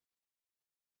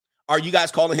 Are you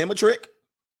guys calling him a trick?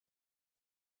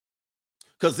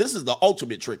 Because this is the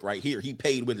ultimate trick right here. He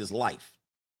paid with his life.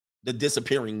 The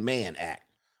disappearing man act.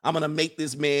 I'm going to make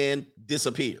this man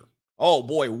disappear. Oh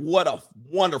boy, what a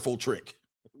wonderful trick.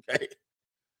 Okay.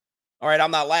 All right,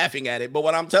 I'm not laughing at it, but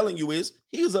what I'm telling you is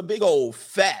he was a big old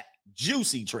fat,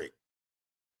 juicy trick.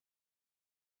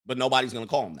 But nobody's going to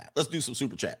call him that. Let's do some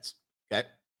super chats. Okay.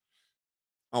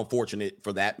 Unfortunate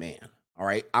for that man. All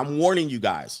right. I'm warning you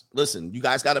guys. Listen, you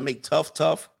guys got to make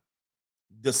tough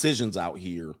decisions out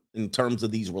here in terms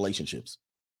of these relationships.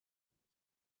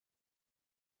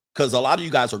 Because a lot of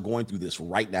you guys are going through this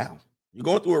right now. You're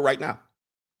going through it right now.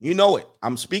 You know it.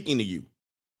 I'm speaking to you.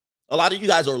 A lot of you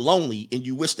guys are lonely and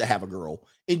you wish to have a girl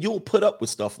and you'll put up with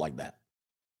stuff like that.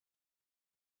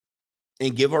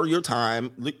 And give her your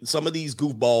time. Some of these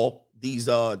goofball, these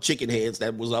chicken heads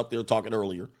that was out there talking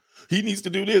earlier. He needs to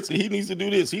do this. He needs to do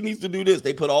this. He needs to do this.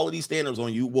 They put all of these standards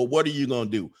on you. Well, what are you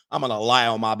going to do? I'm going to lie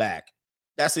on my back.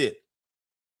 That's it.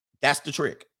 That's the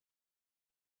trick.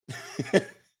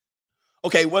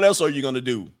 Okay, what else are you going to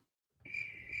do?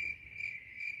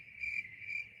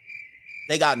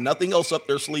 They got nothing else up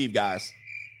their sleeve, guys.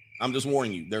 I'm just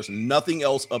warning you. There's nothing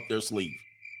else up their sleeve.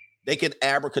 They can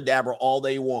abracadabra all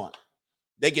they want.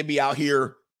 They can be out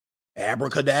here,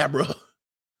 abracadabra.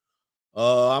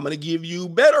 I'm going to give you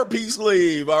better peace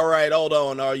sleeve. All right, hold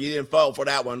on. No, you didn't fall for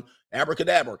that one.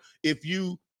 Abracadabra. If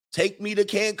you take me to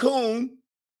Cancun,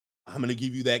 I'm going to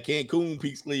give you that Cancun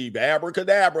peace sleeve.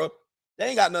 Abracadabra. They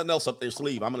ain't got nothing else up their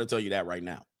sleeve. I'm going to tell you that right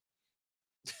now.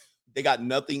 They got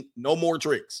nothing, no more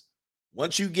tricks.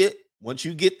 Once you get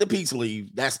the peace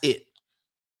sleeve, that's it.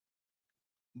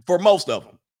 For most of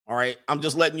them. All right. I'm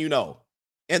just letting you know.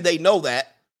 And they know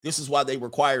that. This is why they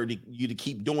require you to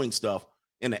keep doing stuff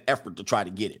in an effort to try to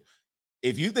get it.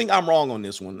 If you think I'm wrong on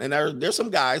this one, and there's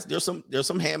some guys, there's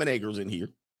some ham and eggers in here.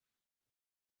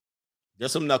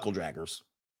 There's some knuckle draggers.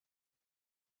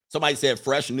 Somebody said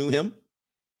Fresh knew him.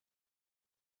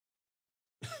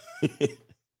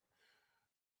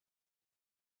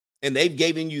 And they've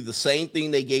given you the same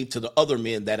thing they gave to the other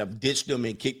men that have ditched them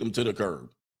and kicked them to the curb.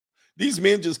 These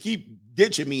men just keep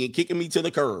ditching me and kicking me to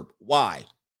the curb. Why?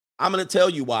 I'm going to tell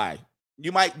you why.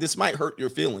 This might hurt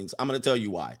your feelings. I'm going to tell you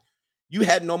why. You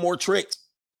had no more tricks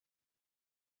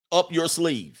up your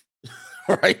sleeve.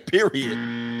 All right,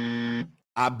 period.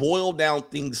 I boiled down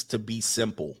things to be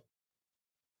simple.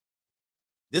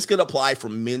 This could apply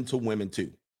from men to women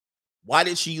too. Why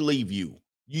did she leave you?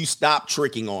 You stopped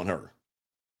tricking on her.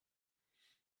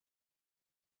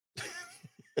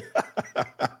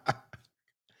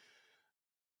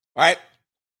 All right.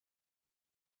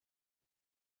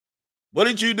 What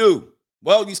did you do?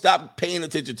 Well, you stopped paying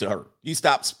attention to her. You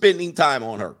stopped spending time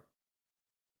on her.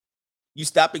 You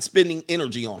stopped expending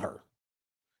energy on her.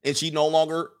 And she no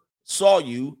longer saw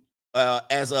you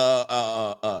as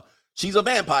she's a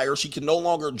vampire. She can no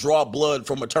longer draw blood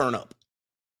from a turnip.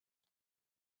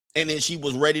 And then she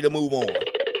was ready to move on.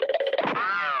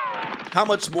 How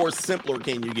much more simpler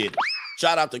can you get?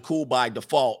 Shout out to Cool by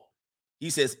Default. He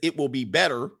says it will be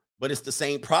better, but it's the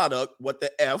same product. What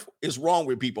the F is wrong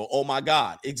with people? Oh my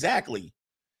God. Exactly.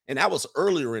 And that was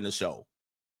earlier in the show.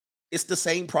 It's the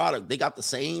same product. They got the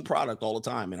same product all the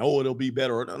time. And it'll be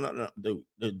better. No.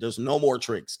 Dude, there's no more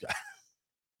tricks, guys.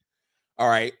 All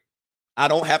right. I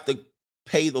don't have to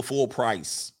pay the full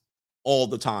price all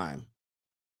the time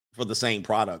for the same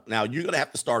product. Now you're going to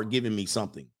have to start giving me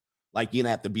something. Like you're going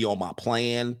to have to be on my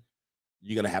plan.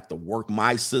 You're going to have to work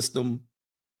my system.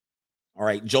 All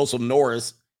right. Joseph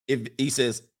Norris, if he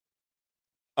says,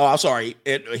 oh, I'm sorry.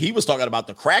 He was talking about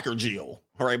the Cracker Jill.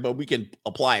 All right. But we can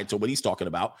apply it to what he's talking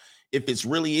about. If it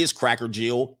really is Cracker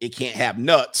Jill, it can't have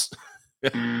nuts.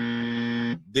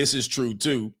 This is true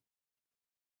too.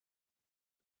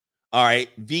 All right,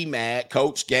 VMAD,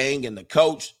 Coach Gang, and the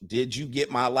coach. Did you get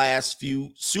my last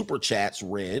few super chats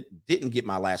read? Didn't get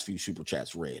my last few super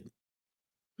chats read.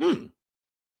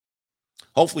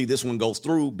 Hopefully this one goes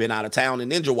through. Been out of town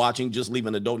and ninja watching, just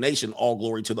leaving a donation. All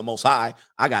glory to the Most High.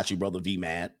 I got you, brother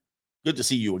VMAD. Good to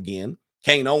see you again.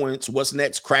 Kane Owens, what's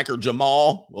next? Cracker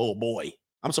Jamal. Oh, boy.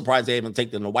 I'm surprised they haven't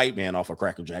taken the white man off a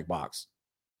Cracker Jack box.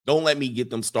 Don't let me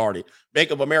get them started. Bank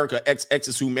of America,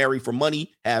 exes who marry for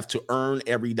money have to earn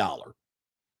every dollar.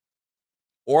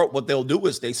 Or what they'll do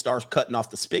is they start cutting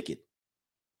off the spigot.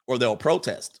 Or they'll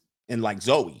protest. And like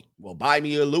Zoe, well, buy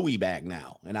me a Louis bag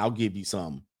now, and I'll give you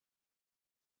some.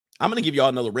 I'm going to give y'all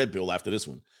another red pill after this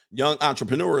one. Young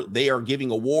entrepreneur, they are giving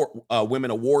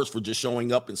women awards for just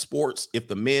showing up in sports. If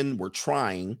the men were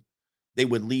trying, they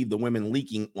would leave the women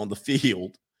leaking on the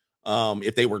field.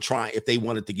 If they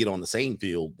wanted to get on the same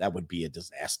field, that would be a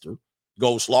disaster.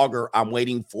 Gold Slogger, I'm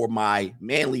waiting for my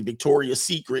manly Victoria's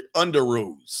Secret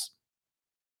underoos.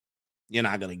 You're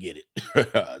not going to get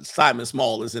it. Simon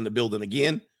Small is in the building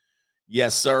again.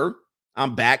 Yes, sir.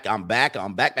 I'm back.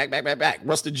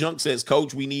 Rusted Junk says,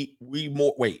 Coach,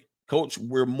 Coach,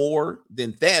 we're more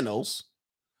than Thanos.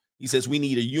 He says we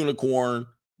need a unicorn,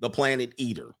 the planet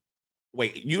eater.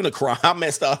 Wait, Unicron. I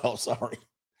messed up. I'm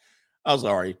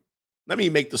sorry. Let me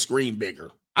make the screen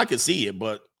bigger. I can see it,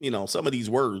 but some of these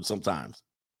words sometimes.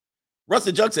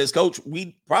 Rusted Junk says, Coach,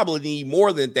 we probably need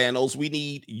more than Thanos. We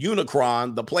need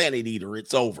Unicron, the planet eater.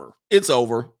 It's over.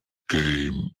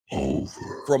 Game over.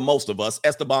 From most of us.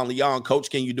 Esteban Leon, Coach,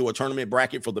 can you do a tournament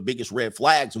bracket for the biggest red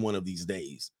flags one of these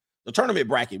days? The tournament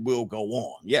bracket will go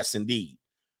on. Yes, indeed.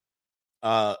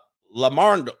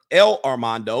 Armando,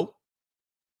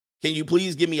 can you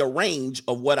please give me a range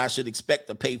of what I should expect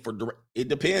to pay for direct? It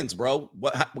depends, bro.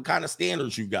 What kind of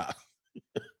standards you got?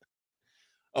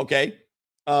 Okay.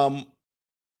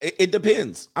 It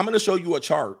depends. I'm going to show you a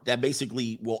chart that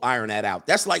basically will iron that out.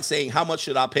 That's like saying, how much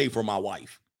should I pay for my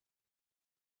wife?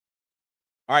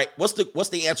 All right. What's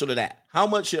the answer to that? How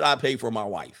much should I pay for my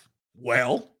wife?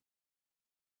 Well,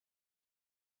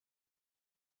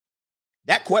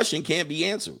 that question can't be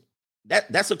answered.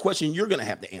 That's a question you're going to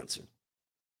have to answer.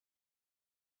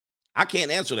 I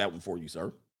can't answer that one for you,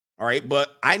 sir. All right.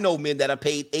 But I know men that have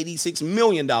paid $86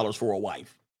 million for a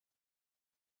wife.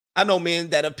 I know men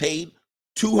that have paid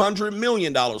 $200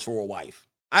 million for a wife.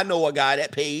 I know a guy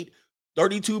that paid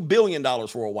 $32 billion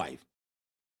for a wife.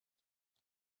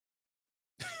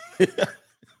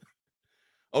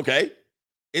 Okay.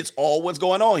 It's all what's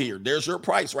going on here. There's your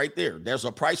price right there. There's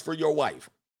a price for your wife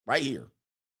right here.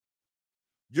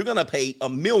 You're going to pay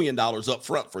 $1 million up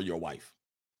front for your wife.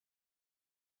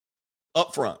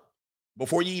 Up front.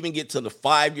 Before you even get to the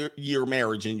 5-year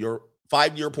marriage and your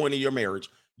 5-year point of your marriage,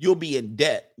 you'll be in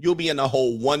debt. You'll be in the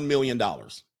whole $1 million.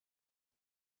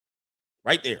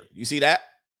 Right there. You see that?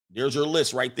 There's your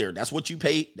list right there. That's what you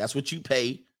pay. That's what you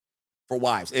pay for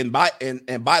wives. And by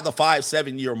the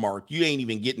 5-7 year mark, you ain't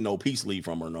even getting no peace leave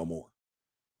from her no more.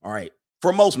 All right.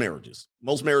 For most marriages,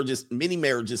 many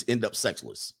marriages end up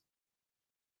sexless.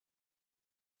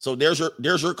 So there's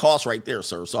your cost right there,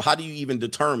 sir. So how do you even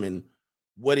determine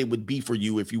what it would be for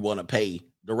you if you want to pay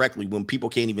directly when people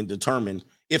can't even determine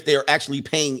if they're actually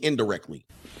paying indirectly?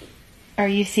 Are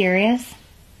you serious?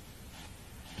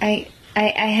 I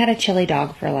had a chili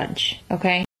dog for lunch,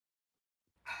 okay?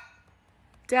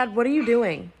 Dad, what are you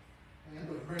doing?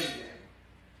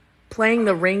 Playing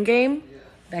the ring game?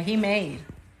 That he made,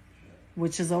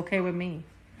 which is okay with me.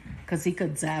 Because he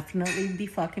could definitely be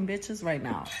fucking bitches right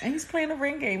now. And he's playing a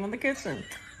ring game in the kitchen.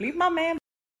 Leave my man.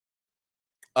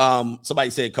 Somebody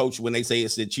said, Coach, when they say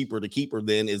it's cheaper to keep her,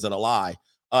 then is it a lie?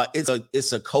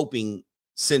 It's a coping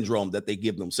syndrome that they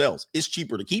give themselves. It's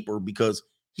cheaper to keep her because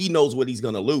he knows what he's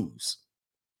going to lose.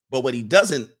 But what he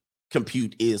doesn't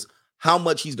compute is how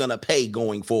much he's going to pay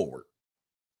going forward.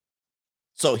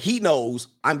 So he knows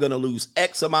I'm going to lose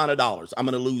X amount of dollars. I'm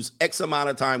going to lose X amount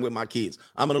of time with my kids.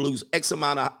 I'm going to lose X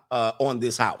amount on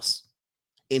this house.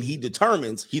 And he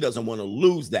determines he doesn't want to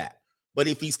lose that. But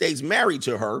if he stays married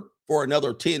to her for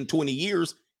another 10, 20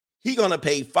 years, he's going to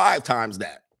pay 5 times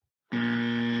that.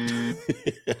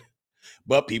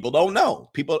 But people don't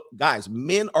know. Guys,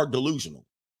 men are delusional.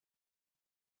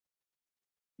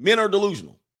 Men are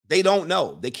delusional. They don't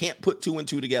know. They can't put 2 and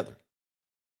 2 together.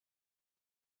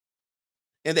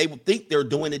 And they think they're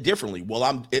doing it differently.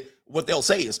 Well, what they'll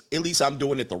say is, at least I'm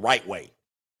doing it the right way.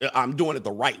 I'm doing it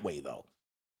the right way, though.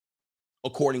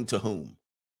 According to whom?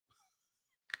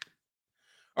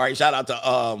 All right, shout out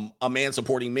to a man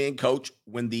supporting men, Coach.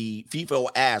 When the FIFA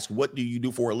asked, what do you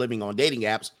do for a living on dating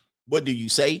apps? What do you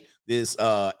say? This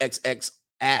XX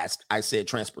asked, I said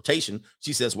transportation.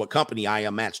 She says, what company? I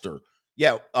matched her.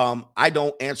 Yeah, I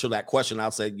don't answer that question. I'll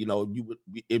say,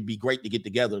 it'd be great to get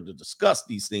together to discuss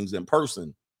these things in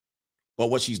person.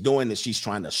 But what she's doing is she's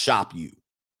trying to shop you.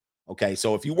 Okay,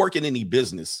 so if you work in any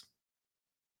business,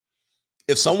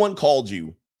 if someone called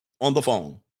you on the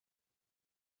phone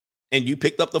and you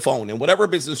picked up the phone in whatever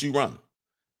business you run,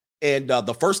 and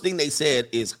the first thing they said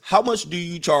is, how much do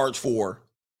you charge for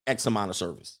X amount of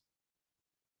service?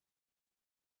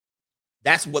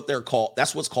 That's what they're called.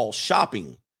 That's what's called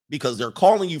shopping, because they're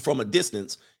calling you from a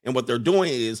distance. And what they're doing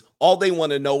is all they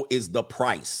want to know is the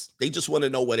price. They just want to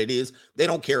know what it is. They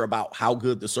don't care about how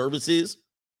good the service is,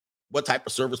 what type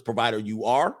of service provider you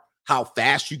are, how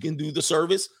fast you can do the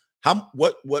service,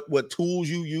 what tools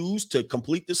you use to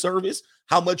complete the service,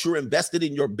 how much you're invested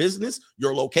in your business,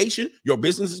 your location, your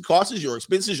business's costs, your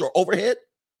expenses, your overhead.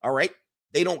 All right.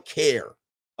 They don't care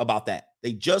about that.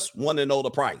 They just want to know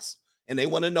the price, and they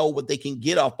want to know what they can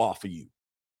get off of you.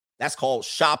 That's called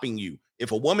shopping you.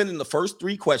 If a woman in the first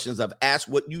 3 questions have asked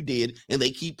what you did and they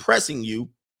keep pressing you,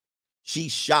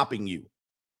 she's shopping you.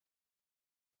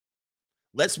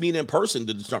 Let's meet in person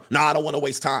to determine. No, I don't want to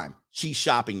waste time. She's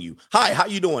shopping you. Hi, how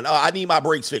you doing? I need my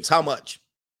brakes fixed. How much?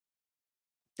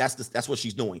 That's what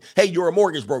she's doing. Hey, you're a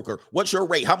mortgage broker. What's your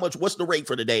rate? What's the rate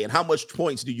for today? And how much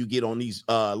points do you get on these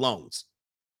loans?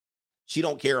 She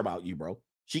don't care about you, bro.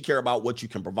 She care about what you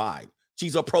can provide.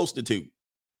 She's a prostitute.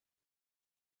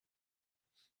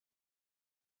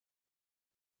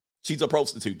 She's a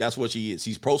prostitute. That's what she is.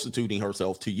 She's prostituting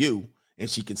herself to you, and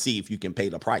she can see if you can pay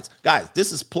the price. Guys,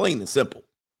 this is plain and simple.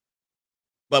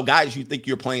 But guys, you think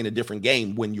you're playing a different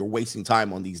game when you're wasting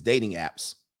time on these dating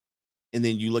apps. And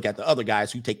then you look at the other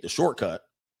guys who take the shortcut,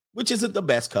 which isn't the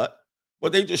best cut,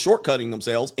 but they're just shortcutting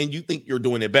themselves, and you think you're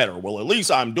doing it better. Well, at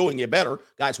least I'm doing it better.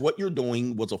 Guys, what you're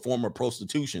doing was a form of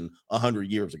prostitution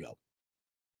 100 years ago.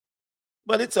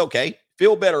 But it's okay.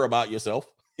 Feel better about yourself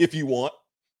if you want,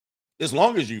 as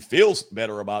long as you feel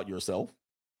better about yourself.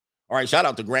 All right, shout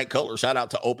out to Grant Cutler. Shout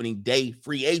out to opening day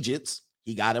free agents.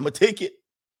 He got him a ticket.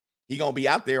 He going to be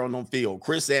out there on the field.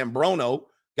 Chris Ambrono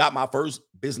got my first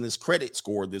business credit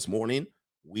score this morning.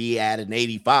 We at an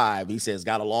 85. He says,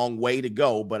 got a long way to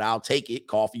go, but I'll take it.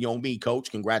 Coffee on me,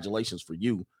 coach. Congratulations for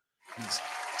you. He's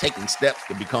taking steps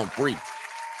to become free.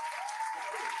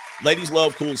 Ladies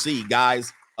love Cool C.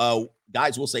 Guys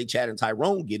will say Chad and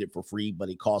Tyrone get it for free, but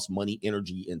it costs money,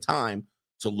 energy, and time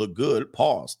to look good.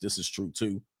 Pause. This is true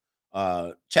too.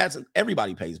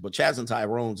 Everybody pays, but Chaz and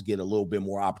Tyrone's get a little bit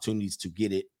more opportunities to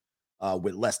get it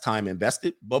with less time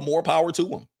invested, but more power to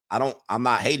them. I'm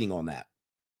not hating on that.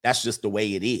 That's just the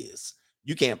way it is.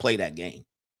 You can't play that game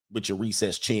with your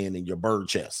recessed chin and your bird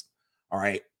chest. All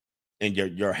right. And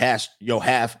your half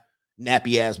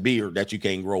nappy ass beard that you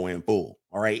can't grow in full.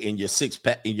 All right. And your six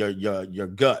pack, your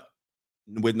gut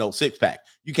with no six pack.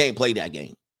 You can't play that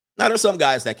game. Now, there's some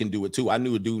guys that can do it too. I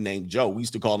knew a dude named Joe. We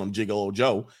used to call him Gigolo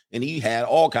Joe, and he had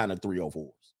all kind of 304s.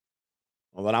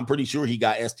 But I'm pretty sure he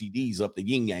got STDs up the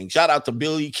yin yang. Shout out to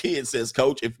Billy Kidd, says,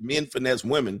 Coach, if men finesse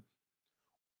women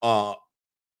on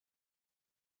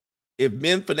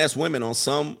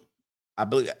some, I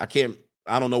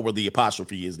don't know where the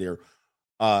apostrophe is there,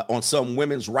 on some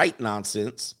women's right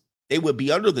nonsense, they would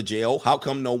be under the jail. How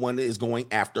come no one is going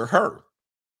after her?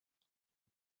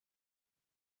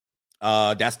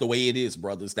 That's the way it is,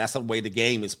 brothers. That's the way the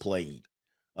game is played.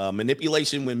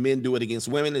 Manipulation when men do it against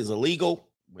women is illegal.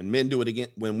 When women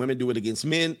do it against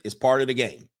men, it's part of the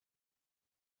game.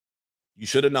 You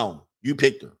should have known. You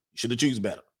picked her. You should have chosen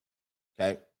better.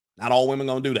 Okay. Not all women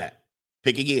gonna do that.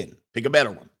 Pick again. Pick a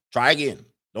better one. Try again.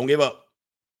 Don't give up.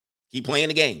 Keep playing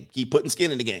the game. Keep putting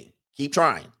skin in the game. Keep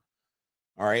trying.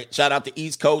 All right. Shout out to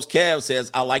East Coast Kev,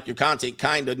 says, I like your content.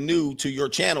 Kind of new to your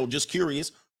channel. Just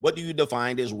curious. What do you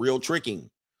define as real tricking?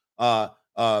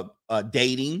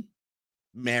 Dating,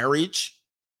 marriage,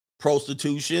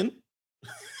 prostitution.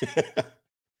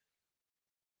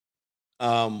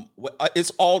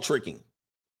 It's all tricking.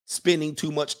 Spending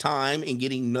too much time and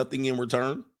getting nothing in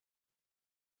return.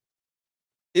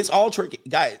 It's all tricking,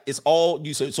 guys. It's all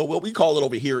you. So what we call it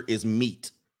over here is meat.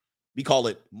 We call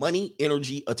it money,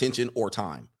 energy, attention, or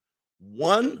time.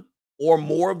 One or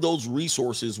more of those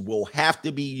resources will have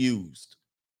to be used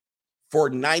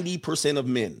for 90% of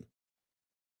men.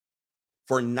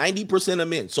 For 90% of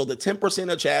men. So the 10%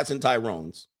 of Chads and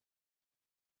Tyrones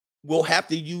will have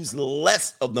to use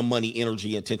less of the money,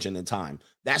 energy, attention, and time.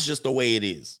 That's just the way it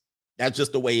is. That's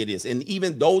just the way it is. And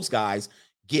even those guys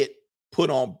get put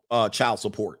on child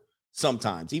support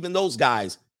sometimes. Even those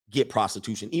guys get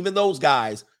prostitution. Even those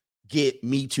guys get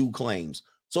Me Too claims.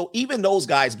 So even those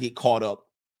guys get caught up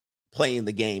playing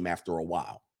the game after a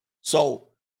while. So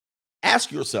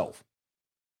ask yourself,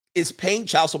 Is paying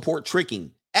child support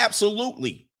tricking?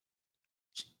 Absolutely.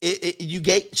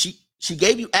 She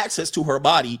gave you access to her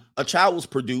body. A child was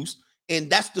produced, and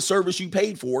that's the service you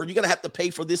paid for. You're going to have to pay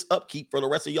for this upkeep for the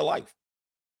rest of your life.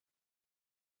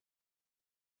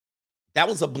 That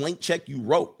was a blank check you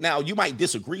wrote. Now, you might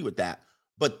disagree with that,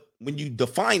 but when you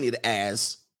define it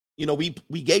as,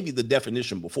 we gave you the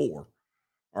definition before,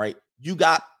 all right? You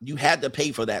had to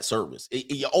pay for that service.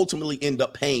 You ultimately end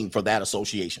up paying for that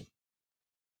association.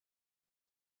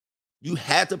 You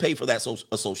had to pay for that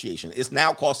association. It's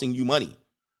now costing you money.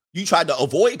 You tried to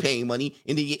avoid paying money,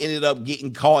 and then you ended up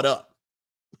getting caught up.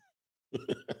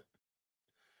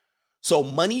 So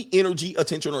money, energy,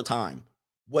 attention, or time.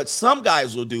 What some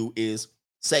guys will do is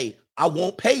say, I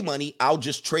won't pay money. I'll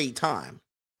just trade time.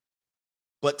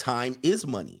 But time is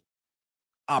money.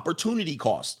 Opportunity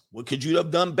cost. What could you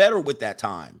have done better with that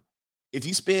time? If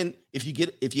you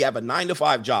have a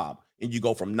 9-to-5 job and you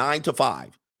go from 9 to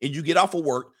 5 and you get off of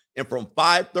work, and from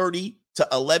 5:30 to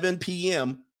 11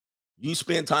 p.m., you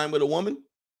spend time with a woman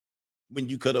when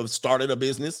you could have started a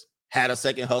business, had a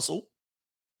second hustle.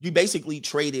 You basically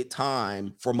traded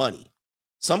time for money.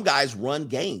 Some guys run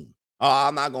game.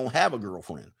 I'm not going to have a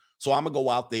girlfriend, so I'm going to go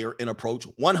out there and approach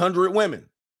 100 women.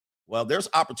 Well, there's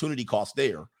opportunity cost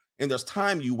there, and there's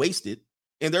time you wasted,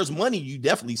 and there's money you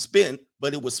definitely spent,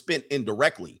 but it was spent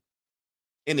indirectly.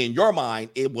 And in your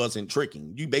mind, it wasn't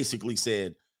tricking. You basically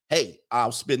said, hey,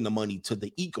 I'll spend the money to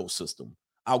the ecosystem.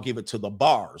 I'll give it to the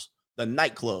bars, the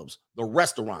nightclubs, the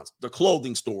restaurants, the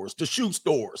clothing stores, the shoe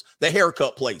stores, the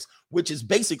haircut place, which is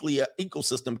basically an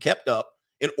ecosystem kept up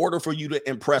in order for you to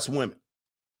impress women.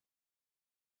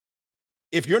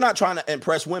 If you're not trying to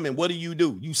impress women, what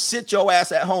do? You sit your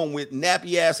ass at home with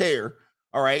nappy ass hair,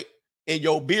 all right, and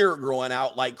your beard growing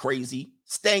out like crazy,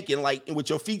 stinking like, with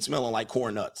your feet smelling like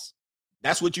corn nuts.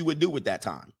 That's what you would do with that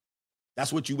time.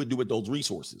 That's what you would do with those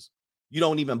resources. You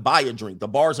don't even buy a drink. The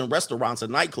bars and restaurants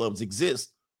and nightclubs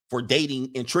exist for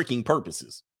dating and tricking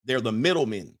purposes. They're the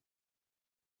middlemen.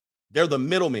 They're the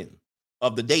middlemen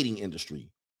of the dating industry.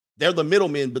 They're the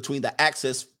middlemen between the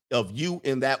access of you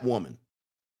and that woman.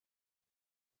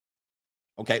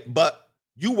 Okay, but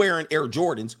you wearing Air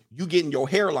Jordans, you getting your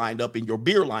hair lined up and your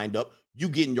beard lined up, you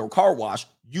getting your car washed,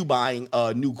 you buying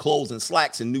new clothes and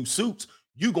slacks and new suits,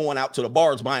 you going out to the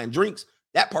bars buying drinks.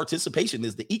 That participation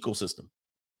is the ecosystem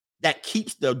that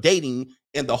keeps the dating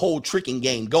and the whole tricking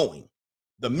game going.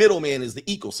 The middleman is the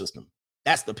ecosystem.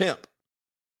 That's the pimp.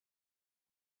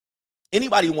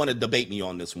 Anybody want to debate me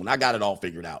on this one? I got it all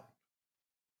figured out.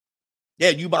 Yeah,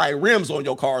 you buy rims on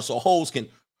your car so hoes can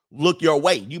look your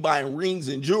way. You buying rings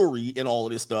and jewelry and all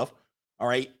of this stuff. All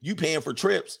right. You paying for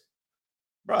trips.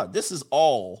 Bro, this is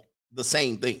all the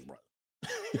same thing, bro.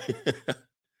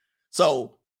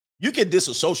 So you can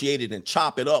disassociate it and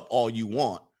chop it up all you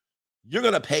want. You're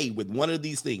going to pay with one of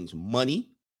these things: money,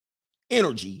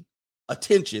 energy,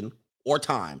 attention, or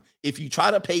time. If you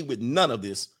try to pay with none of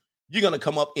this, you're going to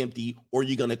come up empty, or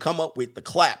you're going to come up with the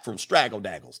clap from Straggle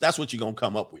Daggles. That's what you're going to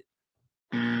come up with.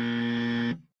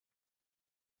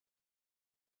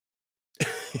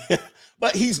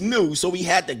 But he's new, so we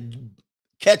had to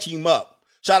catch him up.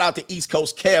 Shout out to East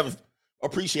Coast Kev.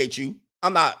 Appreciate you.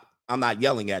 I'm not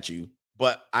yelling at you,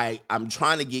 but I'm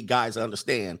trying to get guys to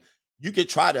understand you could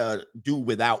try to do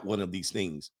without one of these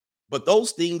things. But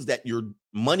those things that your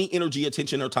money, energy,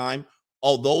 attention, or time,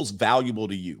 are those valuable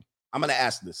to you? I'm going to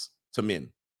ask this to men.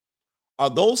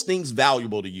 Are those things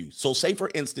valuable to you? So say,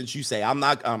 for instance, you say, I'm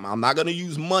not going to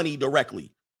use money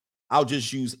directly. I'll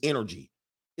just use energy.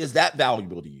 Is that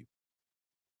valuable to you?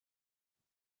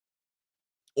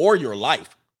 Or your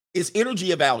life? Is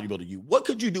energy valuable to you? What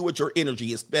could you do with your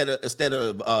energy instead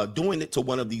of doing it to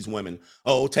one of these women?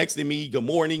 Oh, texting me, good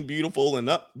morning, beautiful, and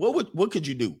up. What could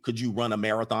you do? Could you run a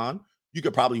marathon? You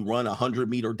could probably run a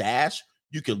 100-meter dash.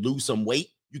 You could lose some weight.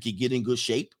 You could get in good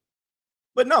shape.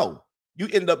 But no, you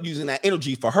end up using that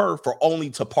energy for her for only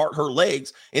to part her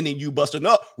legs, and then you busting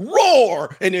up,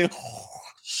 roar, and then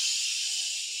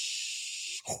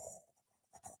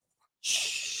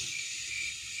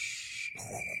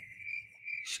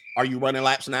Are you running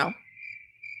laps now?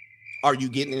 Are you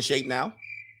getting in shape now?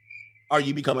 Are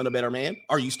you becoming a better man?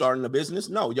 Are you starting a business?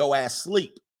 No, your ass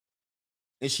sleep.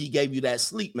 And she gave you that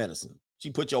sleep medicine. She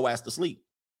put your ass to sleep.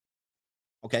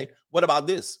 Okay. What about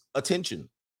this? Attention.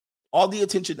 All the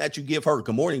attention that you give her.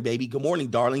 Good morning, baby. Good morning,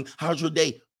 darling. How's your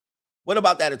day? What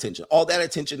about that attention? All that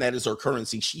attention that is her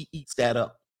currency. She eats that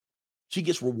up. She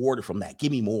gets rewarded from that.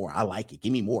 Give me more. I like it.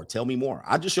 Give me more. Tell me more.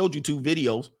 I just showed you 2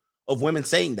 videos of women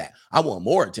saying that. I want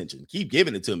more attention. Keep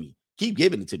giving it to me. Keep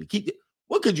giving it to me.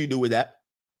 What could you do with that?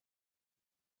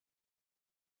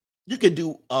 You can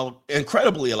do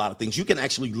incredibly a lot of things. You can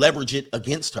actually leverage it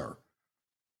against her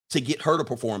to get her to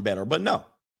perform better. But no,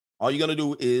 all you're going to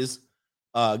do is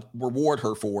reward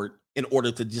her for it in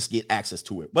order to just get access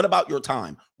to it. What about your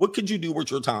time? What could you do with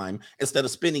your time instead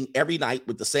of spending every night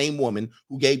with the same woman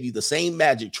who gave you the same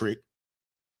magic trick,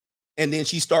 and then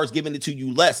she starts giving it to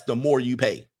you less the more you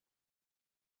pay?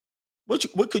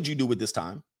 What could you do with this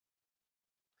time?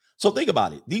 So think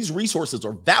about it. These resources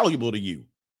are valuable to you,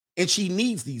 and she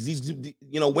needs these. These,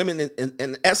 women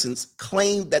in essence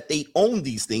claim that they own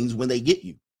these things when they get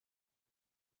you.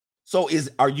 So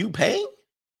are you paying?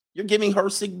 You're giving her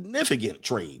significant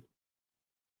trade.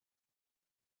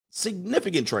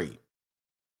 Significant trade.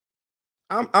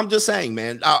 I'm just saying,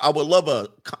 man. I would love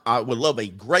a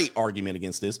great argument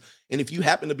against this. And if you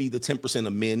happen to be the 10%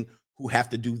 of men who have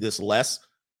to do this less,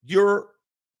 you're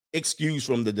excused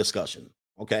from the discussion.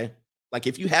 Okay, like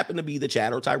if you happen to be the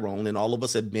Chad or Tyrone, and all of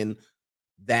us have been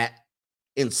that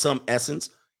in some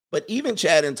essence, but even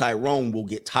Chad and Tyrone will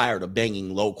get tired of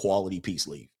banging low quality peace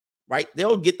leave. Right?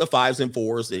 They'll get the 5s and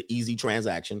 4s, the easy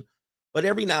transaction, but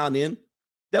every now and then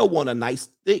they'll want a nice,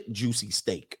 thick, juicy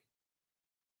steak.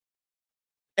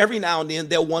 Every now and then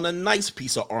they'll want a nice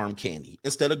piece of arm candy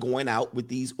instead of going out with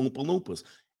these Oompa Loompas.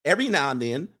 Every now and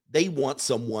then they want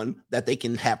someone that they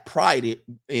can have pride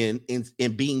in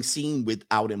being seen with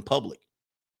out in public.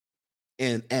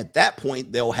 And at that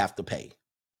point, they'll have to pay.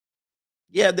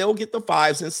 Yeah, they'll get the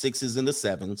 5s and 6s and the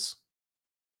 7s.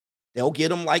 They'll get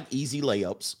them like easy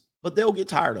layups, but they'll get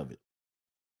tired of it.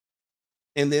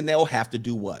 And then they'll have to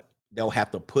do what? They'll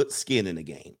have to put skin in the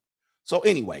game. So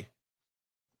anyway,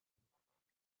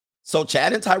 so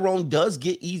Chad and Tyrone does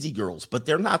get easy girls, but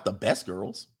they're not the best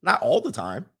girls, not all the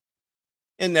time.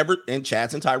 And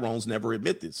Chads and Tyrones never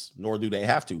admit this, nor do they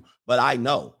have to. But I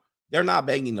know they're not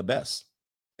banging the best.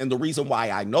 And the reason why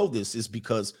I know this is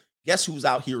because guess who's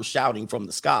out here shouting from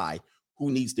the sky who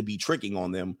needs to be tricking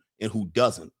on them and who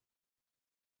doesn't?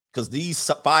 Because these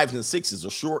 5s and 6s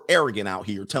are sure arrogant out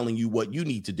here telling you what you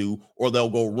need to do, or they'll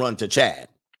go run to Chad.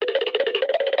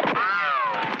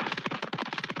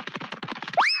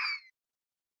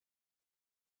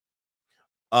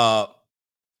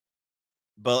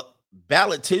 But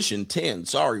Ballotician 10,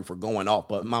 sorry for going off,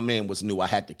 but my man was new. I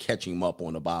had to catch him up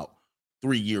on about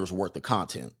 3 years worth of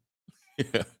content.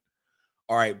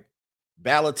 All right.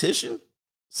 Ballotician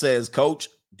says, Coach,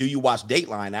 do you watch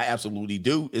Dateline? I absolutely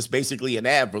do. It's basically an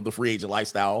ad for the Free Agent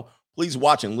Lifestyle. Please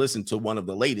watch and listen to one of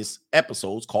the latest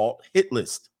episodes called Hit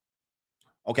List.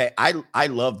 Okay, I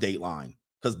love Dateline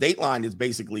because Dateline is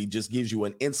basically just gives you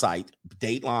an insight.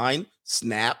 Dateline,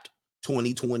 Snapped,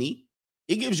 2020.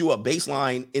 It gives you a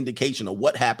baseline indication of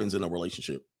what happens in a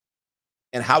relationship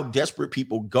and how desperate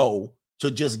people go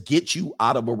to just get you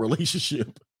out of a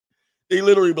relationship. They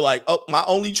literally be like, oh, my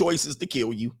only choice is to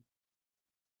kill you.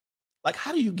 Like,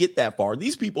 how do you get that far?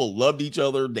 These people loved each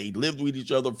other. They lived with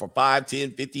each other for 5,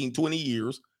 10, 15, 20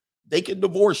 years. They can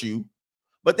divorce you,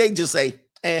 but they just say,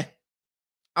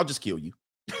 I'll just kill you.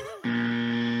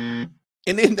 And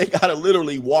then they got to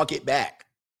literally walk it back.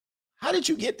 How did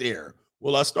you get there?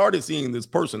 Well, I started seeing this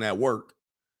person at work,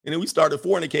 and then we started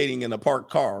fornicating in a parked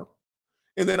car,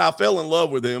 and then I fell in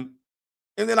love with him,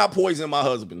 and then I poisoned my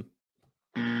husband.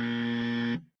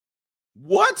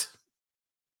 What?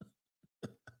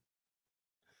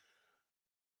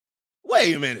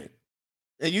 Wait a minute.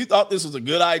 And you thought this was a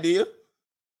good idea?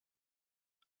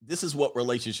 This is what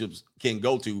relationships can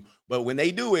go to. But when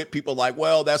they do it, people are like,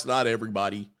 well, that's not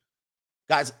everybody.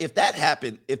 Guys, if that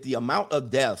happened, if the amount of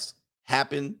deaths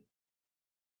happen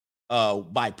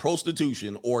by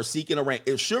prostitution or seeking a rank,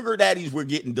 if sugar daddies were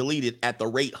getting deleted at the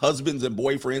rate husbands and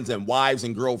boyfriends and wives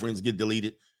and girlfriends get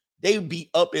deleted, they'd be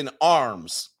up in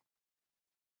arms.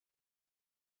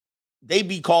 They'd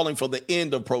be calling for the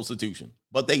end of prostitution,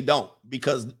 but they don't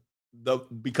because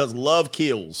love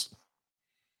kills.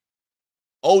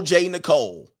 OJ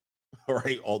Nicole. All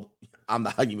right. I'm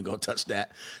not even going to touch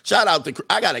that. Shout out to,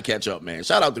 I got to catch up, man.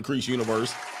 Shout out to Crease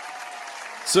Universe.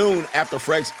 Soon after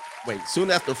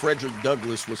Frederick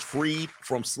Douglass was freed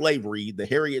from slavery, the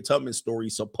Harriet Tubman story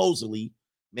supposedly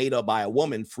made up by a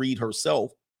woman freed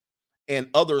herself, and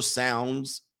others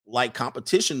sounds like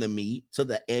competition to me to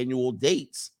the annual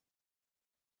dates.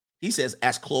 He says,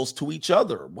 as close to each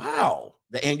other. Wow.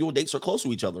 The annual dates are close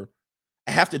to each other.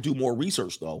 I have to do more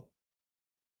research, though.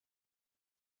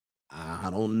 I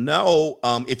don't know.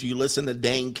 If you listen to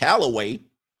Dane Calloway,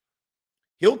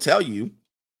 he'll tell you,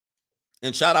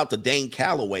 and shout out to Dane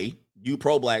Calloway. You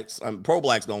pro-blacks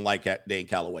don't like Dane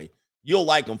Calloway. You'll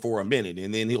like him for a minute,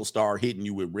 and then he'll start hitting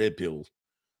you with red pills.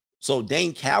 So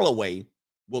Dane Calloway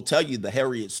will tell you the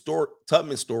Harriet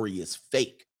Tubman story is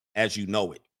fake as you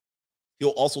know it. He'll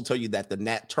also tell you that the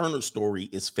Nat Turner story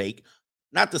is fake.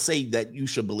 Not to say that you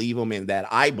should believe him and that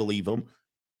I believe him.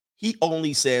 He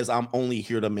only says, I'm only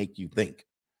here to make you think.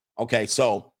 Okay,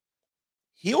 so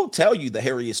he'll tell you the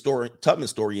Harriet Tubman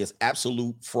story is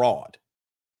absolute fraud.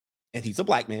 And he's a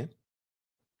black man.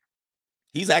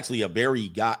 He's actually a very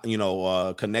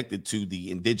connected to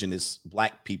the indigenous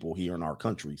black people here in our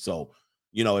country. So,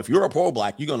 if you're a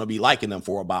pro-black, you're going to be liking them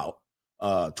for about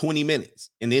 20 minutes.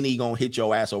 And then he's going to hit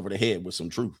your ass over the head with some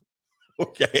truth.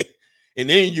 Okay. And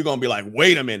then you're going to be like,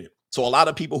 wait a minute. So a lot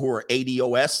of people who are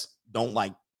ADOS don't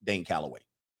like Dane Calloway.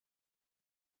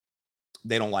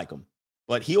 They don't like him.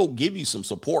 But he'll give you some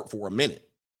support for a minute.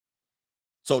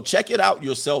 So check it out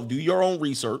yourself. Do your own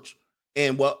research.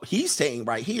 And what he's saying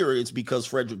right here is because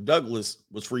Frederick Douglass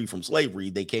was freed from slavery,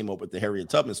 they came up with the Harriet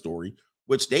Tubman story,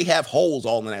 which they have holes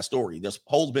all in that story. There's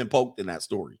holes been poked in that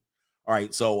story. All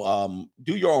right. So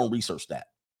do your own research that.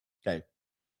 Okay.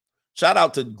 Shout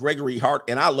out to Gregory Hart.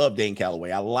 And I love Dane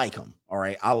Calloway. I like him. All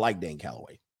right. I like Dane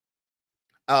Calloway.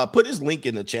 Put his link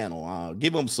in the channel.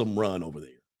 Give him some run over there.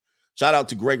 Shout out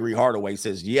to Gregory Hardaway.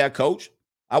 Says, yeah, coach,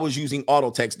 I was using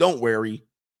auto text. Don't worry.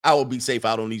 I will be safe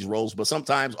out on these roads, but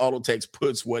sometimes auto text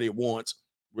puts what it wants.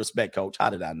 Respect, coach.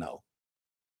 How did I know?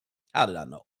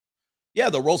 Yeah,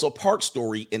 the Rosa Parks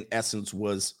story, in essence,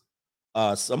 was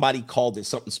somebody called it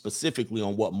something specifically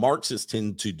on what Marxists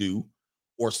tend to do,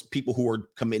 or people who are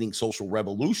committing social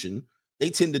revolution. They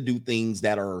tend to do things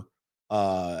that are,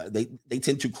 they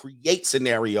tend to create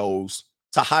scenarios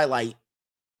to highlight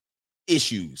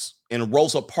issues. And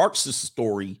Rosa Parks'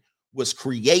 story was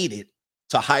created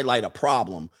to highlight a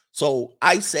problem. So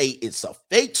I say it's a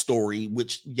fake story,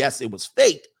 which, yes, it was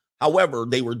fake. However,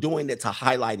 they were doing it to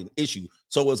highlight an issue.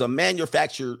 So it was a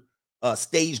manufactured,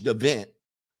 staged event.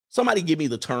 Somebody give me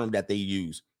the term that they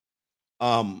use.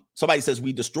 Somebody says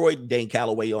we destroyed Dane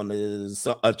Calloway on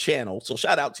the channel. So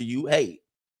shout out to you. Hey,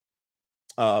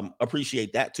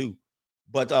 appreciate that too.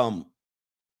 But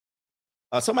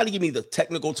somebody give me the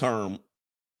technical term,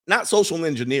 not social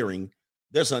engineering.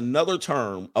 There's another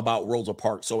term about Rosa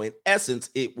Parks. So in essence,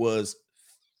 it was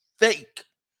fake,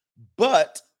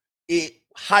 but it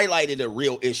highlighted a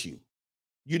real issue.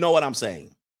 You know what I'm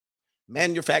saying?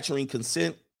 Manufacturing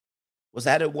consent, was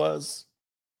that it was?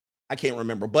 I can't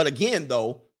remember. But again,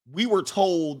 though, we were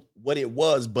told what it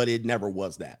was, but it never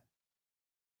was that.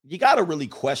 You got to really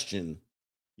question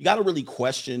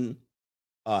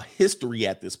history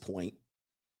at this point.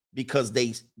 Because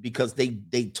they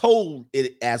told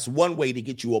it as one way to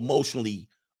get you emotionally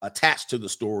attached to the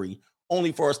story,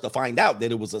 only for us to find out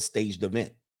that it was a staged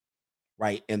event,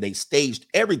 right? And they staged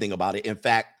everything about it. In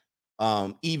fact,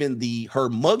 even her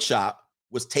mugshot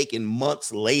was taken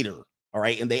months later, all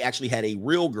right? And they actually had a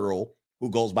real girl who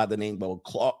goes by the name of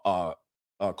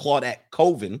Claudette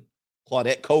Colvin,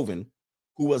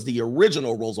 who was the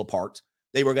original Rosa Parks.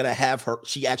 They were going to have her.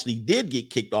 She actually did get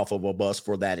kicked off of a bus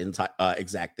for that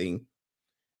exact thing.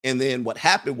 And then what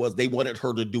happened was they wanted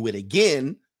her to do it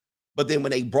again. But then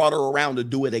when they brought her around to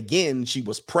do it again, she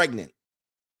was pregnant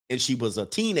and she was a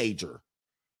teenager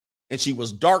and she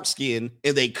was dark skinned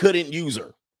and they couldn't use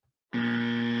her.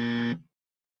 And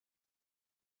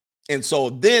so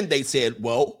then they said,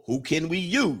 well, who can we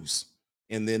use?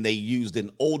 And then they used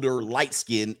an older, light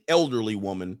skinned, elderly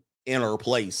woman in her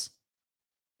place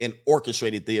and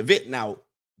orchestrated the event. Now,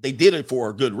 they did it for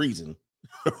a good reason,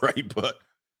 right? But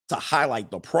to highlight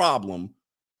the problem.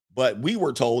 But we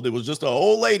were told it was just an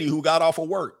old lady who got off of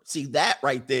work. See, that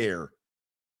right there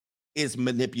is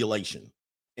manipulation.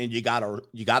 And you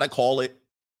gotta call it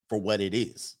for what it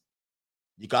is.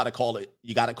 You gotta call it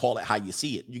how you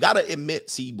see it. You gotta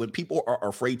admit, see, when people are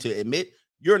afraid to admit,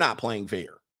 you're not playing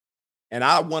fair. And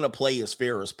I want to play as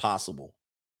fair as possible.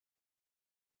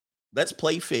 Let's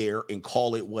play fair and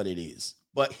call it what it is.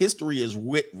 But history is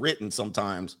written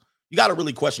sometimes. You got to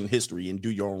really question history and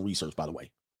do your own research, by the way.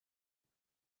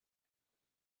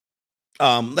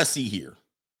 Let's see here.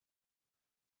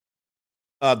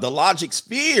 The Logic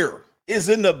Sphere is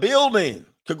in the building.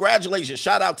 Congratulations.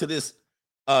 Shout out to this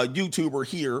YouTuber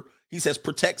here. He says,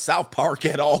 protect South Park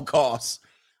at all costs.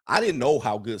 I didn't know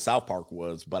how good South Park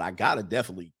was, but I got to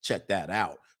definitely check that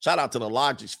out. Shout out to the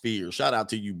Logic Sphere. Shout out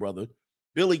to you, brother.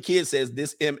 Billy Kidd says,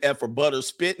 this MF for Butters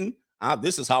spitting.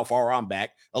 This is how far I'm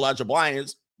back. Elijah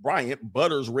Bryant,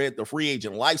 Butters read The Free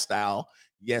Agent Lifestyle.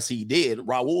 Yes, he did.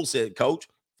 Raul said, coach,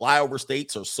 flyover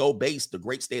states are so based. The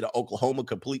great state of Oklahoma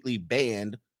completely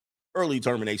banned early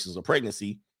terminations of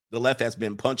pregnancy. The left has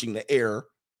been punching the air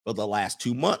for the last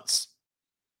 2 months.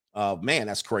 Man,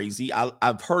 that's crazy.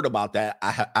 I've heard about that.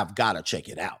 I've got to check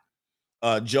it out.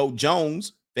 Joe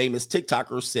Jones, famous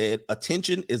TikToker, said,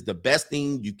 attention is the best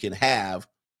thing you can have,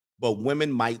 but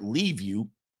women might leave you.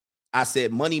 I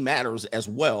said money matters as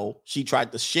well. She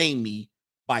tried to shame me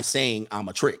by saying I'm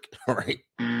a trick. All right.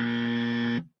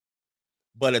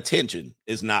 But attention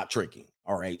is not tricking.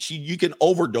 All right. You can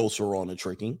overdose her on the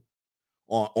tricking,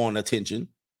 on attention,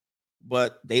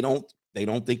 but they don't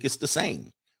think it's the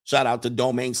same. Shout out to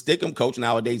Domain Stickum. Coach,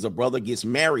 nowadays a brother gets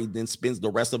married, then spends the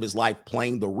rest of his life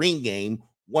playing the ring game,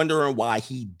 wondering why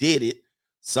he did it.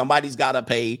 Somebody's got to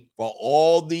pay for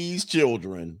all these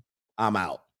children. I'm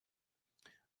out.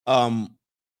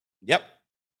 Yep.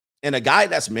 And a guy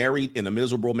that's married in a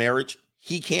miserable marriage,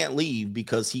 he can't leave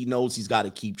because he knows he's got to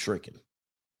keep tricking.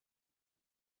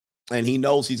 And he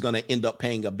knows he's going to end up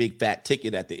paying a big fat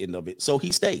ticket at the end of it. So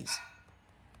he stays.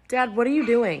 Dad, what are you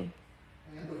doing?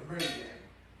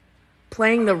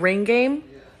 Playing the ring game?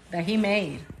 That he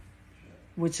made,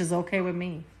 which is okay with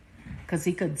me. Because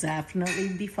he could definitely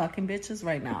be fucking bitches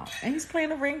right now. And he's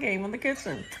playing a ring game in the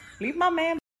kitchen. Leave my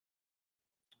man.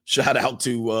 Shout out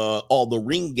to all the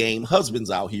ring game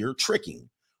husbands out here tricking.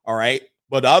 All right.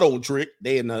 But I don't trick.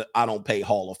 They in the I don't pay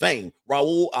Hall of Fame.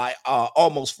 Raul, I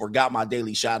almost forgot my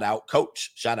daily shout out.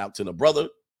 Coach, shout out to the brother,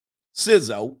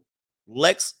 Sizzo,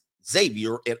 Lex,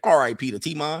 Xavier, and RIP to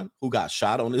T-Mon, who got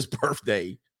shot on his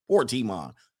birthday. Poor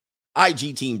T-Mon.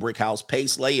 IG Team Brickhouse, pay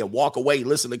Slay, and walk away.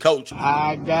 Listen to Coach.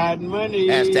 I got money.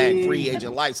 Hashtag free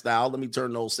agent lifestyle. Let me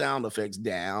turn those sound effects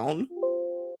down.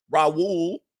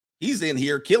 Raul, he's in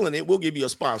here killing it. We'll give you a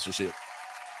sponsorship.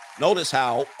 Notice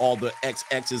how all the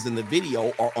XXs in the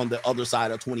video are on the other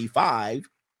side of 25.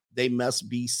 They must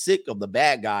be sick of the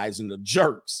bad guys and the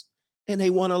jerks, and they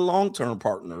want a long-term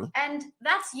partner. And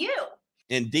that's you.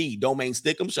 Indeed. Domain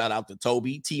Stickum. Shout out to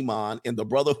Toby, T-Mon, and the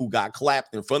brother who got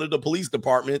clapped in front of the police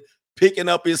department picking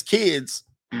up his kids.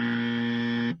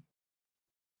 The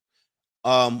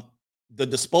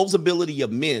disposability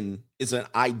of men is an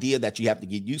idea that you have to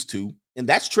get used to, and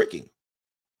that's tricking.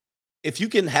 If you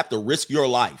can have to risk your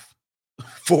life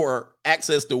for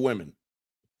access to women,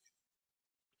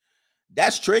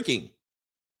 that's tricking.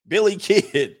 Billy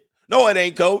Kid. No, it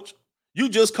ain't, Coach. You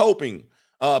just coping.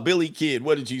 Billy Kid,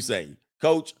 what did you say?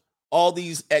 Coach, all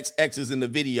these XXs in the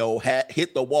video had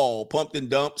hit the wall, pumped and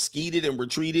dumped, skeeted and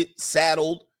retreated,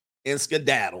 saddled and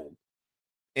skedaddled.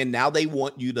 And now they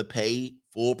want you to pay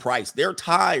full price. They're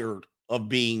tired of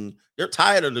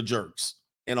the jerks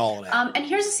and all of that. And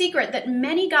here's a secret that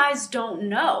many guys don't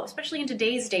know, especially in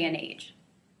today's day and age,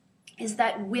 is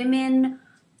that women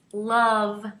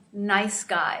love nice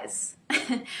guys.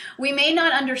 We may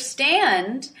not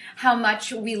understand how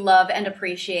much we love and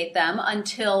appreciate them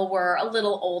until we're a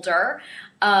little older,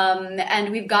 and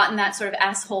we've gotten that sort of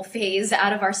asshole phase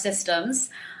out of our systems.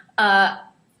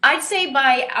 I'd say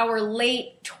by our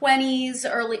late 20s,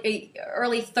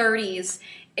 early 30s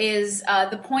is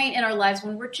the point in our lives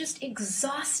when we're just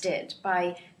exhausted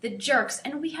by the jerks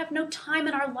and we have no time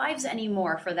in our lives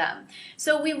anymore for them.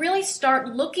 So we really start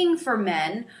looking for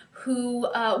men who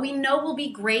we know will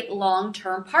be great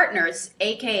long-term partners,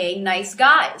 aka nice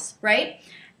guys, right?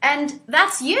 And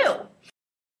that's you.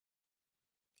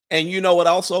 And you know what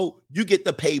also? You get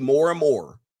to pay more and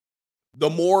more. The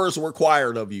more is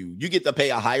required of you. You get to pay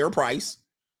a higher price.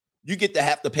 You get to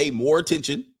have to pay more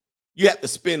attention. You have to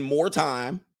spend more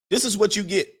time. This is what you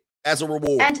get as a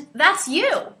reward. And that's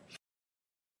you.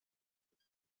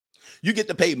 You get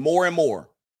to pay more and more.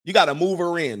 You got to move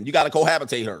her in. You got to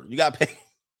cohabitate her. You got to pay.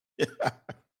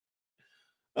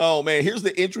 Oh, man. Here's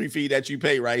the entry fee that you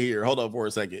pay right here. Hold up for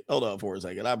a second. I'm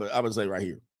going to say right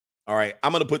here. All right.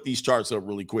 I'm going to put these charts up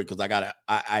really quick because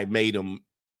I made them.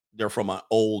 They're from an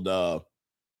old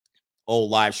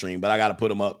live stream, but I got to put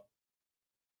them up.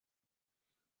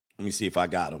 Let me see if I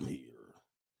got them here.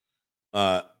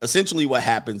 Essentially what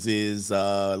happens is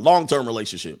long-term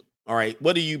relationship. All right.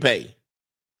 What do you pay?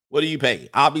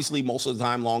 Obviously, most of the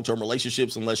time, long-term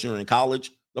relationships, unless you're in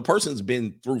college, the person's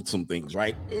been through some things,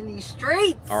 right? In these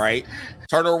streets. All right.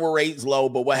 Turnover rate's low,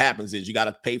 but what happens is you got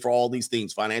to pay for all these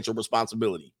things, financial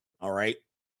responsibility. All right.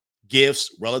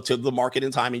 Gifts relative to the market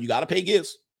and timing. You got to pay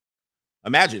gifts.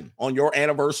 Imagine on your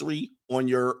anniversary, on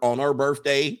her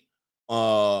birthday,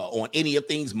 on any of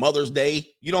things, Mother's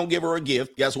Day, you don't give her a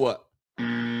gift. Guess what?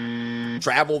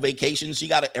 Travel, vacations. She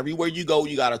got to, everywhere you go,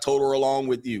 you got to tote her along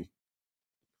with you.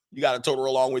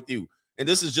 And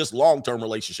this is just long-term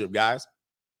relationship, guys.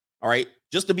 All right.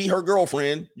 Just to be her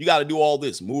girlfriend, you got to do all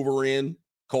this. Move her in,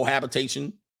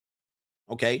 cohabitation.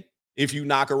 Okay. If you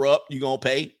knock her up, you're going to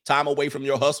pay time away from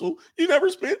your hustle. You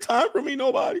never spent time for me,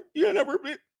 nobody. You never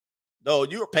been. No,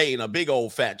 you're paying a big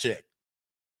old fat check.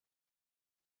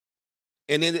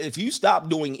 And then if you stop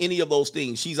doing any of those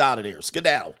things, she's out of there.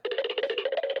 Skedaddle.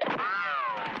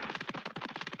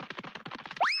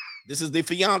 This is the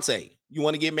fiance. You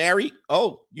want to get married?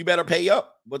 Oh, you better pay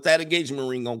up. What's that engagement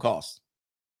ring gonna cost?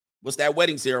 What's that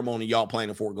wedding ceremony y'all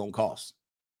planning for gonna cost?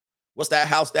 What's that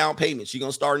house down payment? She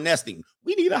gonna start nesting.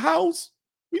 We need a house.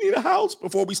 We need a house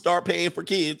before we start paying for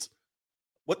kids.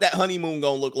 What that honeymoon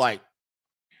gonna look like?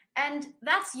 And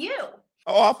that's you.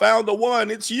 Oh, I found the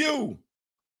one. It's you.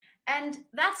 And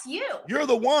that's you. You're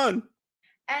the one.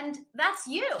 And that's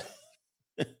you.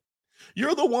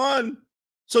 You're the one.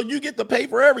 So you get to pay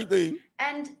for everything.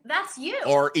 And that's you.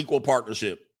 Or equal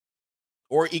partnership.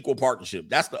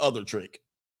 That's the other trick.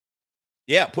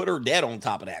 Yeah, put her debt on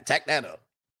top of that. Tack that up.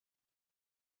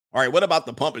 All right, what about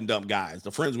the pump and dump guys,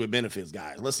 the friends with benefits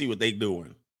guys? Let's see what they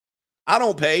doing. I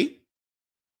don't pay,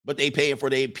 but they paying for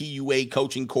their PUA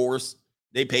coaching course.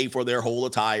 They paid for their whole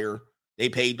attire. They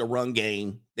paid to run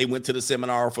game. They went to the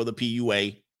seminar for the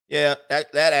PUA. Yeah,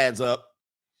 that adds up.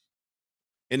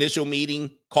 Initial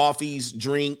meeting, coffees,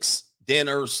 drinks,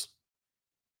 dinners.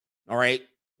 All right.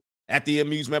 At the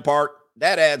amusement park,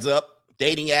 that adds up.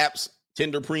 Dating apps,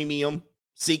 Tinder Premium,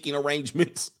 seeking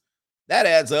arrangements. That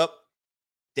adds up.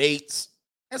 Dates.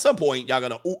 At some point, y'all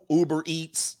got to Uber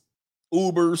Eats,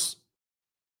 Ubers.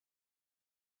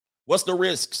 What's the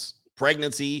risks?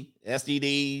 Pregnancy,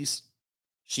 STDs,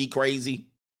 she crazy,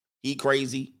 he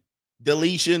crazy,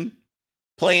 deletion,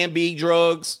 Plan B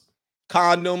drugs,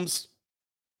 condoms.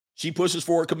 She pushes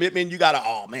for a commitment. You got to,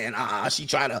 oh, man,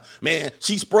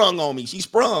 she sprung on me. She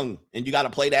sprung. And you got to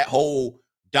play that whole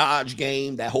dodge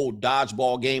game, that whole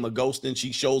dodgeball game of ghosting.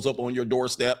 She shows up on your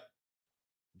doorstep.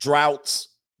 Droughts,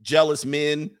 jealous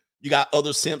men. You got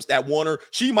other simps that want her.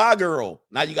 She my girl.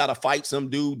 Now you got to fight some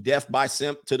dude death by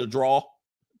simp to draw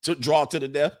to the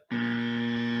death.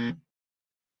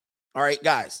 All right,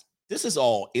 guys, this is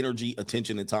all energy,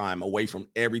 attention, and time away from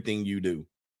everything you do.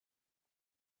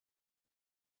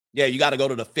 Yeah, you got to go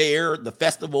to the fair, the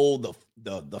festival,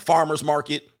 the farmer's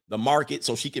market, the market,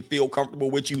 so she can feel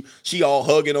comfortable with you. She all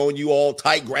hugging on you, all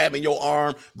tight, grabbing your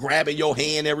arm, grabbing your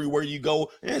hand everywhere you go.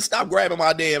 And stop grabbing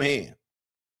my damn hand.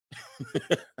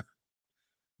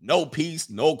 No peace,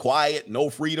 no quiet, no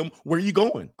freedom. Where are you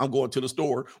going? I'm going to the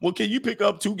store. Well, can you pick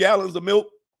up 2 gallons of milk?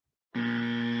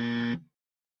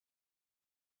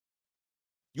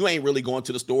 You ain't really going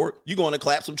to the store. You're going to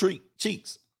clap some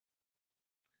cheeks.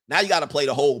 Now you got to play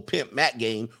the whole pimp Mac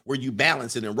game where you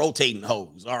balancing and rotating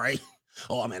hoes, all right?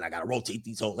 Oh, man, I got to rotate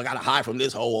these hoes. I got to hide from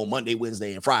this hoe on Monday,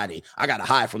 Wednesday, and Friday. I got to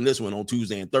hide from this one on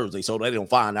Tuesday and Thursday so they don't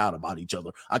find out about each other.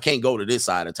 I can't go to this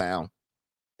side of town.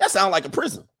 That sounds like a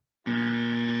prison.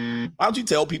 Why don't you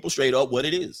tell people straight up what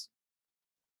it is?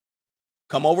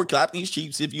 Come over, clap these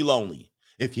cheeks if you're lonely.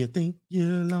 If you think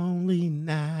you're lonely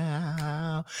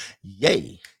now,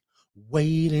 yay,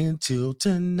 wait until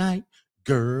tonight.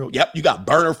 Girl, yep, you got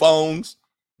burner phones.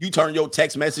 You turn your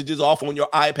text messages off on your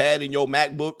iPad and your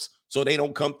MacBooks so they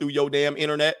don't come through your damn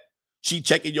internet. She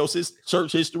checking your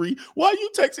search history. Why are you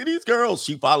texting these girls?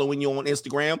 She following you on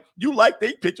Instagram. You like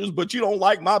their pictures, but you don't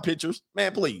like my pictures.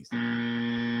 Man, please.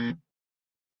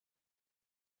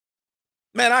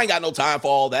 Man, I ain't got no time for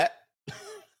all that.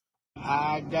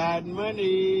 I got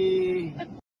money.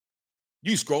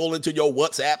 You scroll into your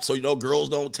WhatsApp so you know girls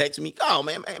don't text me. Oh,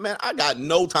 man, I got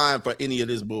no time for any of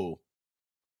this bull.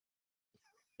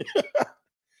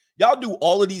 Y'all do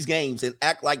all of these games and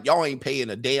act like y'all ain't paying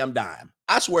a damn dime.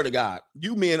 I swear to God,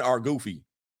 you men are goofy.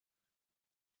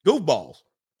 Goofballs.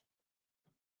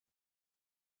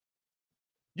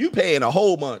 You paying a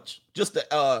whole bunch just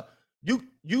to you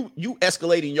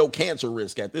escalating your cancer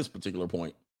risk at this particular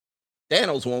point.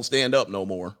 Thanos won't stand up no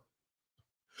more.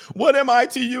 What am I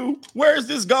to you? Where is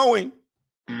this going?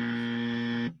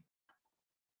 Man,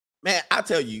 I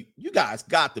tell you, you guys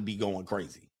got to be going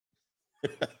crazy.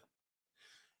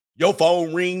 Your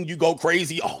phone ring, you go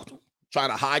crazy. Oh, trying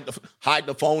to hide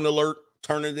the phone alert,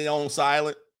 turning it on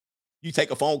silent. You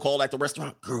take a phone call at the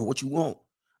restaurant. Girl, what you want?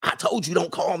 I told you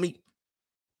don't call me.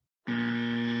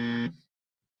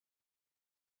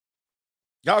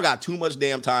 Y'all got too much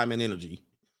damn time and energy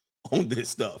on this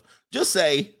stuff. Just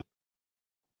say,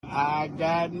 I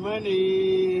got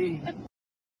money.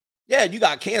 Yeah, you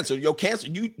got cancer. Your cancer,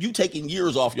 you taking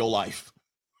years off your life.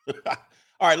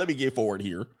 All right, let me get forward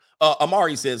here.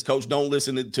 Amari says, Coach, don't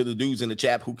listen to the dudes in the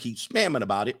chat who keep spamming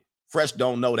about it. Fresh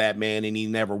don't know that man, and he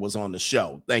never was on the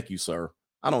show. Thank you, sir.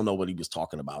 I don't know what he was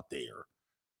talking about there.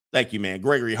 Thank you, man.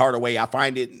 Gregory Hardaway, I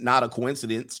find it not a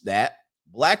coincidence that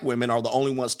Black women are the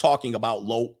only ones talking about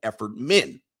low-effort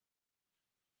men.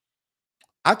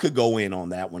 I could go in on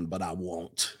that one, but I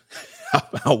won't.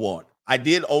 I won't. I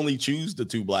did only choose the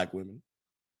 2 Black women,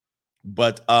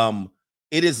 but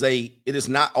it is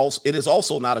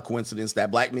also not a coincidence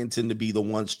that Black men tend to be the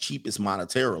ones cheapest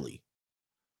monetarily.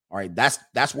 All right.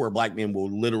 That's where black men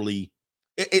will literally,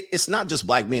 it's not just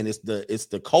black men, it's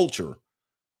the culture.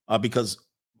 Because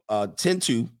tend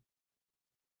to,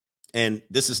 and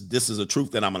this is a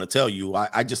truth that I'm going to tell you.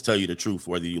 I just tell you the truth,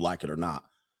 whether you like it or not.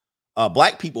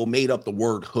 Black people made up the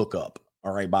word hookup.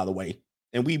 All right, by the way,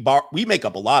 and we make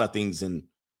up a lot of things, and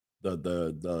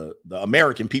the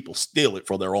American people steal it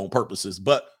for their own purposes.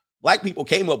 But black people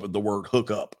came up with the word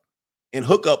hookup, and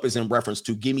hookup is in reference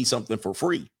to give me something for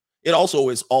free. It also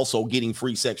is getting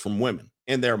free sex from women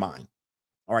in their mind.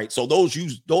 All right, so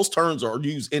those terms are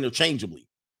used interchangeably.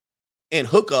 And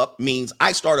hookup means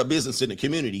I start a business in the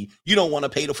community. You don't want to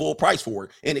pay the full price for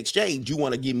it. In exchange, you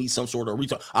want to give me some sort of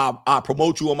return. I'll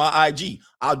promote you on my IG.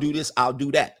 I'll do this. I'll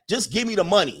do that. Just give me the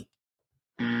money.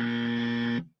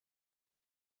 I'm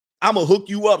going to hook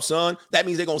you up, son. That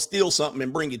means they're going to steal something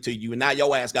and bring it to you. And now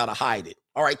your ass got to hide it.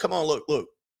 All right, come on, look.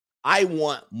 I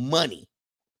want money.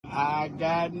 I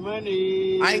got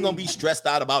money. I ain't going to be stressed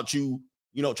out about you.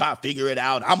 Try to figure it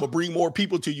out. I'm going to bring more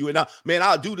people to you. And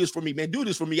I'll do this for me, man. Do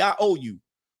this for me. I owe you.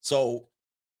 So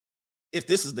if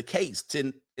this is the case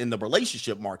in the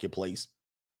relationship marketplace,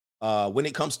 when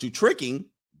it comes to tricking,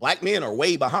 black men are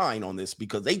way behind on this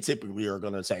because they typically are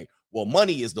going to say, well,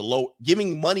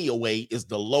 giving money away is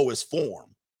the lowest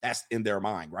form. That's in their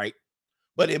mind, right?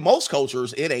 But in most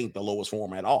cultures, it ain't the lowest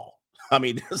form at all. I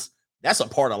mean, that's a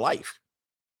part of life.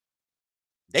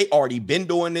 They already been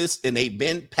doing this and they've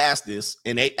been past this,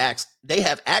 and they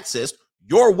have accessed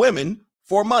your women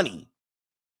for money.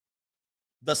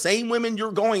 The same women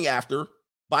you're going after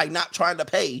by not trying to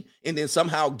pay and then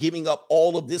somehow giving up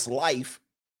all of this life,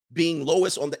 being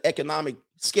lowest on the economic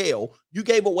scale. You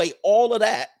gave away all of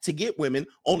that to get women,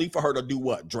 only for her to do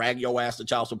what? Drag your ass to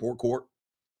child support court,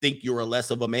 think you're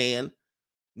less of a man,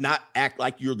 not act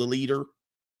like you're the leader,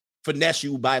 finesse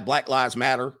you by Black Lives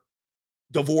Matter,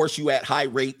 divorce you at high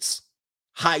rates,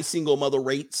 high single mother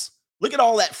rates. Look at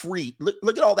all that free.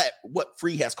 Look at all that, what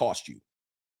free has cost you.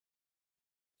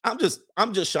 I'm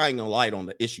just shining a light on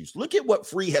the issues. Look at what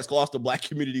free has cost the black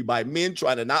community by men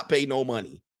trying to not pay no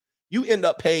money. You end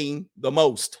up paying the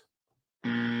most.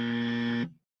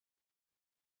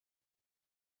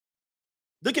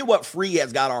 Look at what free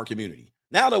has got our community.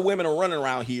 Now the women are running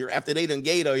around here after they done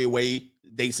gave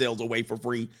themselves away for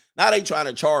free. Now they trying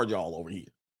to charge y'all over here.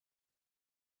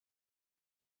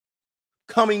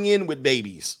 Coming in with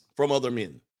babies from other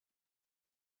men.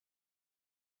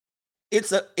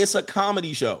 It's a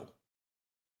comedy show.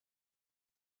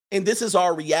 And this is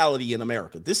our reality in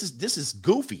America. This is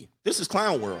goofy. This is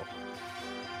clown world.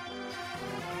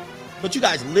 But you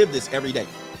guys live this every day.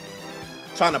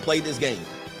 Trying to play this game.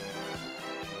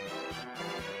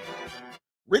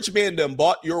 Rich men done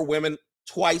bought your women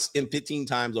twice and 15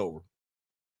 times over.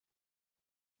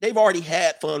 They've already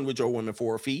had fun with your women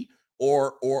for a fee.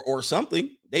 Or something.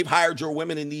 They've hired your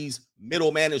women in these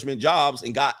middle management jobs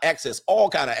and got all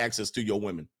kind of access to your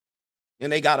women.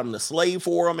 And they got them to slave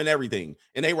for them and everything.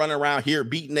 And they run around here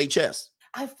beating their chest.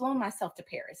 I've flown myself to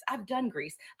Paris. I've done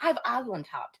Greece. I've island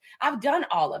hopped. I've done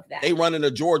all of that. They run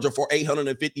into Georgia for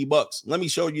 $850. Let me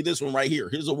show you this one right here.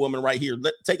 Here's a woman right here.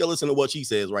 Take a listen to what she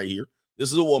says right here.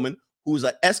 This is a woman who's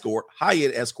an escort,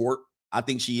 high-end escort. I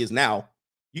think she is now.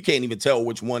 You can't even tell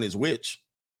which one is which.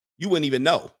 You wouldn't even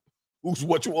know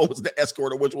which one was the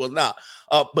escort or which was not.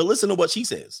 But listen to what she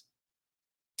says.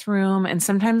 Room, and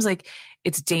sometimes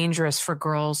it's dangerous for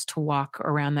girls to walk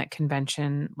around that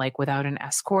convention without an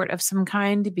escort of some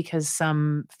kind, because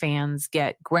some fans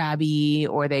get grabby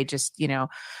or they just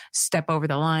step over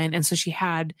the line. And so she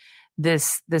had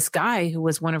this guy who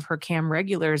was one of her cam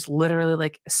regulars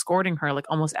literally escorting her,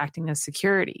 almost acting as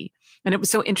security. And it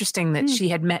was so interesting that she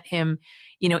had met him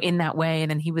in that way, and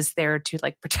then he was there to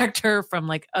protect her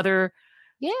from other.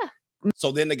 Yeah.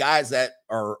 So then the guys that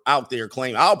are out there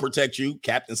claim, I'll protect you.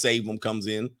 Captain Save them comes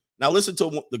in. Now listen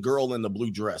to the girl in the blue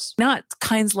dress. Not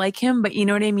kinds like him, but you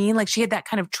know what I mean? She had that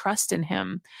kind of trust in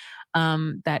him,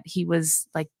 that he was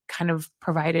kind of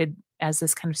provided as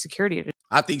this kind of security.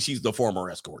 I think she's the former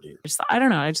escort here. I don't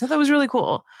know. I just thought that was really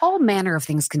cool. All manner of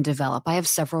things can develop. I have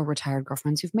several retired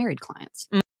girlfriends who've married clients.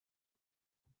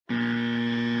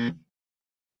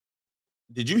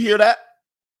 Did you hear that?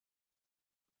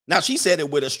 Now, she said it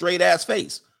with a straight ass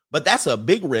face, but that's a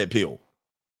big red pill.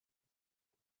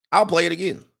 I'll play it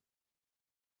again.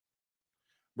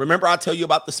 Remember, I tell you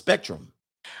about the spectrum.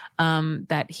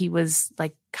 That he was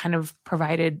kind of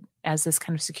provided as this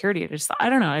kind of security. I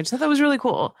don't know. I just thought that was really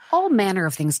cool. All manner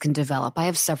of things can develop. I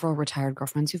have several retired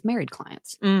girlfriends who've married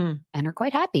clients and are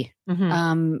quite happy.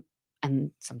 Mm-hmm.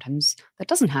 And sometimes that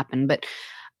doesn't happen. But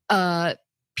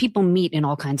people meet in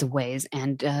all kinds of ways,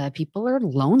 and people are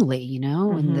lonely,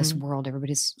 in this world.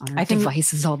 Everybody's on their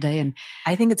devices all day. And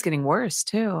I think it's getting worse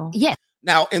too. Yeah.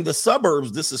 Now, in the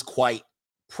suburbs, this is quite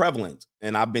prevalent.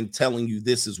 And I've been telling you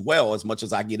this as well, as much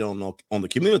as I get on the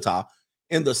community.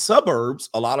 In the suburbs,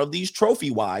 a lot of these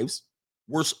trophy wives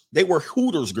were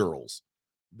Hooters girls.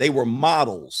 They were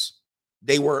models.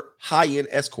 They were high-end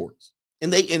escorts.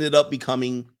 And they ended up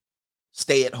becoming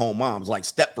stay-at-home moms, like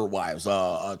Stepford wives,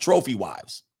 trophy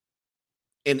wives.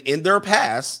 And in their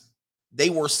past, they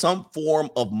were some form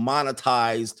of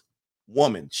monetized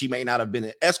woman. She may not have been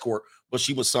an escort, but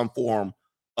she was some form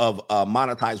of a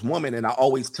monetized woman. And I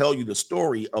always tell you the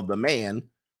story of the man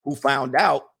who found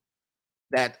out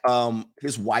that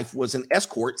his wife was an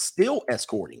escort, still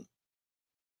escorting.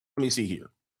 Let me see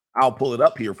here. I'll pull it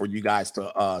up here for you guys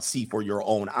to see for your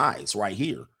own eyes right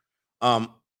here.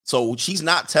 So she's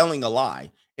not telling a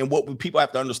lie. And what people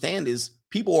have to understand is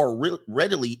people are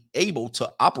readily able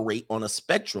to operate on a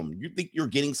spectrum. You think you're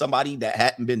getting somebody that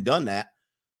hadn't been done that.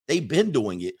 They've been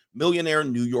doing it. Millionaire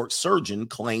New York surgeon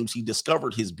claims he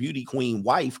discovered his beauty queen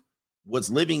wife was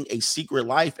living a secret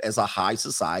life as a high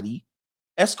society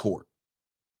escort.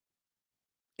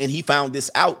 And he found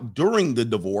this out during the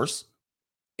divorce.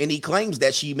 And he claims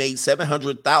that she made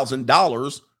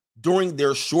 $700,000 during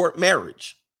their short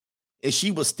marriage. And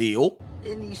she was still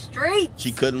in these streets.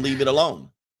 She couldn't leave it alone.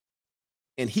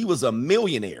 And he was a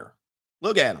millionaire.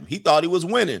 Look at him. He thought he was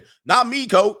winning. Not me,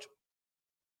 coach.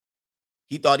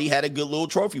 He thought he had a good little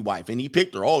trophy wife, and he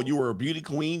picked her. Oh, you were a beauty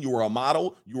queen. You were a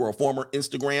model. You were a former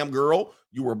Instagram girl.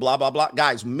 You were blah, blah, blah.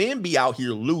 Guys, men be out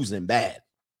here losing bad.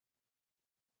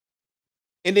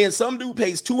 And then some dude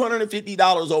pays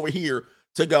 $250 over here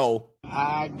to go.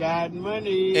 I got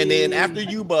money. And then after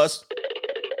you bust,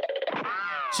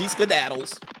 she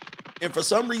skedaddles. And for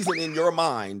some reason in your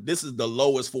mind, this is the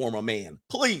lowest form of man.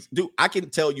 Please, dude, I can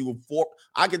tell you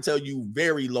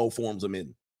very low forms of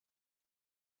men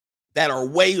that are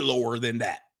way lower than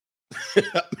that.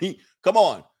 I mean, come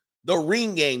on. The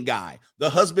ring game guy, the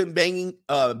husband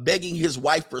begging his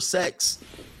wife for sex.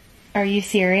 Are you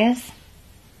serious?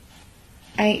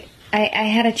 I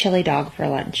had a chili dog for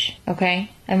lunch,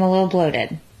 okay? I'm a little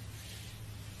bloated.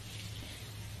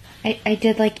 I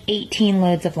did like 18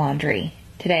 loads of laundry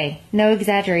today. No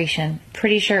exaggeration.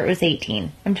 Pretty sure it was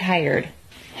 18. I'm tired.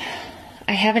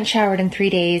 I haven't showered in 3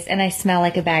 days and I smell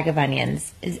like a bag of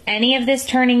onions. Is any of this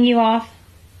turning you off?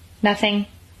 Nothing?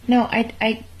 No,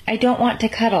 I don't want to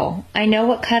cuddle. I know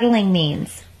what cuddling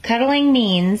means. Cuddling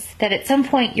means that at some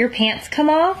point your pants come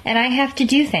off and I have to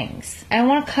do things. I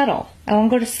want to cuddle. I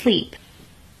want to go to sleep.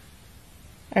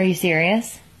 Are you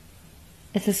serious?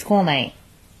 It's a school night.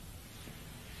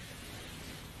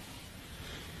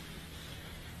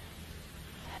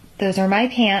 Those are my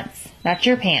pants, not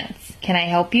your pants. Can I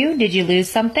help you? Did you lose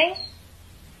something?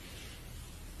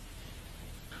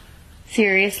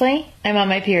 Seriously? I'm on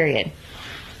my period.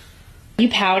 You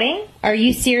pouting? Are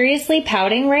you seriously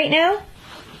pouting right now?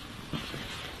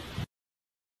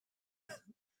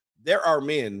 There are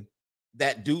men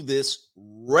that do this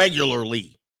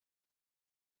regularly.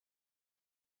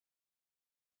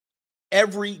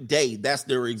 Every day, that's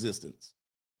their existence.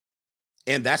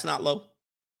 And that's not low.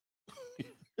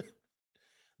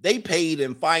 They paid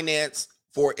in finance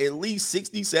for at least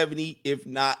 60, 70, if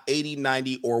not 80,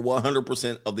 90, or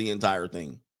 100% of the entire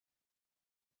thing.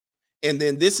 And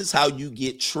then this is how you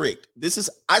get tricked.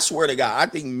 I swear to God, I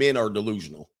think men are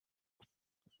delusional.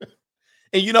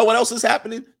 And you know what else is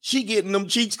happening? She getting them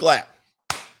cheeks clapped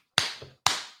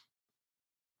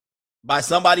by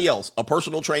somebody else, a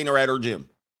personal trainer at her gym.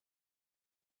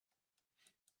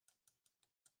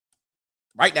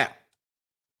 Right now.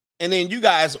 And then you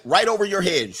guys right over your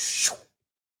head.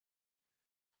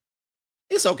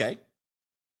 It's okay.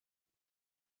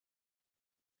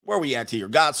 Where are we at here?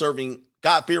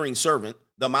 God-fearing servant.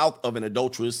 The mouth of an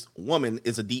adulterous woman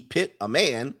is a deep pit. A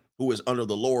man who is under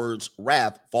the Lord's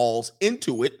wrath falls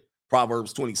into it.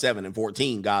 Proverbs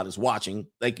 27:14. God is watching.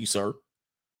 Thank you, sir.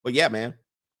 But yeah, man,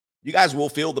 you guys will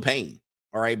feel the pain.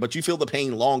 All right. But you feel the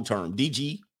pain long-term.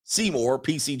 DG Seymour,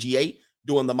 PCGA,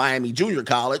 doing the Miami Junior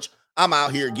College. I'm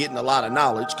out here getting a lot of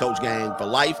knowledge. Coach Gang for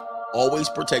life. Always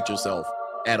protect yourself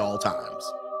at all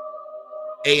times.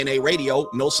 A&A Radio,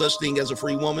 no such thing as a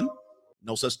free woman.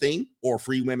 No such thing. Or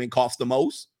free women cost the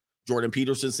most. Jordan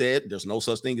Peterson said there's no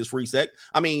such thing as free sex.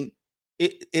 I mean,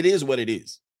 it is what it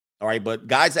is. All right. But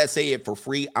guys that say it for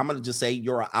free, I'm going to just say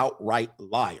you're an outright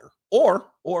liar. Or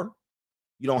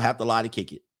you don't have to lie to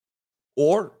kick it.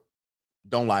 Or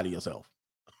don't lie to yourself.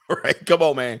 All right. Come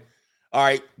on, man. All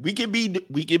right, we can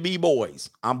be boys.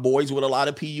 I'm boys with a lot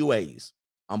of PUAs.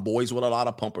 I'm boys with a lot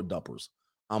of pumper dumpers.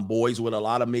 I'm boys with a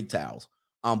lot of MGTOWs.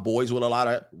 I'm boys with a lot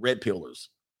of red pillars.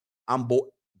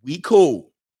 We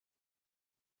cool.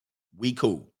 We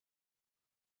cool.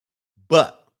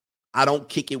 But I don't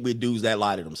kick it with dudes that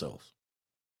lie to themselves.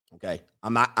 Okay?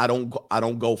 I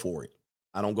don't go for it.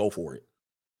 I don't go for it.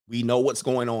 We know what's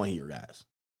going on here, guys.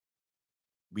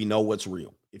 We know what's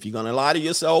real. If you're going to lie to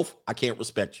yourself, I can't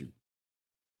respect you.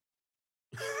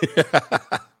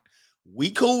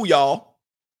 We cool, y'all.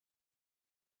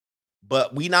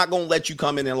 But we not going to let you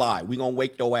come in and lie. We going to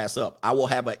wake your ass up. I will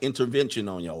have an intervention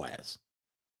on your ass.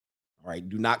 All right?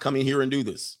 Do not come in here and do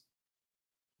this.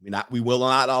 We will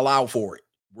not allow for it.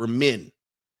 We're men.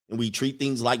 And we treat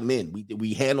things like men.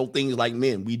 We handle things like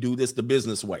men. We do this the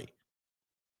business way.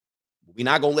 We're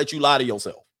not going to let you lie to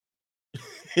yourself.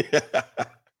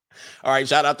 All right,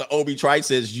 shout out to Obi Trice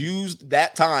says, use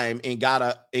that time and go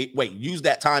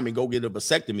get a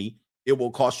vasectomy. It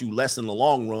will cost you less in the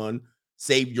long run.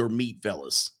 Save your meat,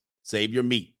 fellas. Save your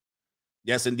meat.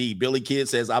 Yes, indeed. Billy Kidd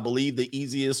says, I believe the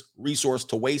easiest resource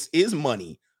to waste is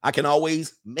money. I can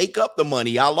always make up the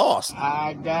money I lost.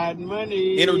 I got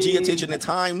money. Energy, attention, and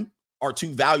time are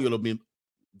too valuable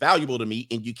to me,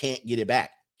 and you can't get it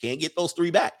back. Can't get those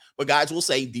three back. But guys will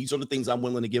say, these are the things I'm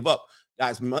willing to give up.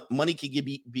 Guys, money can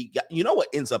be, you know what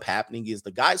ends up happening is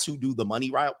the guys who do the money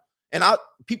route, and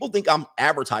people think I'm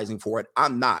advertising for it.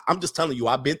 I'm not. I'm just telling you,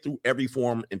 I've been through every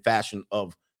form and fashion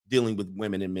of dealing with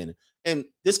women and men. And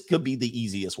this could be the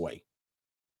easiest way.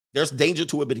 There's danger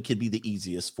to it, but it could be the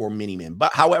easiest for many men.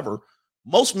 But however,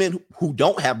 most men who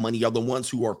don't have money are the ones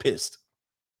who are pissed.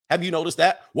 Have you noticed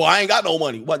that? Well, I ain't got no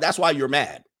money. Well, that's why you're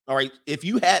mad. All right. If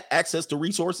you had access to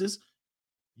resources,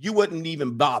 you wouldn't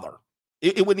even bother.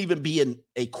 It wouldn't even be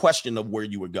a question of where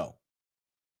you would go.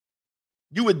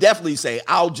 You would definitely say,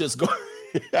 I'll just go.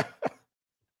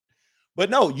 But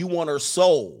no, you want her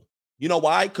soul. You know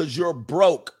why? Because you're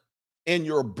broke and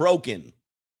you're broken.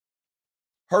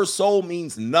 Her soul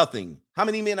means nothing. How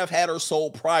many men have had her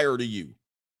soul prior to you?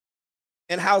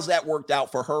 And how's that worked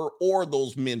out for her or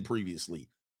those men previously?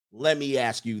 Let me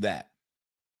ask you that.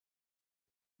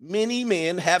 Many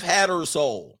men have had her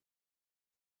soul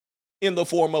in the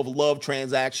form of love,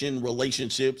 transaction,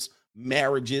 relationships,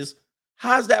 marriages.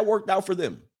 How's that worked out for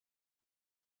them?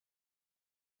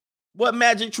 What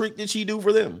magic trick did she do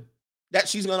for them that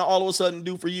she's going to all of a sudden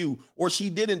do for you, or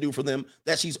she didn't do for them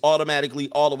that she's automatically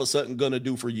all of a sudden going to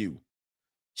do for you?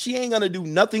 She ain't going to do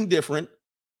nothing different.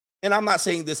 And I'm not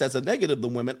saying this as a negative to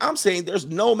women. I'm saying there's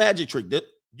no magic trick. That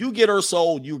you get her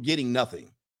soul, you're getting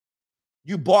nothing.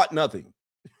 You bought nothing.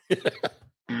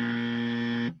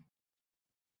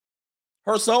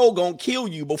 Her soul gonna kill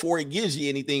you before it gives you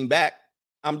anything back.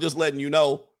 I'm just letting you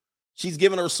know. She's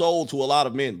giving her soul to a lot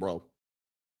of men, bro.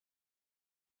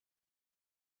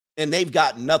 And they've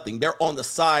got nothing. They're on the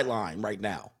sideline right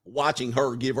now, watching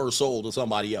her give her soul to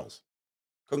somebody else.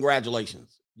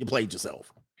 Congratulations. You played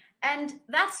yourself. And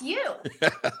that's you.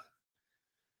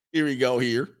 Here we go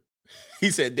here. He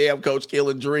said, damn, coach,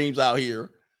 killing dreams out here.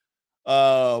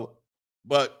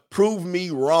 But prove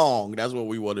me wrong. That's what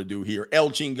we want to do here.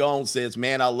 El Chingon says,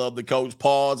 man, I love the coach.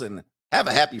 Pause and have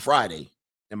a happy Friday.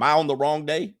 Am I on the wrong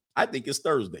day? I think it's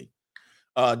Thursday.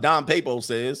 Don Papo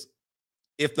says,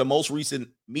 if the most recent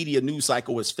media news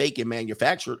cycle is fake and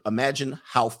manufactured, imagine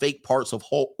how fake parts of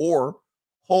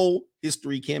whole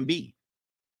history can be.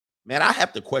 Man, I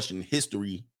have to question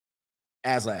history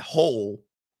as a whole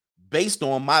based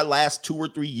on my last 2 or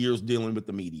 3 years dealing with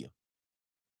the media.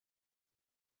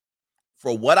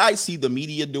 For what I see the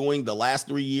media doing the last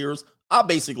 3 years, I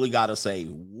basically got to say,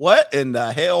 what in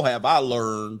the hell have I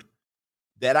learned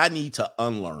that I need to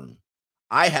unlearn?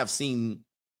 I have seen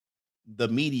the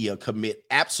media commit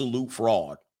absolute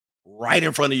fraud right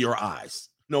in front of your eyes.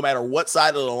 No matter what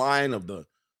side of the line of the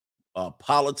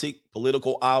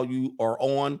political aisle you are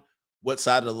on, what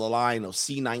side of the line of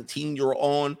C-19 you're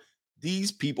on,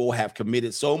 these people have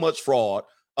committed so much fraud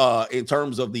in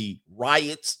terms of the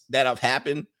riots that have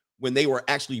happened when they were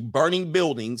actually burning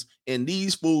buildings, and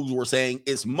these fools were saying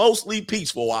it's mostly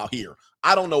peaceful out here.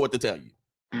 I don't know what to tell you.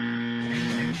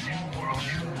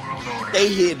 They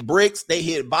hid bricks. They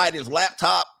hid Biden's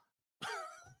laptop.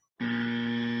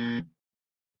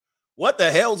 What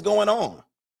the hell's going on?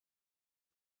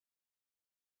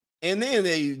 And then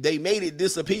they made it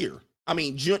disappear. I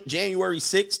mean, January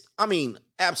 6th, I mean,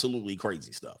 absolutely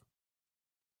crazy stuff.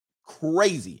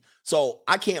 Crazy. So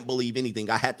I can't believe anything.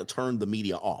 I had to turn the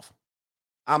media off.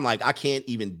 I'm like, I can't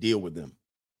even deal with them.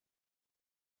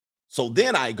 So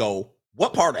then I go,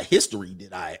 what part of history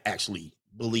did I actually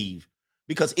believe?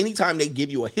 Because anytime they give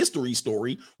you a history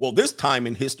story, well, this time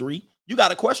in history, you got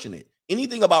to question it.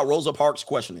 Anything about Rosa Parks,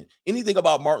 question it. Anything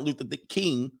about Martin Luther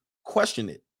King, question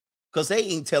it, because they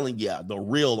ain't telling you the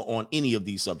real on any of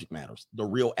these subject matters, the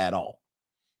real at all.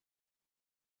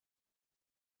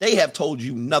 They have told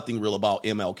you nothing real about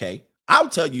MLK. I'll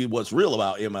tell you what's real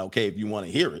about MLK if you want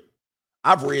to hear it.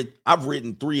 I've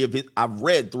read 3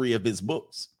 of his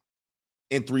books,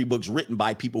 and 3 books written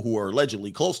by people who are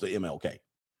allegedly close to MLK.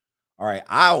 All right,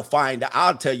 I'll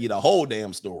tell you the whole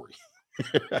damn story.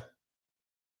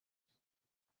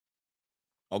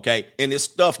 Okay, and it's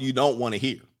stuff you don't want to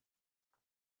hear,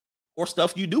 or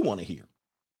stuff you do want to hear.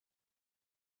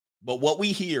 But what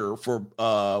we hear for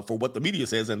what the media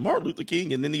says, and Martin Luther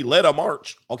King, and then he led a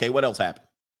march. Okay, what else happened?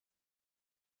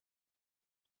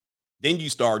 Then you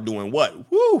start doing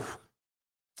what? Woo!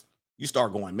 You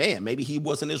start going, man, maybe he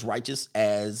wasn't as righteous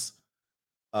as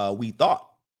we thought.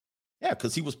 Yeah,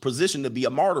 because he was positioned to be a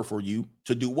martyr for you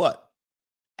to do what?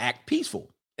 Act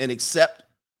peaceful and accept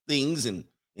things and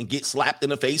get slapped in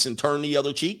the face and turn the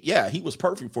other cheek. Yeah, he was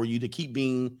perfect for you to keep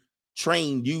being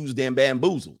trained, used, and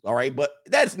bamboozled. All right, but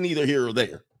that's neither here or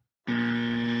there.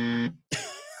 I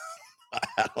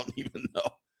don't even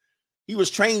know. He was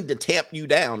trained to tamp you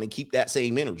down and keep that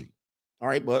same energy. All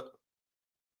right,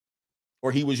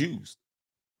 or he was used.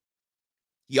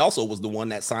 He also was the one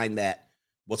that signed that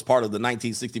was part of the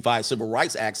 1965 Civil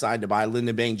Rights Act signed by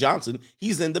Lyndon Baines Johnson.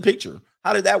 He's in the picture.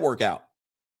 How did that work out?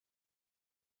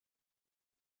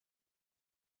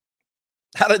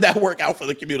 How did that work out for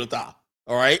the community? All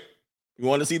right. You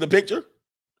want to see the picture?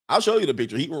 I'll show you the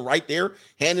picture. He was right there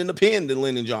handing the pen to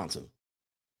Lyndon Johnson.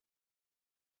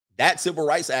 That Civil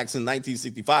Rights Act in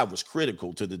 1965 was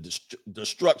critical to the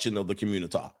destruction of the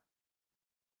community.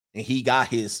 And he got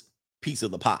his piece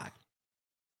of the pie.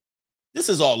 This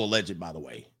is all alleged, by the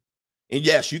way. And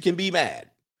yes, you can be mad,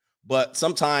 but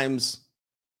sometimes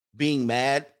being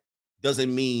mad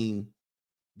doesn't mean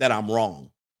that I'm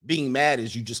wrong. Being mad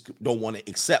is you just don't want to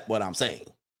accept what I'm saying.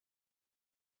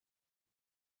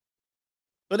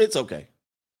 But it's okay.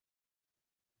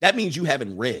 That means you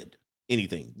haven't read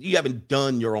anything. You haven't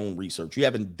done your own research. You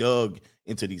haven't dug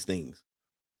into these things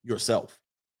yourself.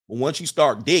 But once you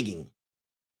start digging,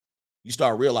 you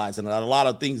start realizing that a lot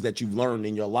of things that you've learned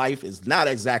in your life has not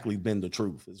exactly been the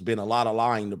truth. It's been a lot of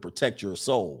lying to protect your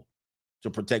soul, to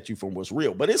protect you from what's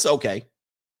real. But it's okay.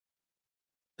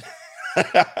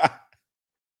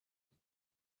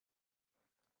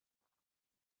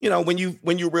 You know, when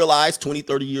you realize 20,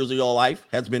 30 years of your life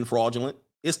has been fraudulent,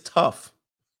 it's tough.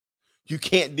 You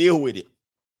can't deal with it.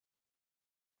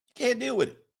 You can't deal with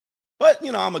it. But,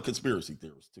 you know, I'm a conspiracy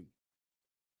theorist too.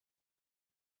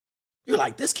 You're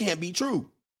like, this can't be true.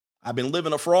 I've been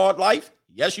living a fraud life.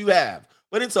 Yes, you have.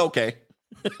 But it's okay.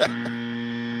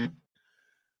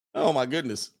 Oh, my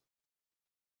goodness.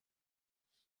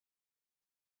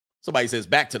 Somebody says,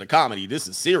 back to the comedy. This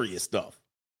is serious stuff.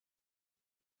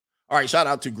 All right, shout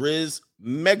out to Grizz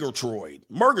Murgatroyd.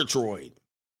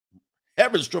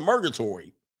 Heavenstra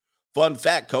Murgatory. Fun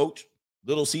fact, coach.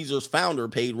 Little Caesars founder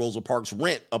paid Rosa Parks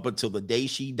rent up until the day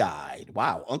she died.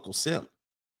 Wow, Uncle Sim.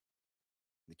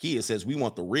 Nakia says, we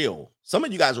want the real. Some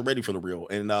of you guys are ready for the real.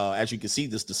 And as you can see,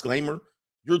 this disclaimer,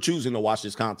 you're choosing to watch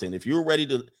this content. If you're ready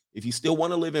to, if you still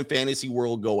want to live in fantasy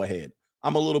world, go ahead.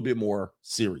 I'm a little bit more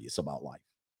serious about life.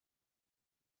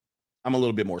 I'm a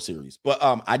little bit more serious. But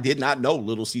I did not know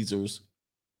Little Caesars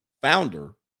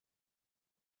founder.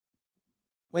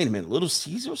 Wait a minute. Little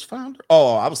Caesars founder?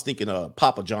 Oh, I was thinking of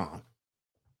Papa John.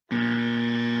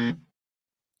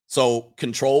 So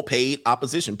control paid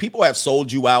opposition. People have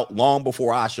sold you out long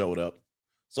before I showed up.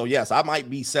 So yes, I might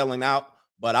be selling out,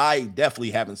 but I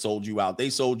definitely haven't sold you out. They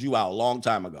sold you out a long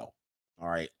time ago. All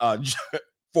right.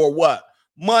 For what?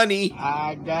 Money.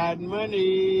 I got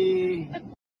money.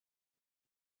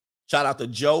 Shout out to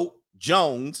Joe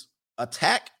Jones.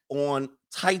 Attack on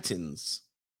Titans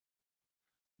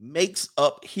makes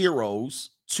up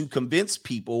heroes to convince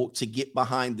people to get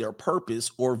behind their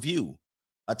purpose or view.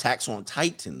 Attacks on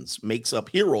Titans makes up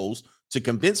heroes to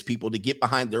convince people to get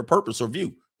behind their purpose or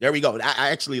view. There we go. I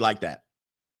actually like that.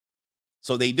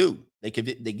 So they do.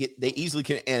 They easily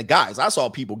can. And guys, I saw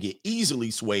people get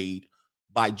easily swayed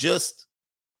by just,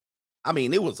 I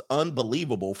mean, it was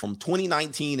unbelievable from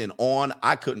 2019 and on.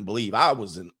 I couldn't believe I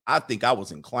think I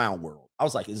was in clown world. I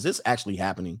was like, is this actually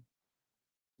happening?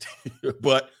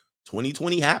 But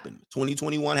 2020 happened.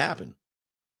 2021 happened.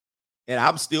 And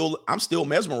I'm still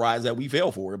mesmerized that we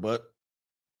fell for it. But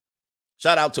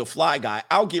shout out to Fly Guy.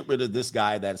 I'll get rid of this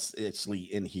guy that's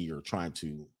actually in here trying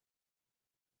to.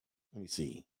 Let me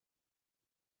see.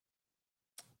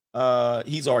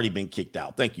 He's already been kicked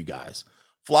out. Thank you, guys.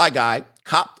 Fly Guy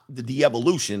copped the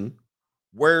de-evolution.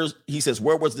 He says,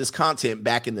 where was this content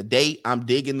back in the day? I'm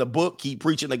digging the book. Keep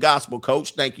preaching the gospel,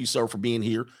 coach. Thank you, sir, for being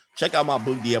here. Check out my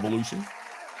book, The Evolution.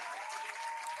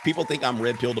 People think I'm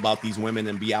red-pilled about these women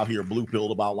and be out here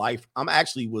blue-pilled about life. I'm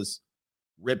actually was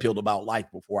red-pilled about life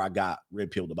before I got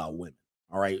red-pilled about women.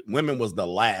 All right. Women was the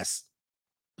last.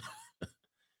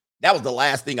 That was the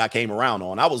last thing I came around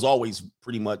on. I was always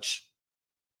pretty much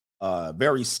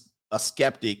very a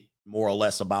skeptic, more or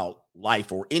less, about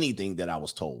life or anything that I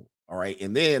was told. All right.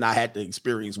 And then I had to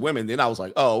experience women. Then I was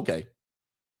like, oh, okay.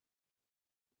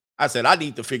 I said, I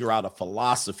need to figure out a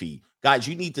philosophy. Guys,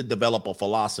 you need to develop a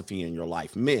philosophy in your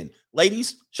life. Men,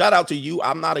 ladies, shout out to you.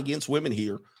 I'm not against women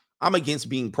here. I'm against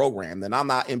being programmed, and I'm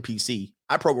not NPC.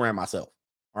 I program myself.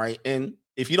 All right. And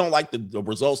if you don't like the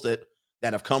results that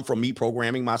have come from me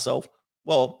programming myself,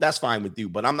 well, that's fine with you,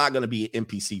 but I'm not going to be an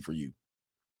NPC for you.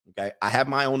 Okay. I have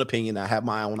my own opinion. I have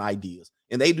my own ideas,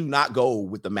 and they do not go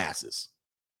with the masses,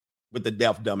 with the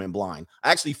deaf, dumb, and blind.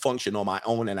 I actually function on my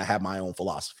own, and I have my own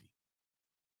philosophy.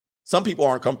 Some people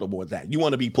aren't comfortable with that. You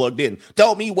want to be plugged in.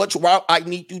 Tell me which route I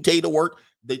need to take to work.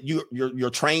 That you're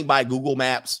trained by Google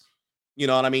Maps. You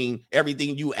know what I mean?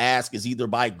 Everything you ask is either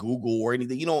by Google or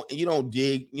anything. You don't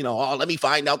dig, oh, let me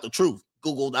find out the truth.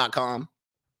 Google.com.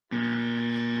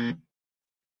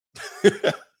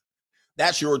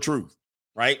 That's your truth,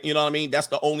 right? You know what I mean? That's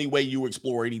the only way you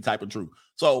explore any type of truth.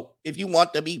 So if you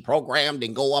want to be programmed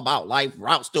and go about life,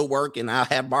 routes to work, and I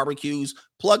have barbecues,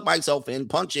 plug myself in,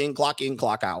 punch in,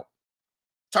 clock out.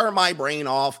 Turn my brain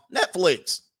off.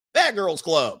 Netflix, Bad Girls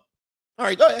Club. All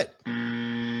right, go ahead.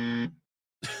 I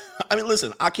mean,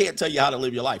 listen, I can't tell you how to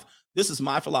live your life. This is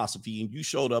my philosophy, and you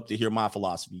showed up to hear my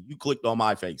philosophy. You clicked on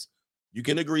my face. You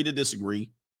can agree to disagree,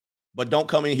 but don't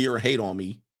come in here and hate on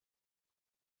me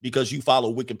because you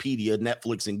follow Wikipedia,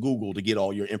 Netflix, and Google to get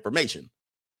all your information.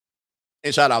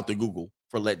 And shout out to Google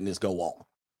for letting this go on.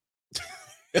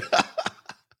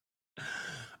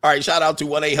 All right, shout out to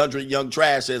 1-800 Young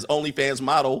Trash says OnlyFans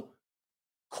model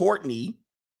Courtney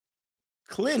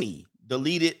Clinny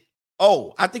deleted.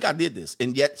 Oh, I think I did this,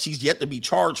 and yet she's yet to be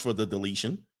charged for the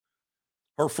deletion.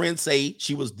 Her friends say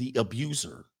she was the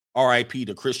abuser. RIP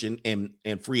to Christian and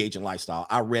free agent lifestyle.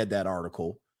 I read that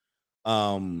article.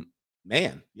 Man,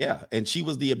 yeah, and she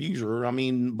was the abuser. I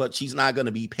mean, but she's not going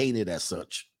to be painted as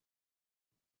such.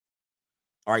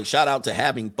 All right, shout out to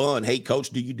Having Fun. Hey,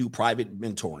 Coach, do you do private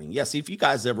mentoring? Yes, if you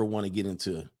guys ever want to get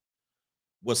into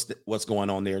what's going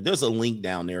on there, there's a link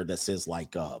down there that says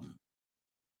like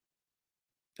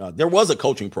there was a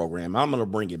coaching program. I'm going to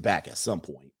bring it back at some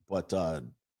point, but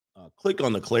click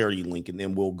on the Clarity link and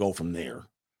then we'll go from there.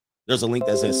 There's a link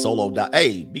that says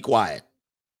Hey, be quiet.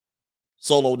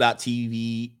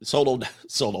 Solo.tv,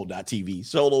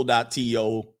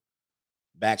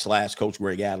 Solo.to/Coach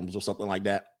Greg Adams or something like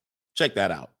that. Check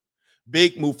that out.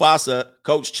 Big Mufasa,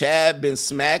 Coach Chad been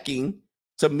smacking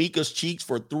Tamika's cheeks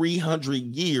for 300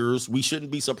 years. We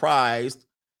shouldn't be surprised.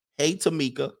 Hey,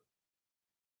 Tamika.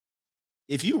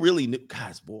 If you really knew,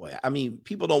 guys, boy, I mean,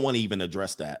 people don't want to even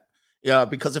address that. Yeah,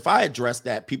 because if I address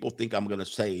that, people think I'm going to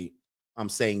say, I'm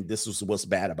saying this is what's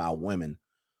bad about women.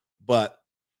 But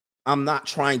I'm not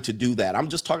trying to do that. I'm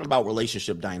just talking about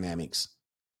relationship dynamics.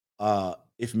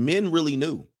 If men really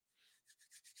knew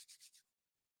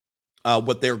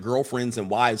what their girlfriends and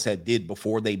wives had did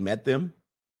before they met them,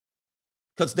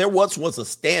 because there was a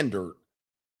standard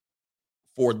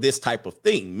for this type of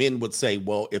thing. Men would say,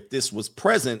 well, if this was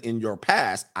present in your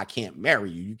past, I can't marry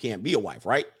you. You can't be a wife,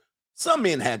 right? Some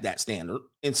men had that standard.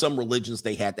 In some religions,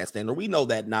 they had that standard. We know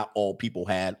that not all people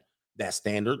had that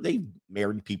standard. They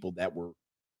married people that were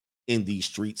in these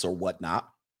streets or whatnot.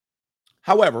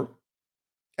 However,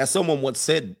 as someone once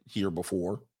said here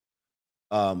before,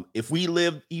 if we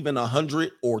lived even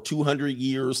 100 or 200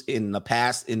 years in the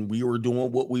past and we were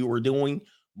doing what we were doing,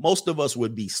 most of us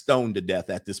would be stoned to death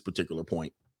at this particular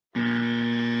point.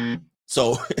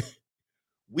 So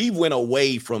we went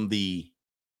away from the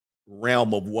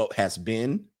realm of what has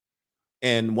been.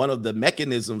 And one of the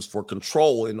mechanisms for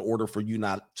control in order for you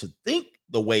not to think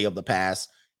the way of the past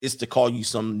is to call you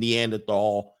some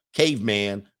Neanderthal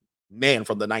caveman man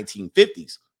from the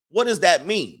 1950s. What does that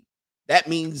mean? That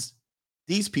means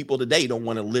these people today don't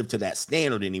want to live to that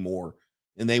standard anymore,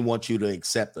 and they want you to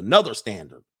accept another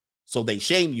standard. So they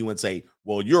shame you and say,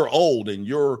 well, you're old and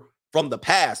you're from the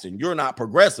past and you're not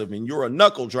progressive and you're a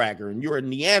knuckle dragger and you're a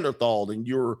Neanderthal and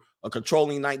you're a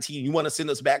controlling 19. You want to send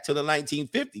us back to the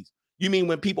 1950s. You mean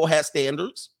when people had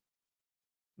standards?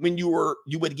 When you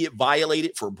would get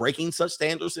violated for breaking such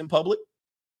standards in public?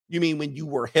 You mean when you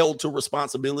were held to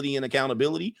responsibility and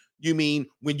accountability? You mean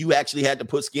when you actually had to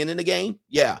put skin in the game?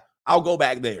 Yeah, I'll go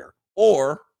back there.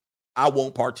 Or I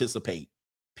won't participate,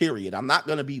 period. I'm not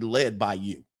going to be led by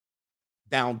you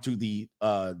down to the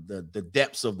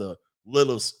depths of the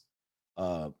littlest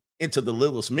into the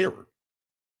Lilith's mirror,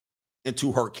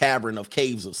 into her cavern of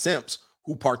caves of simps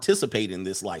who participate in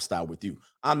this lifestyle with you.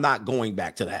 I'm not going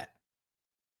back to that.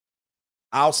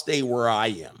 I'll stay where I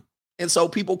am. And so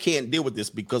people can't deal with this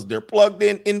because they're plugged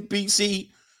in PC.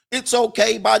 It's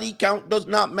okay. Body count does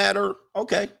not matter.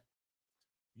 Okay.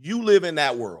 You live in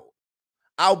that world.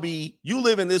 You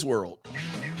live in this world.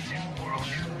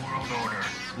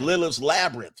 Lilith's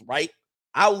labyrinth, right?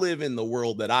 I'll live in the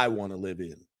world that I want to live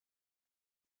in.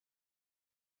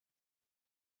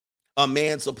 A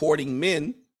man supporting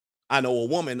men. I know a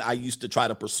woman I used to try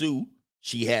to pursue.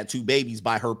 She had 2 babies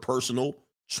by her personal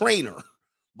trainer,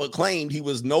 but claimed he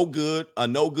was a no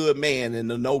good man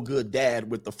and a no good dad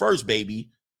with the first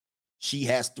baby. She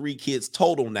has 3 kids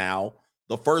total now.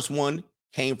 The first one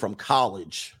came from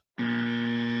college.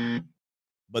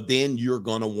 But then she's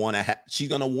going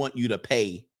to want you to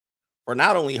pay for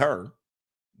not only her,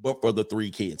 but for the 3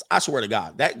 kids. I swear to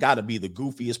God, that got to be the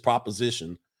goofiest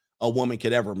proposition a woman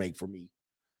could ever make for me.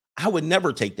 I would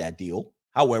never take that deal.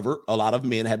 However, a lot of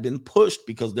men have been pushed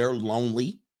because they're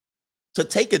lonely to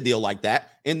take a deal like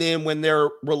that. And then when their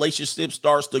relationship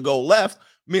starts to go left,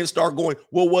 men start going,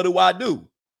 well, what do I do?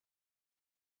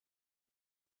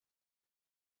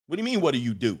 What do you mean, what do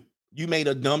you do? You made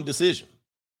a dumb decision.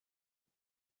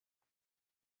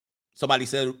 Somebody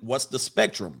said, what's the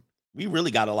spectrum? We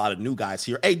really got a lot of new guys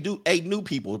here. Hey, new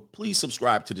people, please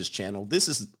subscribe to this channel. This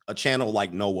is a channel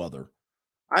like no other.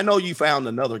 I know you found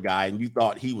another guy and you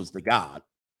thought he was the god.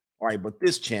 All right, but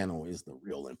this channel is the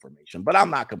real information. But I'm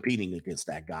not competing against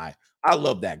that guy. I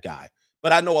love that guy.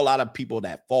 But I know a lot of people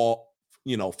that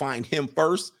find him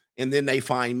first, and then they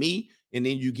find me, and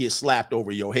then you get slapped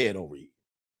over your head over you.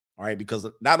 All right, because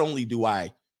not only do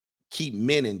I keep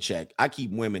men in check, I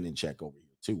keep women in check over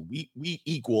here too. We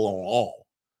equal on all.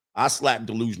 I slap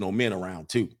delusional men around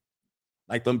too.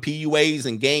 Like them PUAs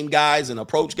and game guys and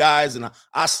approach guys, and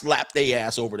I slap their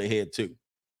ass over the head too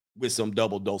with some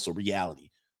double dose of reality.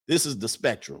 This is the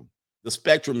spectrum. The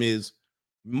spectrum is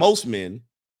most men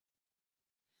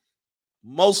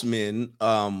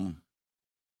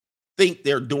think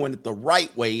they're doing it the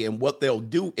right way, and what they'll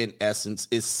do in essence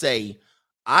is say,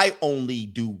 I only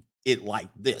do it like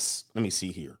this. Let me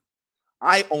see here.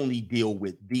 I only deal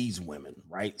with these women,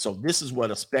 right? So this is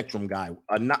what a spectrum guy,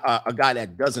 a guy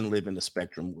that doesn't live in the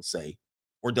spectrum will say,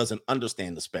 or doesn't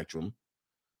understand the spectrum.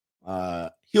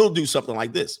 He'll do something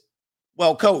like this.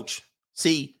 Well, coach,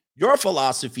 see, your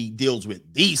philosophy deals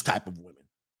with these type of women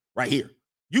right here.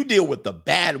 You deal with the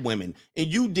bad women, and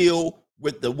you deal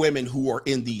with the women who are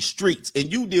in these streets,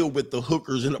 and you deal with the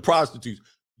hookers and the prostitutes.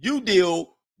 You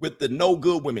deal with the no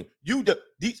good women. I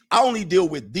only deal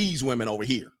with these women over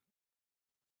here.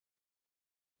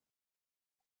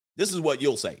 This is what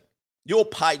you'll say. You'll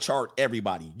pie chart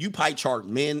everybody. You pie chart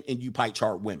men and you pie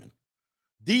chart women.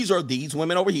 These are these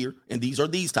women over here, and these are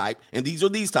these type, and these are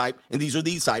these type, and these are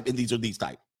these type, and these are these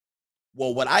type.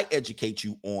 Well, what I educate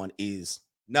you on is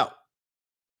no.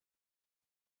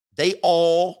 They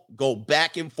all go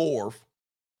back and forth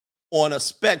on a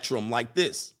spectrum like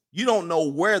this. You don't know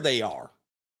where they are.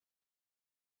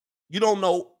 You don't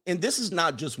know, and this is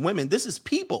not just women. This is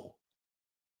people.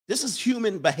 This is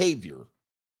human behavior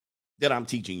that I'm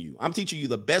teaching you. I'm teaching you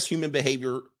the best human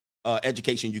behavior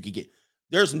education you can get.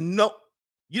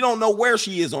 You don't know where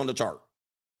she is on the chart.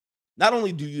 Not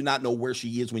only do you not know where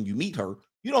she is when you meet her,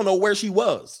 you don't know where she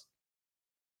was.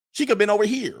 She could have been over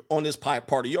here on this part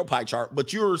of your pie chart,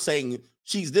 but you're saying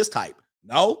she's this type.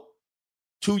 No,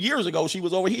 2 years ago, she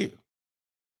was over here.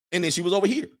 And then she was over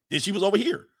here. Then she was over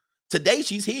here. Today,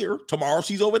 she's here. Tomorrow,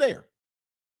 she's over there.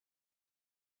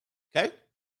 Okay?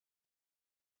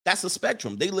 That's a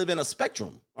spectrum. They live in a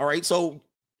spectrum. All right. So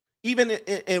even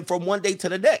and from one day to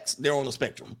the next, they're on a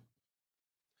spectrum.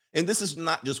 And this is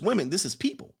not just women. This is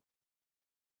people.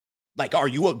 Like, are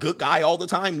you a good guy all the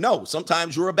time? No.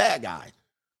 Sometimes you're a bad guy.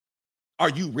 Are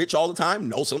you rich all the time?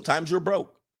 No. Sometimes you're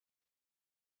broke.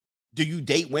 Do you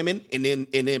date women and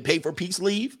then pay for peace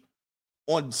leave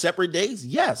on separate days?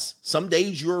 Yes. Some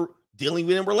days you're dealing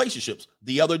with in relationships.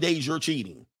 The other days you're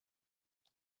cheating.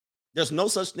 There's no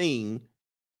such thing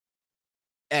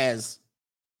as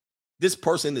this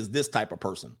person is this type of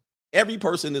person. Every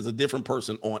person is a different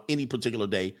person on any particular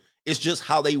day. It's just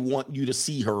how they want you to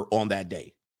see her on that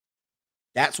day.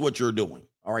 That's what you're doing.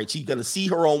 All right. She's going to see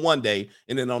her on one day,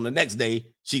 and then on the next day,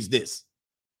 she's this.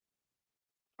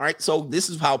 All right. So this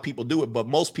is how people do it. But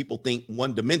most people think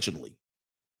one-dimensionally.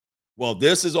 Well,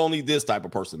 this is only this type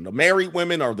of person. The married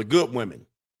women are the good women.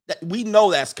 We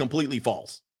know that's completely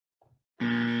false.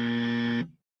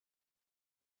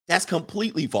 That's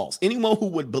completely false. Anyone who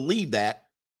would believe that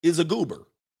is a goober.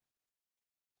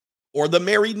 Or the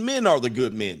married men are the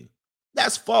good men.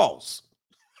 That's false.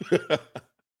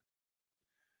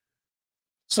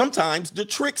 Sometimes the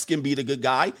tricks can be the good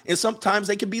guy, and sometimes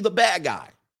they can be the bad guy.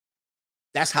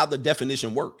 That's how the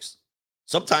definition works.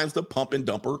 Sometimes the pump and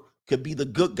dumper could be the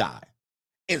good guy,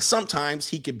 and sometimes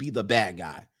he could be the bad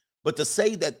guy. But to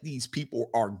say that these people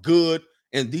are good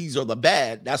and these are the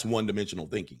bad, that's one-dimensional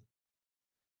thinking.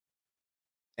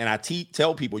 And I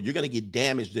tell people, you're going to get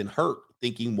damaged and hurt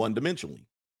thinking one-dimensionally.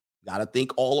 You got to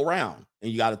think all around,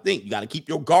 and you got to think. You got to keep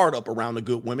your guard up around the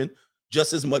good women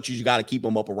just as much as you got to keep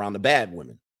them up around the bad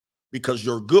women, because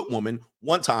your good woman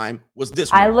one time was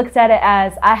this one. I looked at it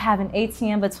as I have an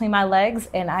ATM between my legs,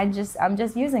 and I'm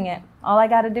just using it. All I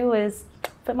got to do is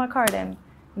put my card in,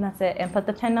 and that's it, and put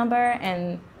the PIN number,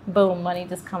 and boom, money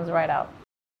just comes right out.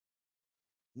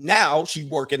 Now she's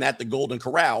working at the Golden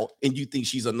Corral, and you think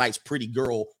she's a nice, pretty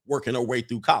girl working her way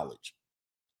through college.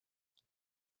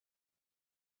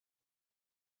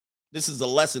 This is a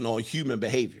lesson on human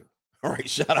behavior. All right,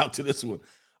 shout out to this one.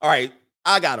 All right,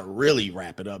 I got to really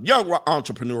wrap it up. Young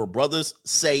entrepreneur brothers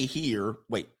say here,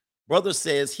 brother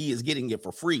says he is getting it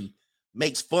for free,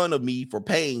 makes fun of me for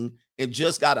paying, and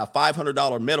just got a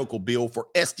 $500 medical bill for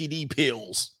STD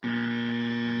pills.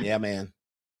 Yeah, man.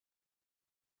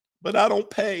 But I don't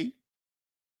pay.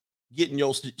 Getting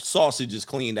your sausages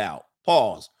cleaned out.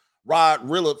 Pause. Rod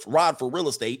for real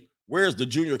estate. Where's the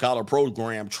junior college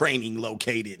program training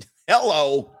located?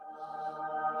 Hello.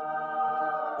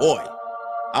 Boy,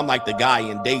 I'm like the guy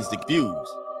in Dazed and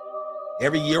Confused.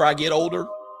 Every year I get older,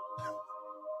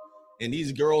 and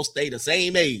these girls stay the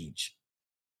same age.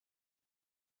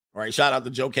 All right, shout out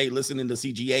to Joe K listening to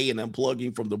CGA and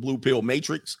unplugging from the Blue Pill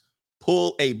Matrix.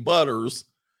 Pull a Butters.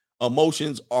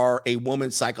 Emotions are a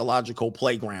woman's psychological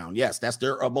playground. Yes, that's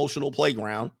their emotional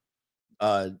playground.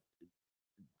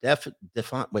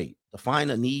 Define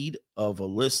a need of a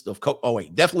list of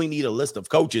definitely need a list of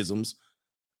coachisms.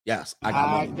 Yes,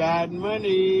 I got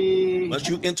money. Once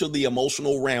you enter the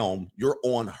emotional realm, you're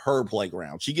on her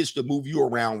playground. She gets to move you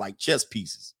around like chess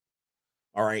pieces.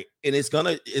 All right, and it's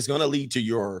gonna lead to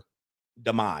your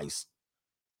demise.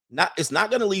 It's not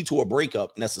gonna lead to a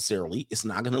breakup necessarily. It's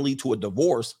not gonna lead to a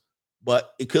divorce,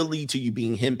 but it could lead to you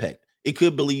being henpecked. It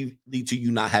could lead to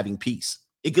you not having peace.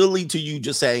 It could lead to you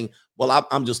just saying, well,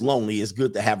 I'm just lonely. It's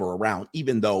good to have her around,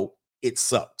 even though it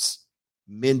sucks.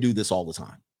 Men do this all the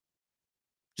time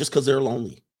just because they're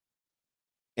lonely.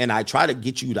 And I try to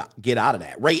get you to get out of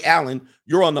that. Ray Allen,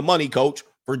 you're on the money, coach.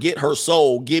 Forget her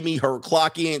soul. Give me her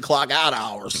clock in, clock out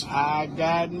hours. I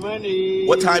got money.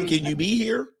 What time can you be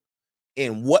here?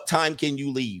 And what time can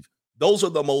you leave? Those are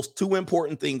the most two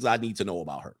important things I need to know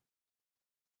about her.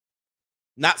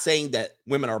 Not saying that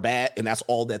women are bad and that's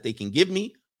all that they can give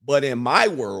me, but in my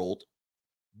world,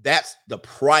 that's the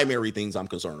primary things I'm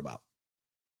concerned about.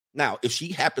 Now, if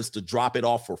she happens to drop it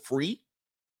off for free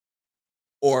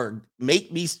or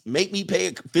make me pay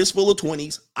a fistful of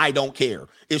 20s, I don't care.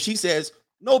 If she says,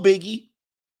 no biggie,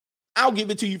 I'll give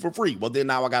it to you for free. Well, then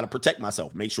now I got to protect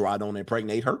myself. Make sure I don't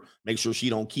impregnate her. Make sure she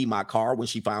don't key my car when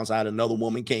she finds out another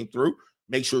woman came through.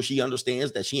 Make sure she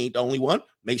understands that she ain't the only one.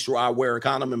 Make sure I wear a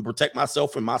condom and protect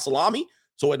myself and my salami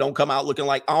so it don't come out looking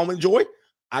like Almond Joy.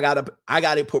 I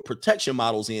gotta put protection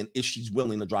models in if she's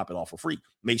willing to drop it off for free.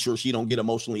 Make sure she don't get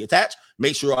emotionally attached.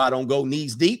 Make sure I don't go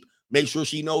knees deep. Make sure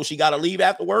she knows she got to leave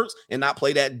afterwards and not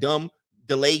play that dumb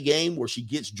delay game where she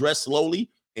gets dressed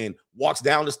slowly and walks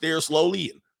down the stairs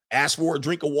slowly and asks for a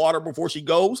drink of water before she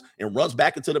goes and runs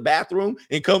back into the bathroom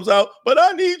and comes out, but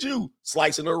I need you,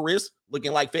 slicing her wrist,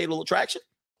 looking like Fatal Attraction.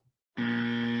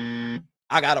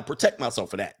 I got to protect myself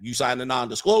for that. You sign a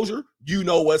non-disclosure, you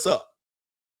know what's up.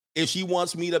 If she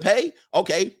wants me to pay,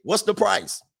 okay, what's the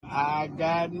price? I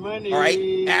got money. All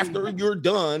right, after you're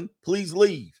done, please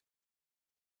leave.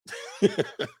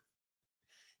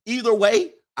 Either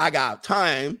way, I got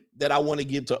time that I want to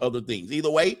give to other things.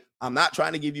 Either way, I'm not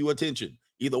trying to give you attention.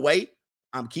 Either way,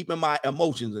 I'm keeping my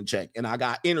emotions in check and I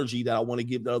got energy that I want to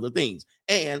give to other things.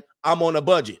 And I'm on a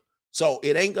budget. So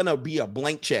it ain't going to be a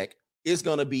blank check. It's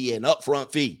going to be an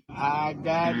upfront fee. I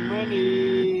got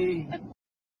money.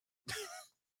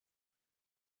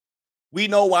 We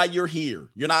know why you're here.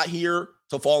 You're not here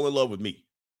to fall in love with me.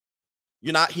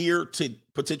 You're not here to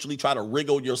potentially try to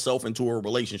wriggle yourself into a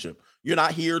relationship. You're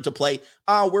not here to play,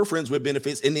 we're friends with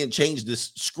benefits, and then change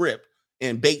this script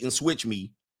and bait and switch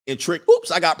me and trick. Oops,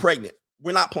 I got pregnant.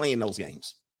 We're not playing those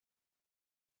games.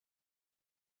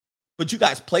 But you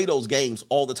guys play those games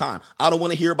all the time. I don't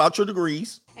want to hear about your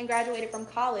degrees. And graduated from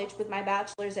college with my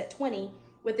bachelor's at 20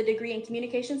 with a degree in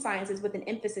communication sciences with an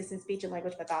emphasis in speech and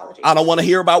language pathology. I don't want to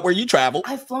hear about where you travel.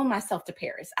 I've flown myself to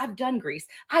Paris. I've done Greece.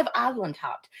 I've island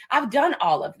hopped. I've done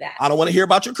all of that. I don't want to hear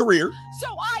about your career. So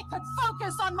I could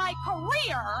focus on my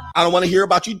career. I don't want to hear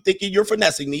about you thinking you're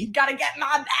finessing me. Gotta get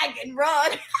my bag and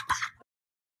run.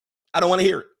 I don't want to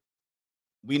hear it.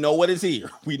 We know what is here.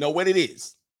 We know what it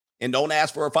is. And don't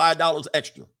ask for $5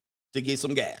 extra to get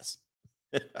some gas.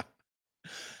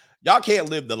 Y'all can't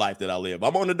live the life that I live.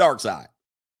 I'm on the dark side.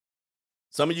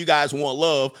 Some of you guys want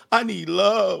love. I need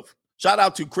love. Shout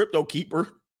out to Crypto Keeper.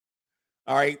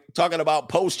 All right. Talking about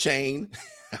Post Chain.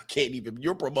 I can't even,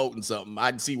 you're promoting something.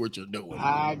 I see what you're doing.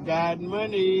 I got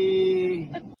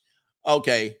money.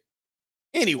 Okay.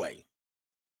 Anyway,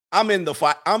 I'm in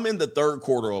the third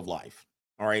quarter of life.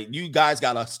 All right. You guys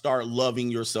got to start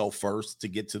loving yourself first to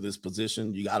get to this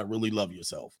position. You got to really love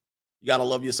yourself. You got to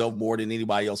love yourself more than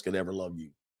anybody else could ever love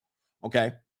you.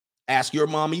 Okay. Ask your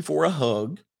mommy for a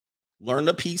hug. Learn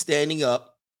to pee standing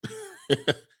up.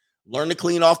 Learn to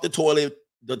clean off the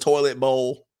toilet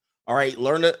bowl. All right.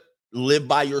 Learn to live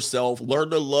by yourself.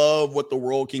 Learn to love what the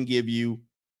world can give you.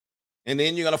 And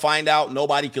then you're going to find out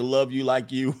nobody can love you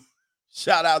like you.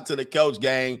 Shout out to the Coach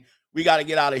Gang. We got to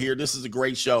get out of here. This is a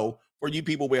great show. For you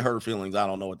people with hurt feelings, I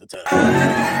don't know what to tell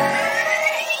you.